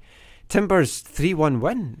 But yeah, Timbers 3-1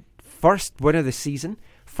 win, first win of the season.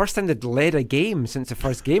 First time they'd led a game since the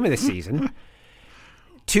first game of the season.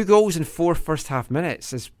 2 goals in 4 first half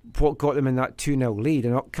minutes is what got them in that 2-0 lead.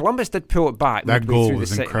 And Columbus did pull it back. That goal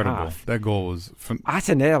was incredible. That goal was...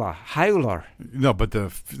 Attinella, howler. No, but the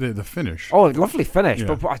finish. Oh, lovely finish.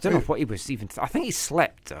 Yeah. But I don't know what he was even... I think he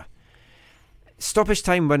slipped. Stoppage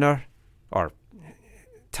time winner, or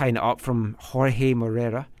tying it up from Jorge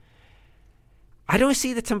Moreira. I don't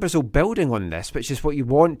see the Timbers all building on this, which is what you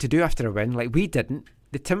want to do after a win. Like we didn't.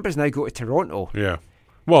 The Timbers now go to Toronto. Yeah.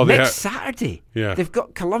 Well, next Saturday. Yeah. They've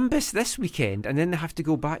got Columbus this weekend, and then they have to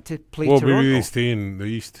go back to play Toronto. Well, maybe they stay in the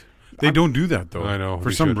East. They don't do that, though. I know.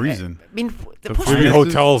 For some reason. I mean, maybe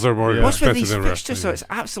hotels are more expensive these than fixtures, so it's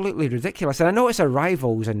absolutely ridiculous. And I know it's our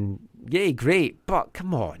rivals, and yay, great, but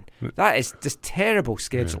come on. That is just terrible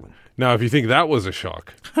scheduling. Yeah. Now, if you think that was a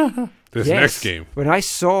shock, this next game. When I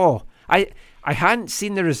saw... I hadn't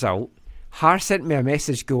seen the result. Har sent me a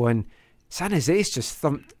message going, San Jose's just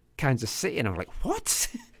thumped Kansas City. And I'm like, what?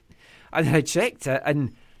 And then I checked it,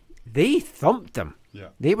 and they thumped them. Yeah.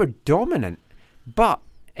 They were dominant. But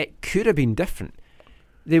it could have been different.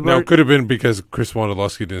 Now, it could have been because Chris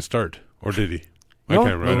Wondolowski didn't start. Or did he? No, I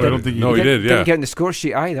can't remember. I don't think he did. Didn't get in the score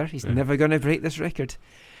sheet either. He's never going to break this record.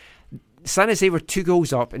 San Jose were 2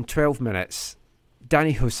 goals up in 12 minutes.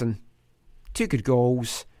 Danny Houston, 2 good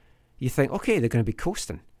goals. You think, okay, they're going to be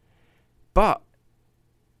coasting. But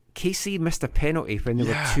KC missed a penalty when they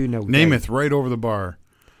were 2-0 down. Namath right over the bar.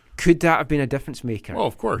 Could that have been a difference maker? Well,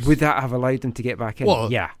 of course. Would that have allowed them to get back in?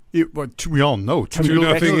 Well, yeah. But we all know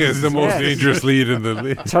 2-0 is the most dangerous lead in the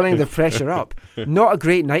league. Turning the pressure up. Not a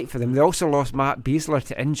great night for them. They also lost Matt Beasler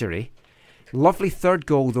to injury. Lovely third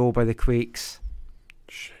goal, though, by the Quakes.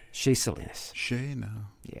 Shea Salinas. Shea now.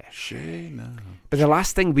 Yeah. Shea now. But the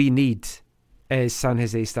last thing we need is San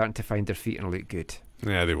Jose starting to find their feet and look good.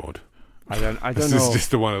 Yeah, they won't. I don't know. This is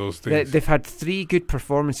just one of those things. They've had 3 good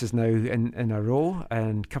performances now in a row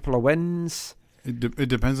and a couple of wins. It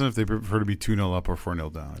depends on if they prefer to be 2-0 up or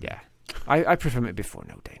 4-0 down. Yeah. I prefer it to be 4-0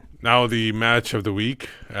 down. Now the match of the week,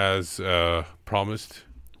 as promised.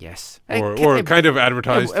 Yes. Or kind of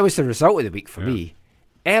advertised. It was the result of the week for me.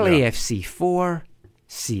 LAFC 4,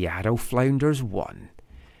 Seattle Flounders 1.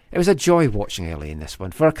 It was a joy watching LA in this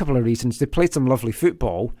one for a couple of reasons. They played some lovely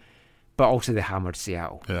football, but also they hammered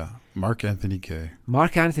Seattle. Yeah. Mark Anthony Kay,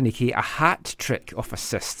 a hat trick of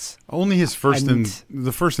assists. Only his first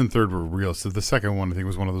the first and third were real. So the second one, I think,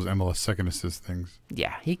 was one of those MLS second assist things.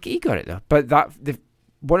 Yeah, he got it though. But the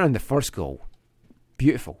one on the first goal,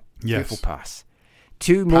 beautiful pass.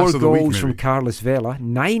 2 more goals from Carlos Vela.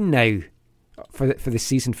 9 now for the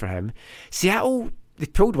season for him. Seattle, they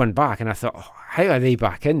pulled one back, and I thought, how are they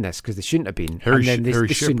back in this? Because they shouldn't have been. Harry they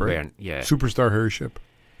Shipp, right? weren't. Yeah, superstar Harry Shipp.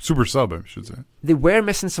 Super sub, I should say. They were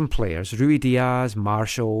missing some players. Rui Diaz,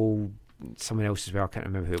 Marshall, someone else as well. I can't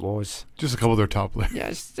remember who it was. Just a couple of their top players. Yeah,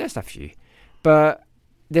 just a few. But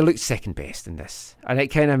they looked second best in this. And it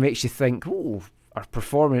kind of makes you think, our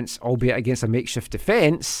performance, albeit against a makeshift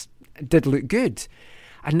defence, did look good.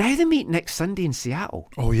 And now they meet next Sunday in Seattle.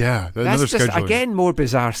 Oh, yeah. That's just, scheduling. Again, more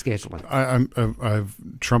bizarre scheduling. I've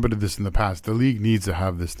trumpeted this in the past. The league needs to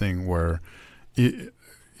have this thing where...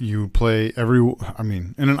 you play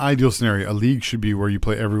in an ideal scenario, a league should be where you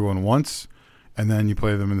play everyone once, and then you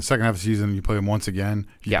play them in the second half of the season, you play them once again.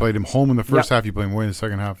 You played them home in the first half, you play them away in the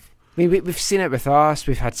second half. I mean, we've seen it with us.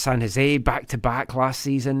 We've had San Jose back-to-back last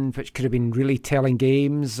season, which could have been really telling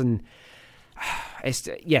games, and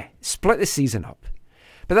split the season up.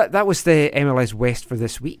 But that was the MLS West for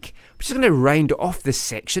this week. We're just going to round off this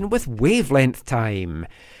section with Wavelength Time.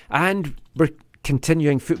 And we're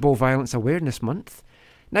continuing Football Violence Awareness Month.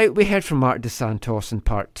 Now, we heard from Marc Dos Santos in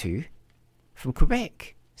part 2, from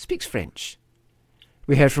Quebec, speaks French.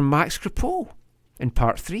 We heard from Max Crepeau in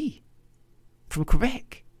part 3, from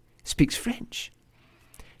Quebec, speaks French.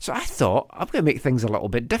 So I thought, I'm going to make things a little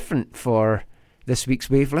bit different for this week's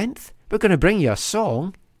Wavelength. We're going to bring you a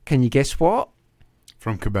song. Can you guess what?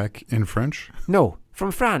 From Quebec in French? No,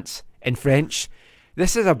 from France in French.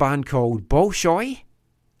 This is a band called Bolshoi,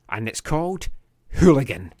 and it's called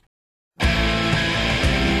Hooligan.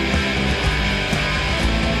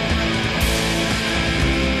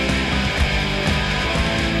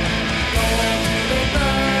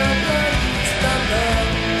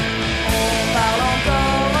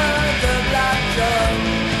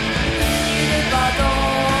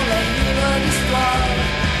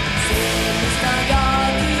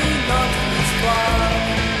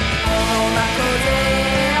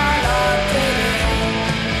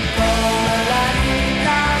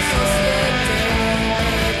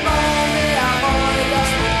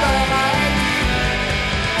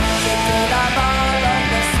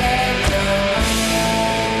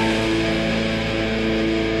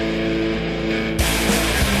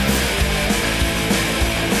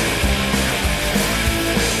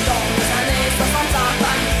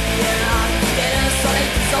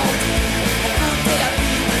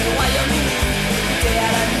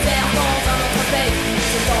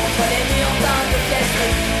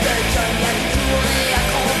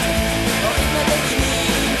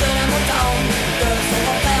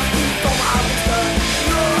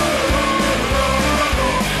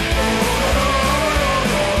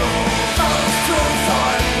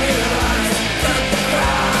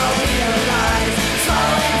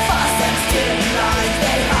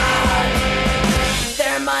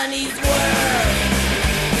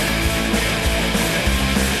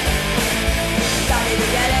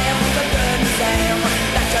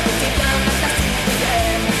 Dans les tribunes en couleur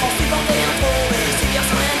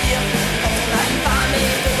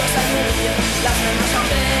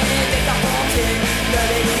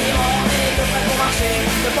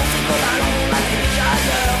des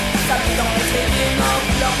hameurs, ça vit dans les tribunes en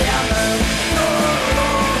couleur des hameurs.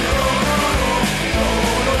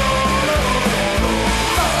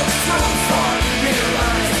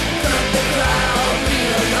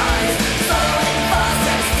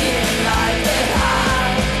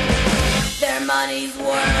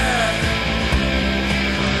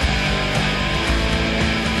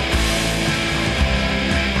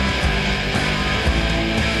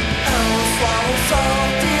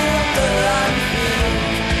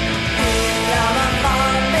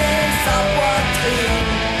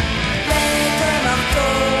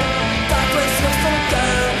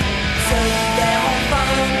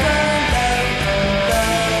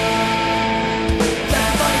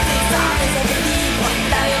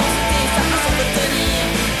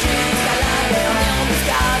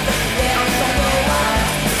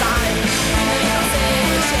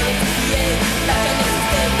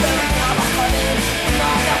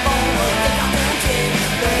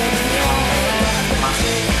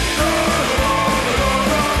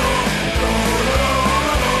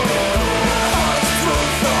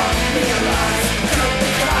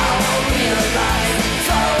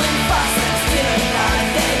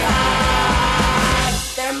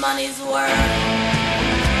 day's work.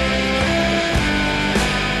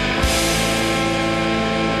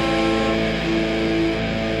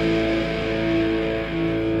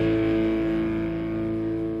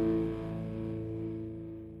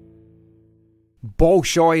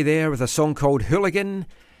 Bolshoi there with a song called Hooligan,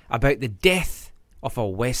 about the death of a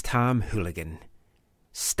West Ham hooligan,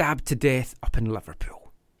 stabbed to death up in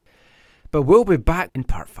Liverpool. But we'll be back in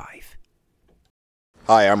part 5.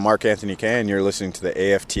 Hi, I'm Mark Anthony Kay, and you're listening to the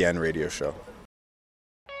AFTN radio show.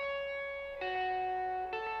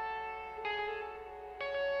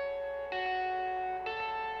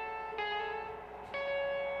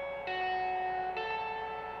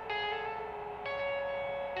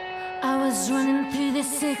 I was running through the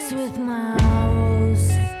 6 with my woes.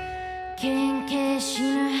 Getting cash,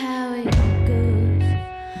 you know how it goes.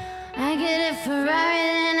 I get a Ferrari,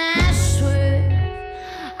 then I swear.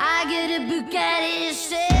 I get a Bugatti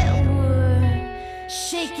instead.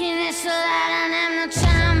 Shaking it so loud, I don't have no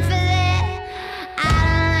time for that. I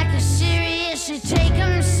don't like a seriously take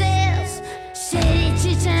themselves. Steady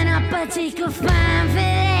to turn up, I take a fine for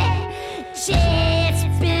that. Jet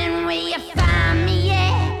spin where you find me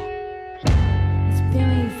at. It's been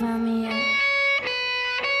where you find me at.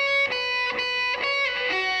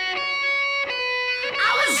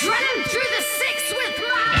 I was running through the 6 with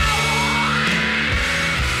my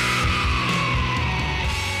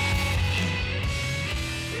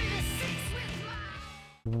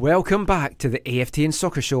Welcome back to the AFTN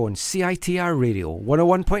Soccer Show on CITR Radio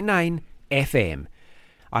 101.9 FM.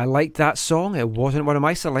 I liked that song. It wasn't one of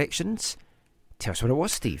my selections. Tell us what it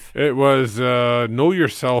was, Steve. It was Know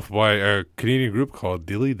Yourself by a Canadian group called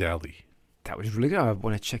Dilly Dally. That was really good. I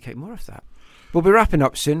want to check out more of that. We'll be wrapping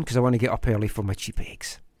up soon because I want to get up early for my cheap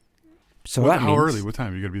eggs. So that How means early? What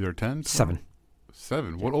time? You got to be there at 10? 7.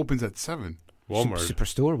 7? What opens at 7? Walmart.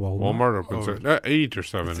 Superstore, Walmart opens at 8 or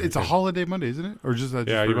 7. It's a holiday Monday, isn't it? Or just that?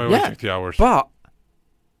 Yeah, just you for- might want to check the hours. But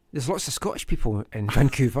there's lots of Scottish people in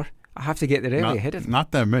Vancouver. I have to get there early not, ahead of them.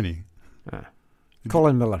 Not that many.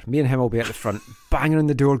 Colin Miller, me and him will be at the front, banging on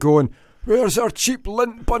the door going, "Where's our cheap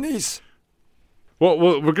lint bunnies?" Well,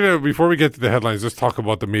 we're going to, before we get to the headlines, let's talk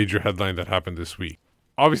about the major headline that happened this week.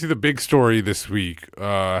 Obviously, the big story this week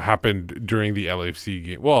happened during the LAFC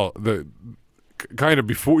game. Well, kind of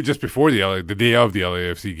just before the day of the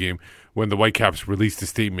LAFC game, when the Whitecaps released a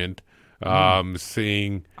statement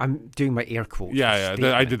saying, I'm doing my air quotes. Yeah,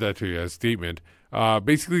 I did that too. Yeah, a statement,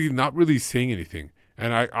 basically not really saying anything.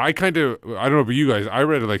 And I kind of, I don't know about you guys, I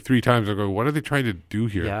read it like 3 times. I go, what are they trying to do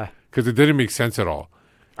here? Yeah, because it didn't make sense at all.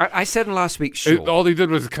 I said in last week's show, all they did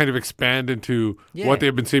was kind of expand into what they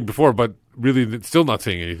had been saying before, but really still not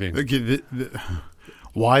saying anything.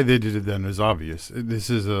 Why they did it then is obvious. This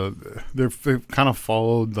is they've kind of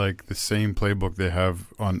followed like the same playbook they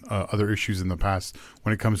have on other issues in the past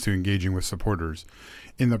when it comes to engaging with supporters.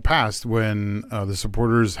 In the past, when the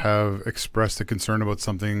supporters have expressed a concern about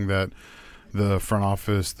something that the front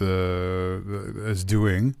office is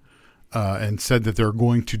doing, and said that they're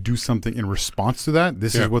going to do something in response to that,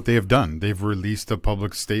 this is what they have done. They've released a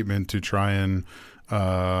public statement to try and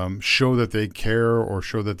show that they care, or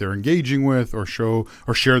show that they're engaging with, or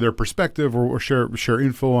share their perspective, or share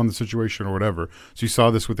info on the situation, or whatever. So you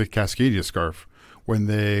saw this with the Cascadia scarf when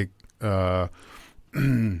they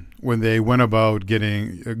went about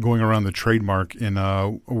going around the trademark in a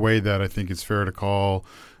way that I think it's fair to call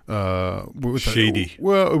shady.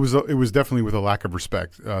 Well, it was definitely with a lack of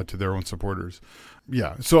respect to their own supporters.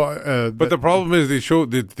 Yeah. So, but the problem is they show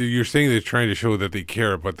that you're saying they're trying to show that they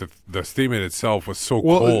care, but the statement itself was so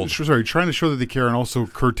cold. Sorry, trying to show that they care and also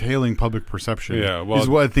curtailing public perception. Yeah, well, is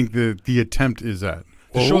what I think the attempt is at.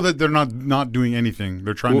 To show that they're not doing anything.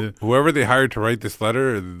 They're trying to. Whoever they hired to write this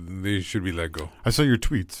letter, they should be let go. I saw your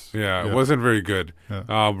tweets. Yeah, it wasn't very good.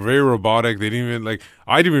 Yeah. Very robotic. They didn't even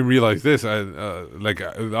I didn't even realize this.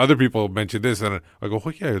 Other people mentioned this, and I go, "Oh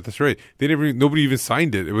yeah, that's right." Nobody even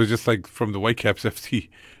signed it. It was just like from the Whitecaps FC.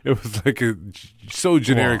 It was like a so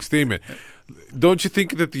generic statement. Don't you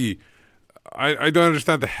think that I don't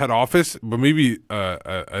understand the head office, but maybe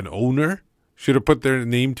an owner should have put their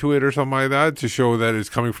name to it or something like that to show that it's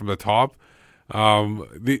coming from the top.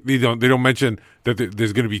 They don't mention that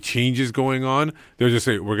there's going to be changes going on. They'll just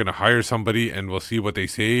say we're going to hire somebody and we'll see what they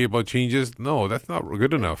say about changes. No, that's not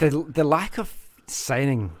good enough. The lack of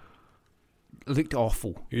signing looked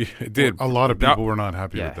awful. Yeah, it did. A lot of people were not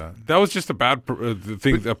happy with that. That was just a bad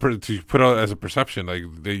thing to put out as a perception, like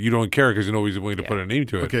that you don't care because nobody's willing to put a name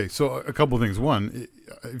to it. Okay, so a couple of things. One,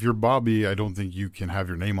 if you're Bobby, I don't think you can have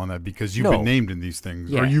your name on that because you've been named in these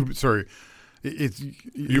things. Yeah. Or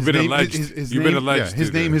You've been alleged. You've been alleged.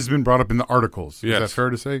 His name has been brought up in the articles. Yes. Is that fair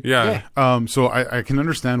to say? Yeah. So I can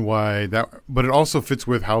understand why that, but it also fits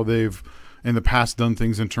with how they've in the past done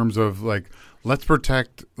things in terms of like let's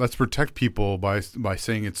protect people by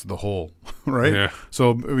saying it's the whole, right? Yeah.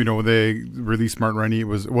 So they released Martin Rennie. It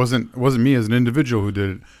wasn't me as an individual who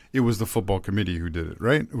did it. It was the football committee who did it,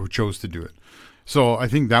 right? Who chose to do it. So I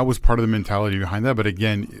think that was part of the mentality behind that. But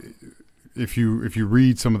again, if you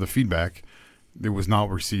read some of the feedback, it was not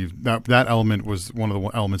received. That element was one of the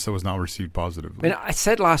elements that was not received positively. I mean, I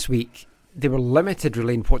said last week they were limited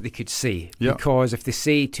really in what they could say. Yeah. Because if they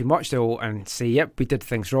say too much, they'll and say, yep, we did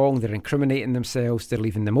things wrong, they're incriminating themselves, they're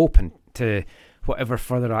leaving them open to whatever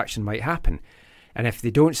further action might happen. And if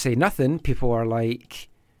they don't say nothing, people are like,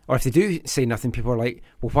 or if they do say nothing, people are like,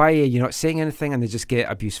 well, why are you not saying anything? And they just get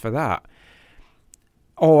abused for that.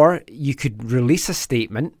 Or you could release a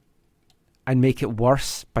statement and make it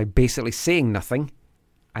worse by basically saying nothing.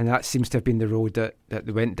 And that seems to have been the road that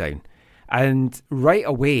they went down. And right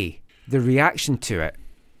away, the reaction to it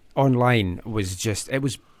online was it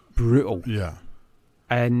was brutal. Yeah.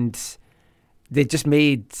 And they just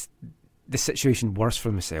made the situation worse for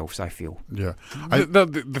themselves, I feel. Yeah.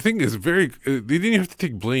 The thing is they didn't have to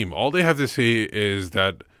take blame. All they have to say is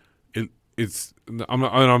that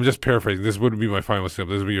I'm just paraphrasing. This wouldn't be my final step.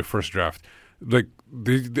 This would be your first draft. Like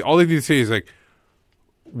all they need to say is like,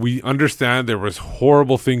 we understand there was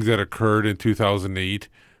horrible things that occurred in 2008.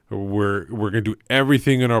 We're going to do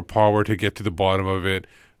everything in our power to get to the bottom of it.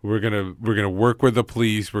 We're gonna work with the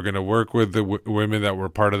police. We're gonna work with the women that were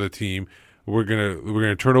part of the team. We're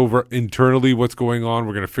gonna turn over internally what's going on.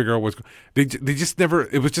 We're gonna figure out what's. They just never.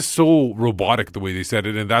 It was just so robotic the way they said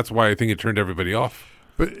it, and that's why I think it turned everybody off.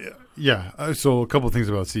 But yeah, so a couple of things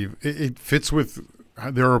about Steve. It fits with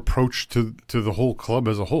their approach to the whole club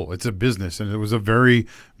as a whole. It's a business, and it was a very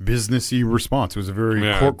businessy response. It was a very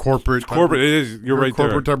corporate. Corporate. It is. You're right.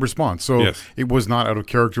 Corporate there. type response. So yes. It was not out of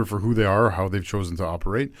character for who they are or how they've chosen to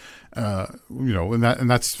operate. And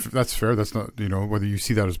that's fair. That's not whether you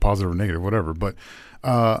see that as positive or negative, whatever. But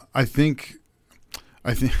I think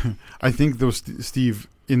those Steve,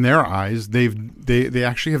 in their eyes, they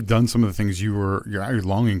actually have done some of the things you're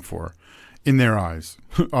longing for. In their eyes,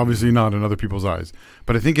 obviously not in other people's eyes,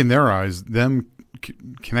 but I think in their eyes, them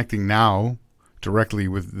connecting now directly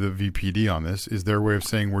with the VPD on this is their way of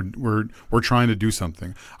saying we're trying to do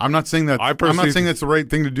something. I'm not saying that I'm not saying that's the right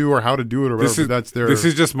thing to do or how to do it or whatever. But that's their. This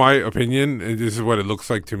is just my opinion. And this is what it looks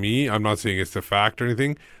like to me. I'm not saying it's the fact or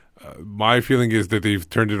anything. My feeling is that they've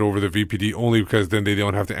turned it over to the VPD only because then they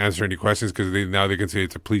don't have to answer any questions because now they can say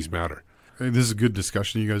it's a police matter. This is a good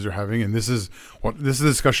discussion you guys are having, and this is a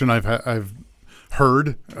discussion I've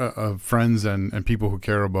heard of friends and people who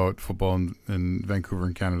care about football in Vancouver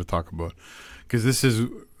and Canada talk about, because this is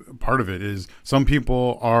part of it. Is some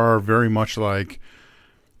people are very much like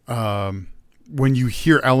when you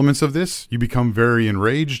hear elements of this, you become very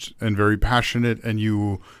enraged and very passionate, and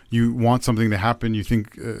you want something to happen. You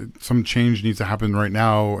think some change needs to happen right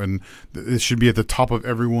now, and it should be at the top of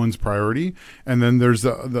everyone's priority. And then there's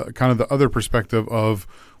the kind of the other perspective of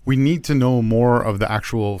we need to know more of the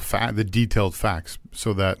actual the detailed facts,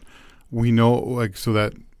 so that we know,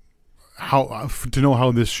 to know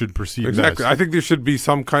how this should proceed. Exactly. Next. I think there should be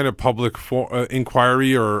some kind of public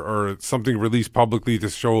inquiry or something released publicly to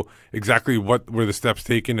show exactly what were the steps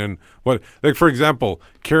taken and what. Like, for example,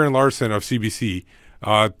 Karen Larson of CBC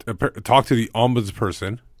talked to the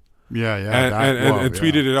ombudsperson. And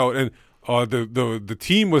tweeted it out. And the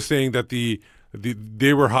team was saying that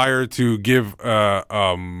they were hired to give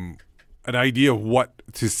an idea of what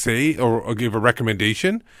to say or give a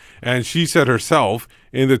recommendation. And she said herself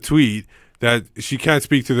in the tweet that she can't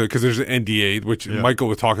speak to because there's an NDA, which Michael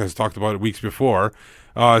has talked about weeks before.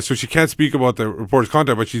 So she can't speak about the reporter's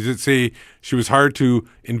content, but she did say she was hired to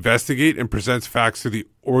investigate and present facts to the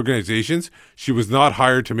organizations. She was not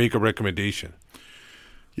hired to make a recommendation.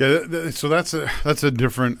 Yeah, so that's a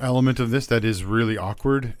different element of this that is really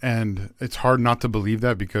awkward, and it's hard not to believe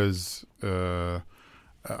that because, I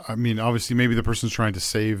mean, obviously maybe the person's trying to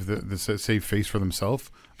save save face for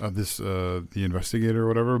themselves, the investigator or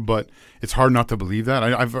whatever, but it's hard not to believe that.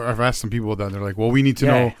 I've asked some people that, and they're like, well, we need to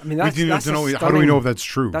know. I mean, how do we know if that's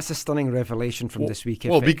true? That's a stunning revelation from this week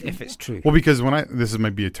if it's true. Well, because this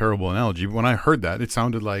might be a terrible analogy, but when I heard that, it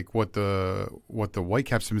sounded like what the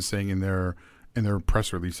Whitecaps have been saying in their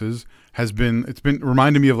press releases it's been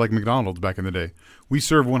reminding me of like McDonald's back in the day. We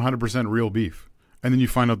serve 100% real beef. and then you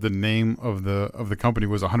find out the name of the company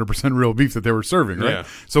was 100% real beef that they were serving, right? Yeah.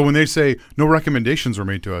 So when they say no recommendations were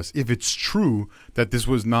made to us, if it's true that this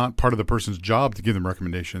was not part of the person's job to give them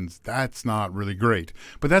recommendations, that's not really great.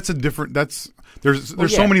 But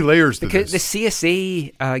there's so many layers to because this. The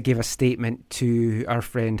CSA gave a statement to our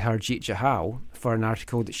friend Harjeet Johal for an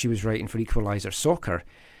article that she was writing for Equaliser Soccer,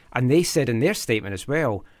 and they said in their statement as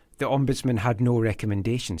well, the Ombudsman had no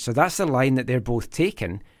recommendations. So that's the line that they're both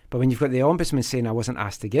taking. But when you've got the Ombudsman saying I wasn't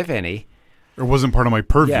asked to give any, it wasn't part of my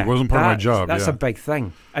purview. It wasn't part of my job. That's a big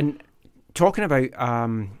thing. And talking about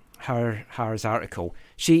Har's article,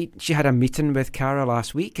 she had a meeting with Cara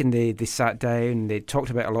last week, and they sat down and they talked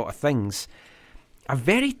about a lot of things. A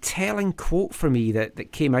very telling quote for me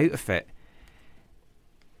that came out of it.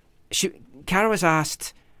 Cara was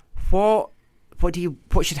asked, what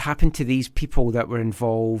should happen to these people that were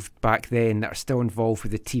involved back then that are still involved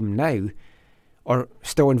with the team now, or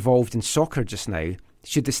still involved in soccer just now?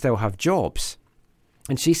 Should they still have jobs?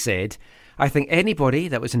 And she said, I think anybody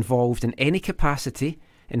that was involved in any capacity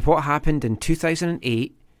in what happened in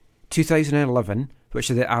 2008, 2011, which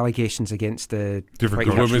are the allegations against the different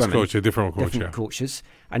coaches,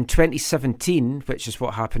 and 2017, which is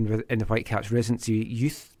what happened in the Whitecaps residency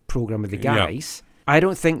youth programme with the guys, I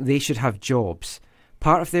don't think they should have jobs.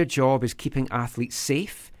 Part of their job is keeping athletes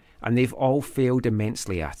safe, and they've all failed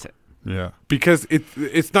immensely at it. Yeah, because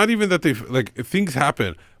it's not even that things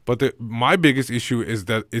happen, but my biggest issue is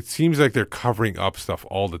that it seems like they're covering up stuff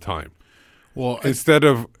all the time. Well, instead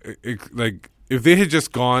of if they had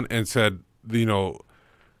just gone and said,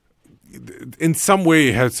 in some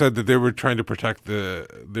way had said that they were trying to protect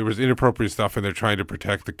there was inappropriate stuff and they're trying to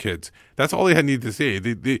protect the kids. That's all they had needed to say.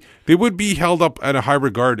 They would be held up at a high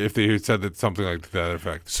regard if they had said that something like that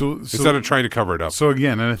effect. So instead of trying to cover it up. So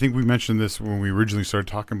again, and I think we mentioned this when we originally started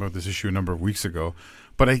talking about this issue a number of weeks ago,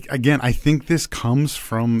 but I think this comes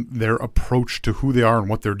from their approach to who they are and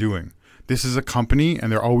what they're doing. This is a company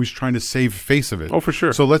and they're always trying to save face of it. Oh, for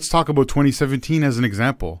sure. So let's talk about 2017 as an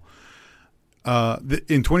example.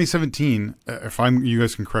 In 2017, you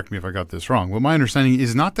guys can correct me if I got this wrong, but my understanding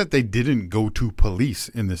is not that they didn't go to police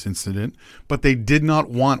in this incident, but they did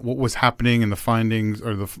not want what was happening in the findings,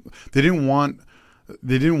 or they didn't want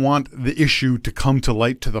the issue to come to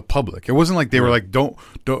light to the public. It wasn't like they were like, don't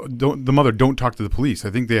talk to the police.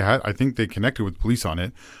 I think they connected with police on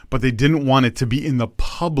it, but they didn't want it to be in the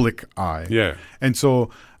public eye. Yeah. And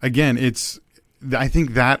so again, I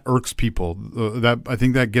think that irks people. I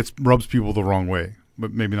think that rubs people the wrong way,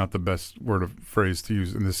 but maybe not the best phrase to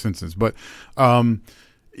use in this instance. But that's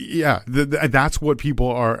what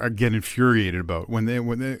people get infuriated about when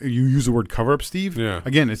you use the word cover up, Steve. Yeah.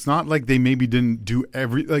 Again, it's not like they maybe didn't do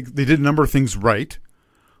they did a number of things right,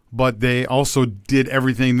 but they also did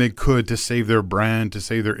everything they could to save their brand, to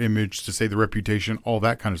save their image, to save their reputation, all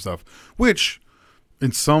that kind of stuff, which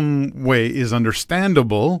in some way is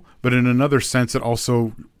understandable, but in another sense, it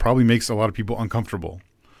also probably makes a lot of people uncomfortable.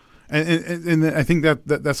 And I think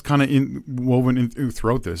that's kind of woven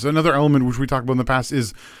throughout this. Another element which we talked about in the past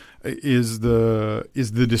is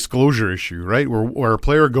the disclosure issue, right? Where a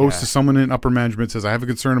player goes to someone in upper management, says, I have a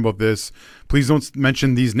concern about this. Please don't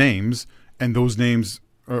mention these names, and those names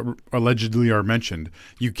allegedly are mentioned.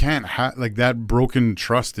 You can't that broken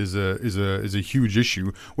trust is a huge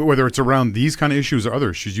issue, whether it's around these kind of issues or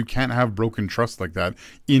other issues. You can't have broken trust like that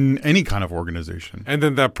in any kind of organization. And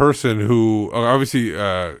then that person who obviously it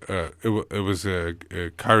was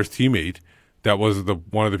Kyra's teammate that was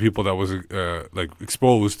one of the people that was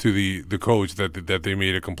exposed to the coach that they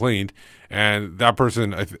made a complaint, and that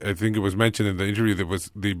person I think it was mentioned in the interview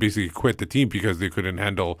they basically quit the team because they couldn't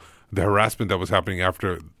handle the harassment that was happening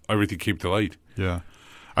after everything came to light. Yeah.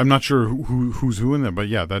 I'm not sure who's who in there, but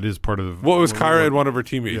yeah, that is part of. Well, it was Kyra and one of her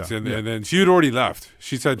teammates, and then she had already left.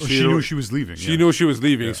 She said she knew she was leaving. She knew she was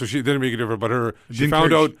leaving, so she didn't make a difference. But she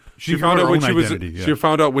found out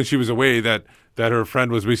when she was away that her friend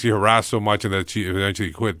was basically harassed so much, and that she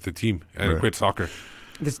eventually quit the team and quit soccer.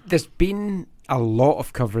 There's been a lot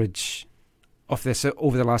of coverage of this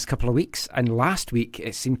over the last couple of weeks, and last week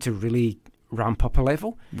it seemed to really ramp up a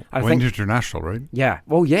level. I think international, right? Yeah.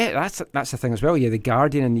 Well, yeah, that's the thing as well. Yeah, the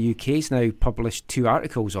Guardian in the UK's now published 2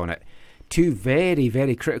 articles on it. 2 very,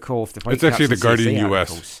 very critical of the Whitecaps. It's actually the Guardian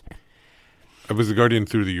US. It was the Guardian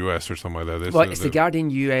through the US or something like that. It's the Guardian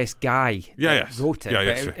US guy that wrote it,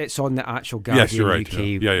 but it's on the actual Guardian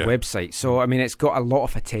UK website. So, I mean, it's got a lot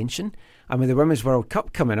of attention. And with the Women's World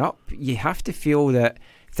Cup coming up, you have to feel that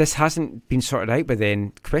if this hasn't been sorted out by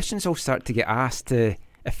then, questions will start to get asked to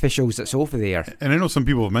officials that's over there. And I know some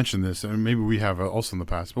people have mentioned this, and maybe we have also in the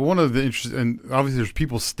past, but one of the interesting, and obviously there's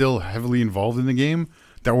people still heavily involved in the game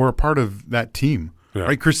that were a part of that team. Yeah.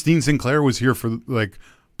 Right? Christine Sinclair was here for like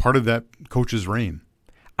part of that coach's reign.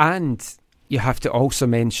 And you have to also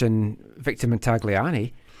mention Victor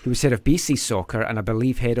Montagliani, who was head of BC Soccer and I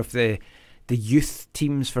believe head of the youth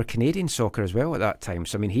teams for Canadian soccer as well at that time.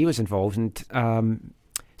 So, I mean, he was involved. And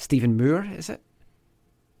Stephen Moore, is it?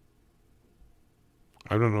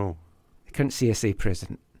 I don't know. The current CSA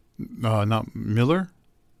president. Not Miller?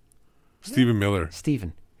 Stephen Miller.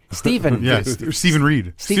 Stephen. Yeah, Stephen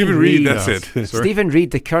Reed. Stephen Reed, that's it. Stephen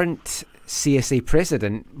Reed, the current CSA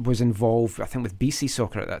president, was involved, I think, with BC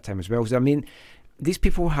Soccer at that time as well. So, I mean, these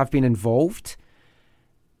people have been involved.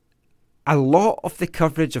 A lot of the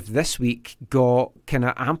coverage of this week got kind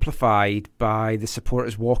of amplified by the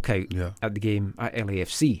supporters' walkout at the game at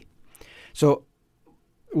LAFC. So,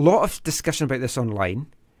 a lot of discussion about this online.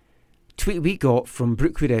 Tweet we got from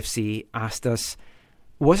Brookwood FC asked us,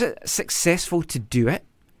 was it successful to do it?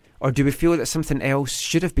 Or do we feel that something else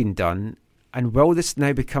should have been done? And will this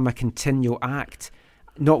now become a continual act?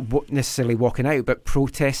 Not necessarily walking out, but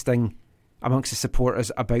protesting amongst the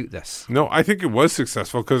supporters about this. No, I think it was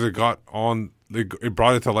successful because it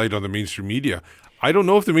brought it to light on the mainstream media. I don't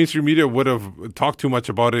know if the mainstream media would have talked too much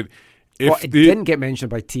about it. It didn't get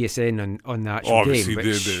mentioned by TSN on the actual obviously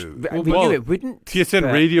game. We knew it wouldn't.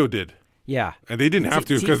 TSN Radio did. Yeah. And they didn't have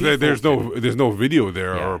to because there's no video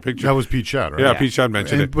there or picture. That was Pete Shad, right? Yeah, Pete Shad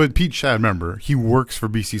mentioned it. But Pete Shad, remember, he works for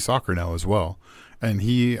BC Soccer now as well. And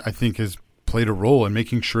he, I think, has played a role in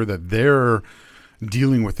making sure that they're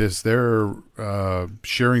dealing with this. They're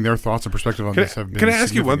sharing their thoughts and perspective on this. Can I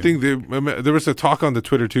ask you one thing? There was a talk on the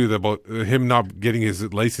Twitter, too, about him not getting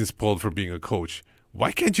his license pulled for being a coach.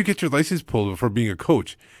 Why can't you get your license pulled for being a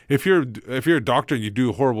coach? If you're a doctor and you do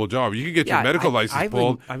a horrible job, you can get your medical license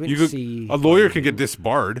pulled. A lawyer can get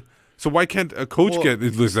disbarred. So why can't a coach get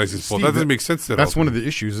his license pulled? That doesn't make sense. That's one of the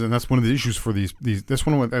issues, and that's one of the issues for these. That's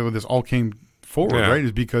one of what this all came forward, right?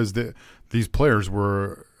 Is because these players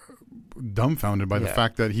were dumbfounded by the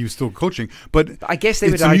fact that he was still coaching. But I guess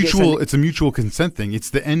it's a mutual consent thing. It's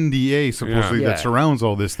the NDA supposedly that surrounds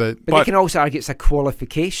all this. But they can also argue it's a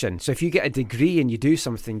qualification. So if you get a degree and you do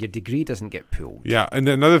something, your degree doesn't get pulled. Yeah, and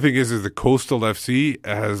another thing is the Coastal FC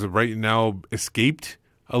has right now escaped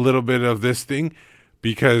a little bit of this thing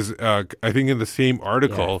because I think in the same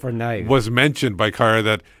article was mentioned by Kara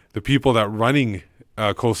that the people that running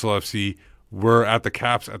Coastal FC were at the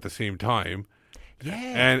Caps at the same time.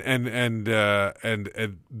 Yeah, and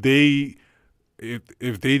they,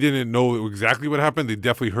 if they didn't know exactly what happened, they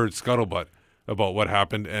definitely heard scuttlebutt about what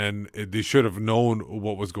happened, and they should have known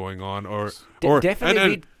what was going on. Or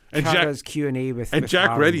definitely read Kara's Q&A with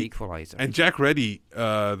Jack Reddy, Equalizer. and Jack Reddy,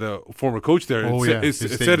 the former coach there,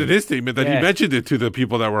 said in his statement that he mentioned it to the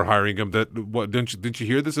people that were hiring him. That didn't you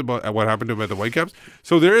hear this about what happened to him at the Whitecaps?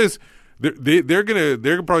 So there is. They're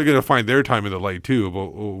probably gonna find their time in the light too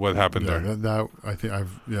about what happened there. I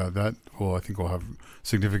think will have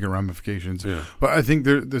significant ramifications. Yeah. But I think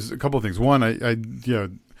there's a couple of things. One, I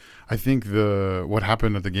think what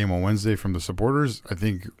happened at the game on Wednesday from the supporters, I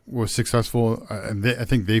think was successful, and I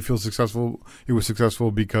think they feel successful. It was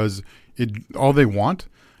successful because all they want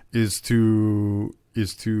is to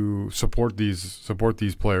support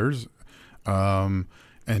these players.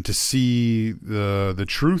 And to see the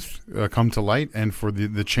truth come to light, and for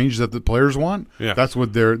the change that the players want, that's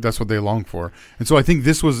what they long for. And so I think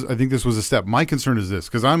this was a step. My concern is this,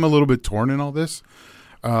 because I'm a little bit torn in all this.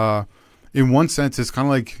 In one sense, it's kind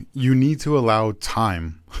of like you need to allow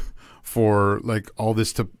time for like all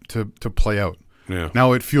this to play out. Yeah.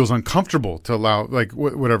 Now it feels uncomfortable to allow like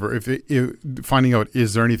whatever. If finding out,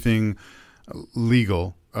 is there anything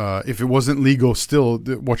legal? If it wasn't legal, still,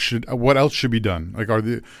 what else should be done? Like,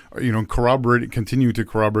 continue to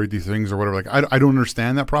corroborate these things or whatever. Like, I don't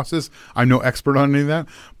understand that process. I'm no expert on any of that,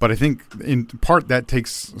 but I think in part that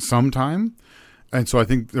takes some time, and so I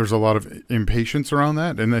think there's a lot of impatience around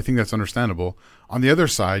that, and I think that's understandable. On the other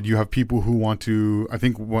side, you have people who want to. I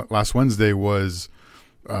think last Wednesday was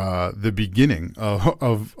the beginning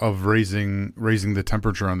of raising the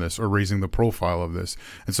temperature on this, or raising the profile of this.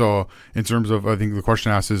 And so in terms of, I think the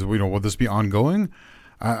question asked is, will this be ongoing?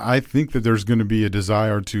 I think that there's going to be a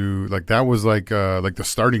desire to, like, that was like the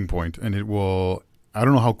starting point, and it will, I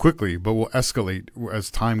don't know how quickly, but will escalate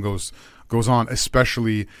as time goes on,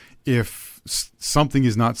 especially if something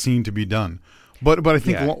is not seen to be done. But I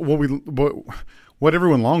think what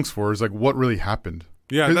everyone longs for is like what really happened.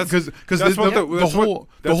 Yeah, because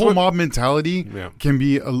the whole mob mentality can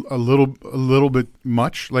be a little bit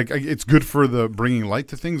much. Like, it's good for the bringing light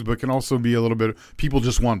to things, but can also be a little bit. People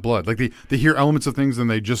just want blood. Like they hear elements of things, and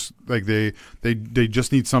they just they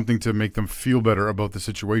just need something to make them feel better about the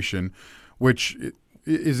situation. Which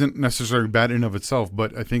isn't necessarily bad in of itself,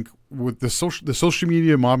 but I think with the social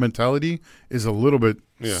media mob mentality is a little bit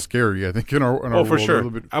scary. I think in our for world, sure, a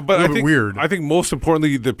little bit, but I think weird. I think most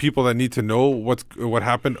importantly, the people that need to know what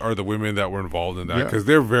happened are the women that were involved in that, because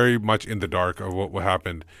they're very much in the dark of what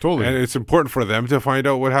happened. Totally, and it's important for them to find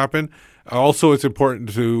out what happened. Also, it's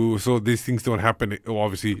important so these things don't happen. Well,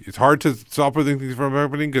 obviously, it's hard to stop things from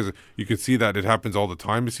happening because you can see that it happens all the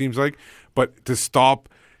time. It seems like, but to stop,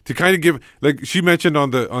 to kind of give, like she mentioned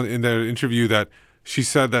in the interview that she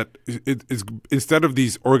said that it's instead of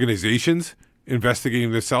these organizations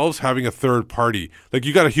investigating themselves, having a third party, like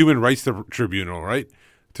you got a human rights tribunal, right?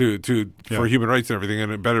 For human rights and everything,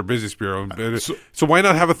 and a Better Business Bureau. So why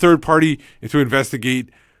not have a third party to investigate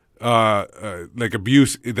like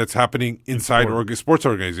abuse that's happening inside sports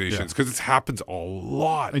organizations, because it happens a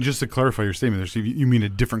lot. And just to clarify your statement there, Steve, you mean a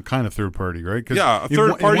different kind of third party, right? A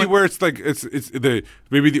third party where it's like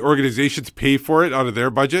maybe the organizations pay for it out of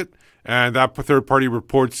their budget, and that third party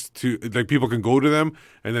reports to, like, people can go to them,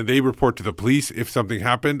 and then they report to the police if something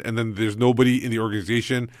happened, and then there's nobody in the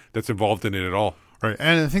organization that's involved in it at all. Right,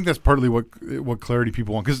 and I think that's partly what clarity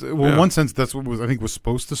people want, because in one sense that's what was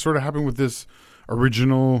supposed to sort of happen with this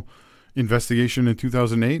original investigation in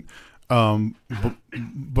 2008.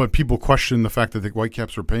 But people question the fact that the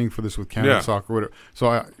Whitecaps were paying for this with Canada Soccer, whatever.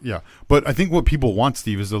 So but I think what people want,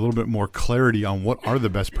 Steve, is a little bit more clarity on what are the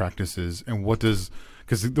best practices and what does,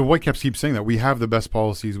 because the Whitecaps keep saying that we have the best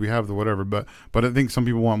policies, we have the whatever, but I think some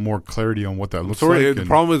people want more clarity on what that looks like. The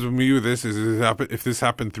problem is with me with this is if this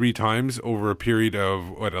happened 3 times over a period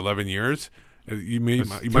of 11 years. You might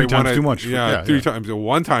want to, too much. Three times.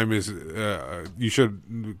 One time is you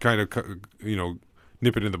should kind of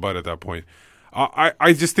nip it in the bud at that point.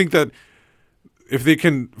 I just think that if they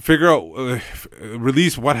can figure out,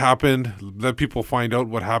 release what happened, let people find out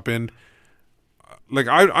what happened. Like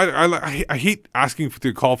I hate asking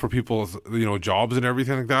to call for people's jobs and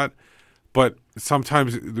everything like that, but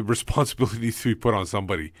sometimes the responsibility needs to be put on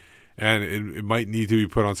somebody. And it might need to be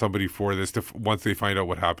put on somebody for this once they find out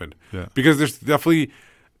what happened. Yeah. Because there's definitely,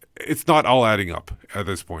 it's not all adding up at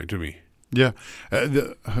this point to me. Yeah.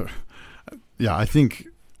 I think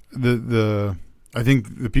the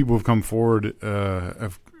people who've come forward,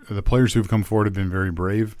 the players who've come forward have been very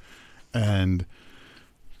brave, and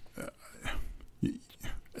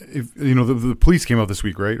if the police came out this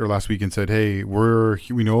week, right, or last week, and said, "Hey,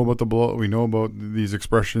 we know about the blow, we know about these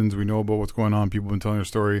expressions, we know about what's going on. People have been telling their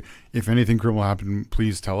story. If anything criminal happened,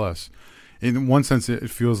 please tell us." In one sense, it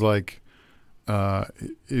feels like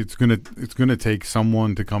it's gonna take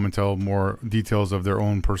someone to come and tell more details of their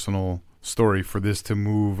own personal story for this to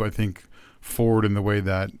move, I think, forward in the way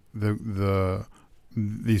that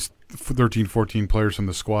these 13, 14 players from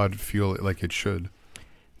the squad feel like it should.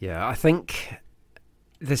 Yeah, I think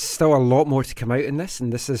there's still a lot more to come out in this,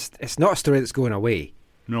 and it's not a story that's going away.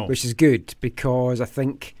 No. Which is good, because I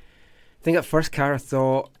think at first Cara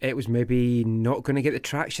thought it was maybe not going to get the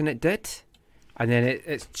traction it did, and then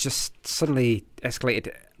it's just suddenly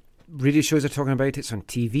escalated. Radio shows are talking about it, it's on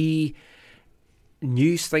TV,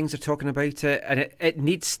 news things are talking about it, and it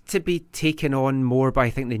needs to be taken on more by, I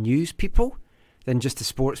think, the news people than just the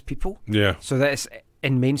sports people. Yeah. So that it's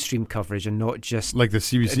in mainstream coverage and not just like the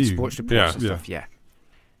CBC in sports reports and stuff. Yeah.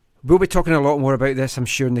 We'll be talking a lot more about this, I'm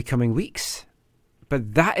sure, in the coming weeks.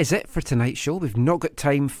 But that is it for tonight's show. We've not got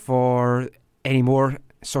time for any more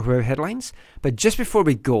Soccer Web headlines. But just before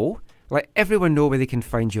we go, let everyone know where they can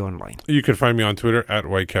find you online. You can find me on Twitter at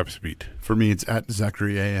WhitecapsBeat. For me, it's at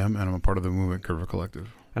Zachary AM, and I'm a part of the Movement Curve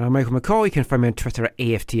Collective. And I'm Michael McCall. You can find me on Twitter at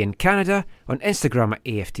AFTN Canada, on Instagram at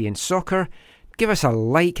AFTN Soccer. Give us a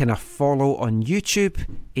like and a follow on YouTube,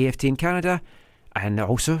 AFTN Canada. And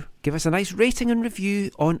also give us a nice rating and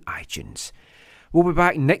review on iTunes. We'll be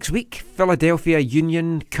back next week. Philadelphia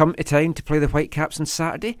Union come to town to play the Whitecaps on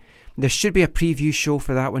Saturday. There should be a preview show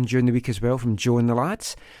for that one during the week as well from Joe and the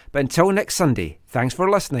lads. But until next Sunday, thanks for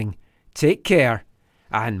listening. Take care.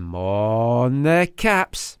 And mon the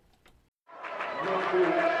Caps.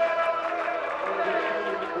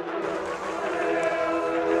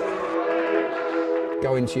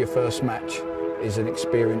 Going to your first match is an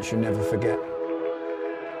experience you never forget.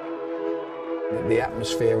 The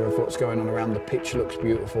atmosphere of what's going on around the pitch looks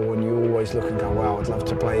beautiful, and you always look and go, wow, I'd love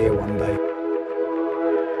to play here one day.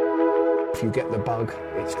 If you get the bug,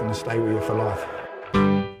 it's going to stay with you for life.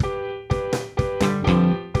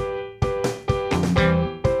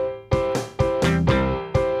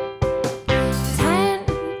 10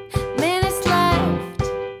 minutes left,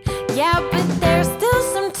 yeah, but there's still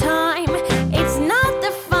some time. It's not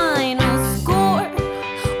the final score.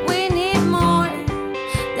 We need more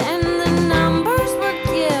than the numbers we're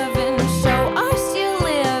given. Show us you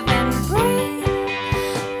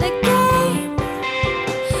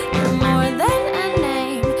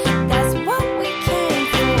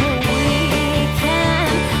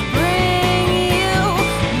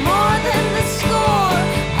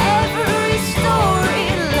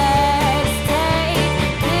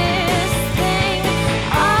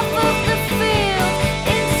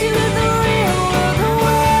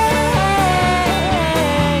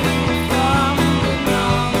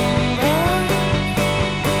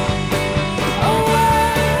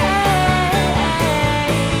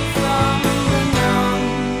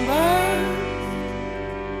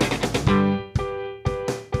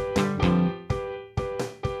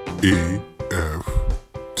AFTN.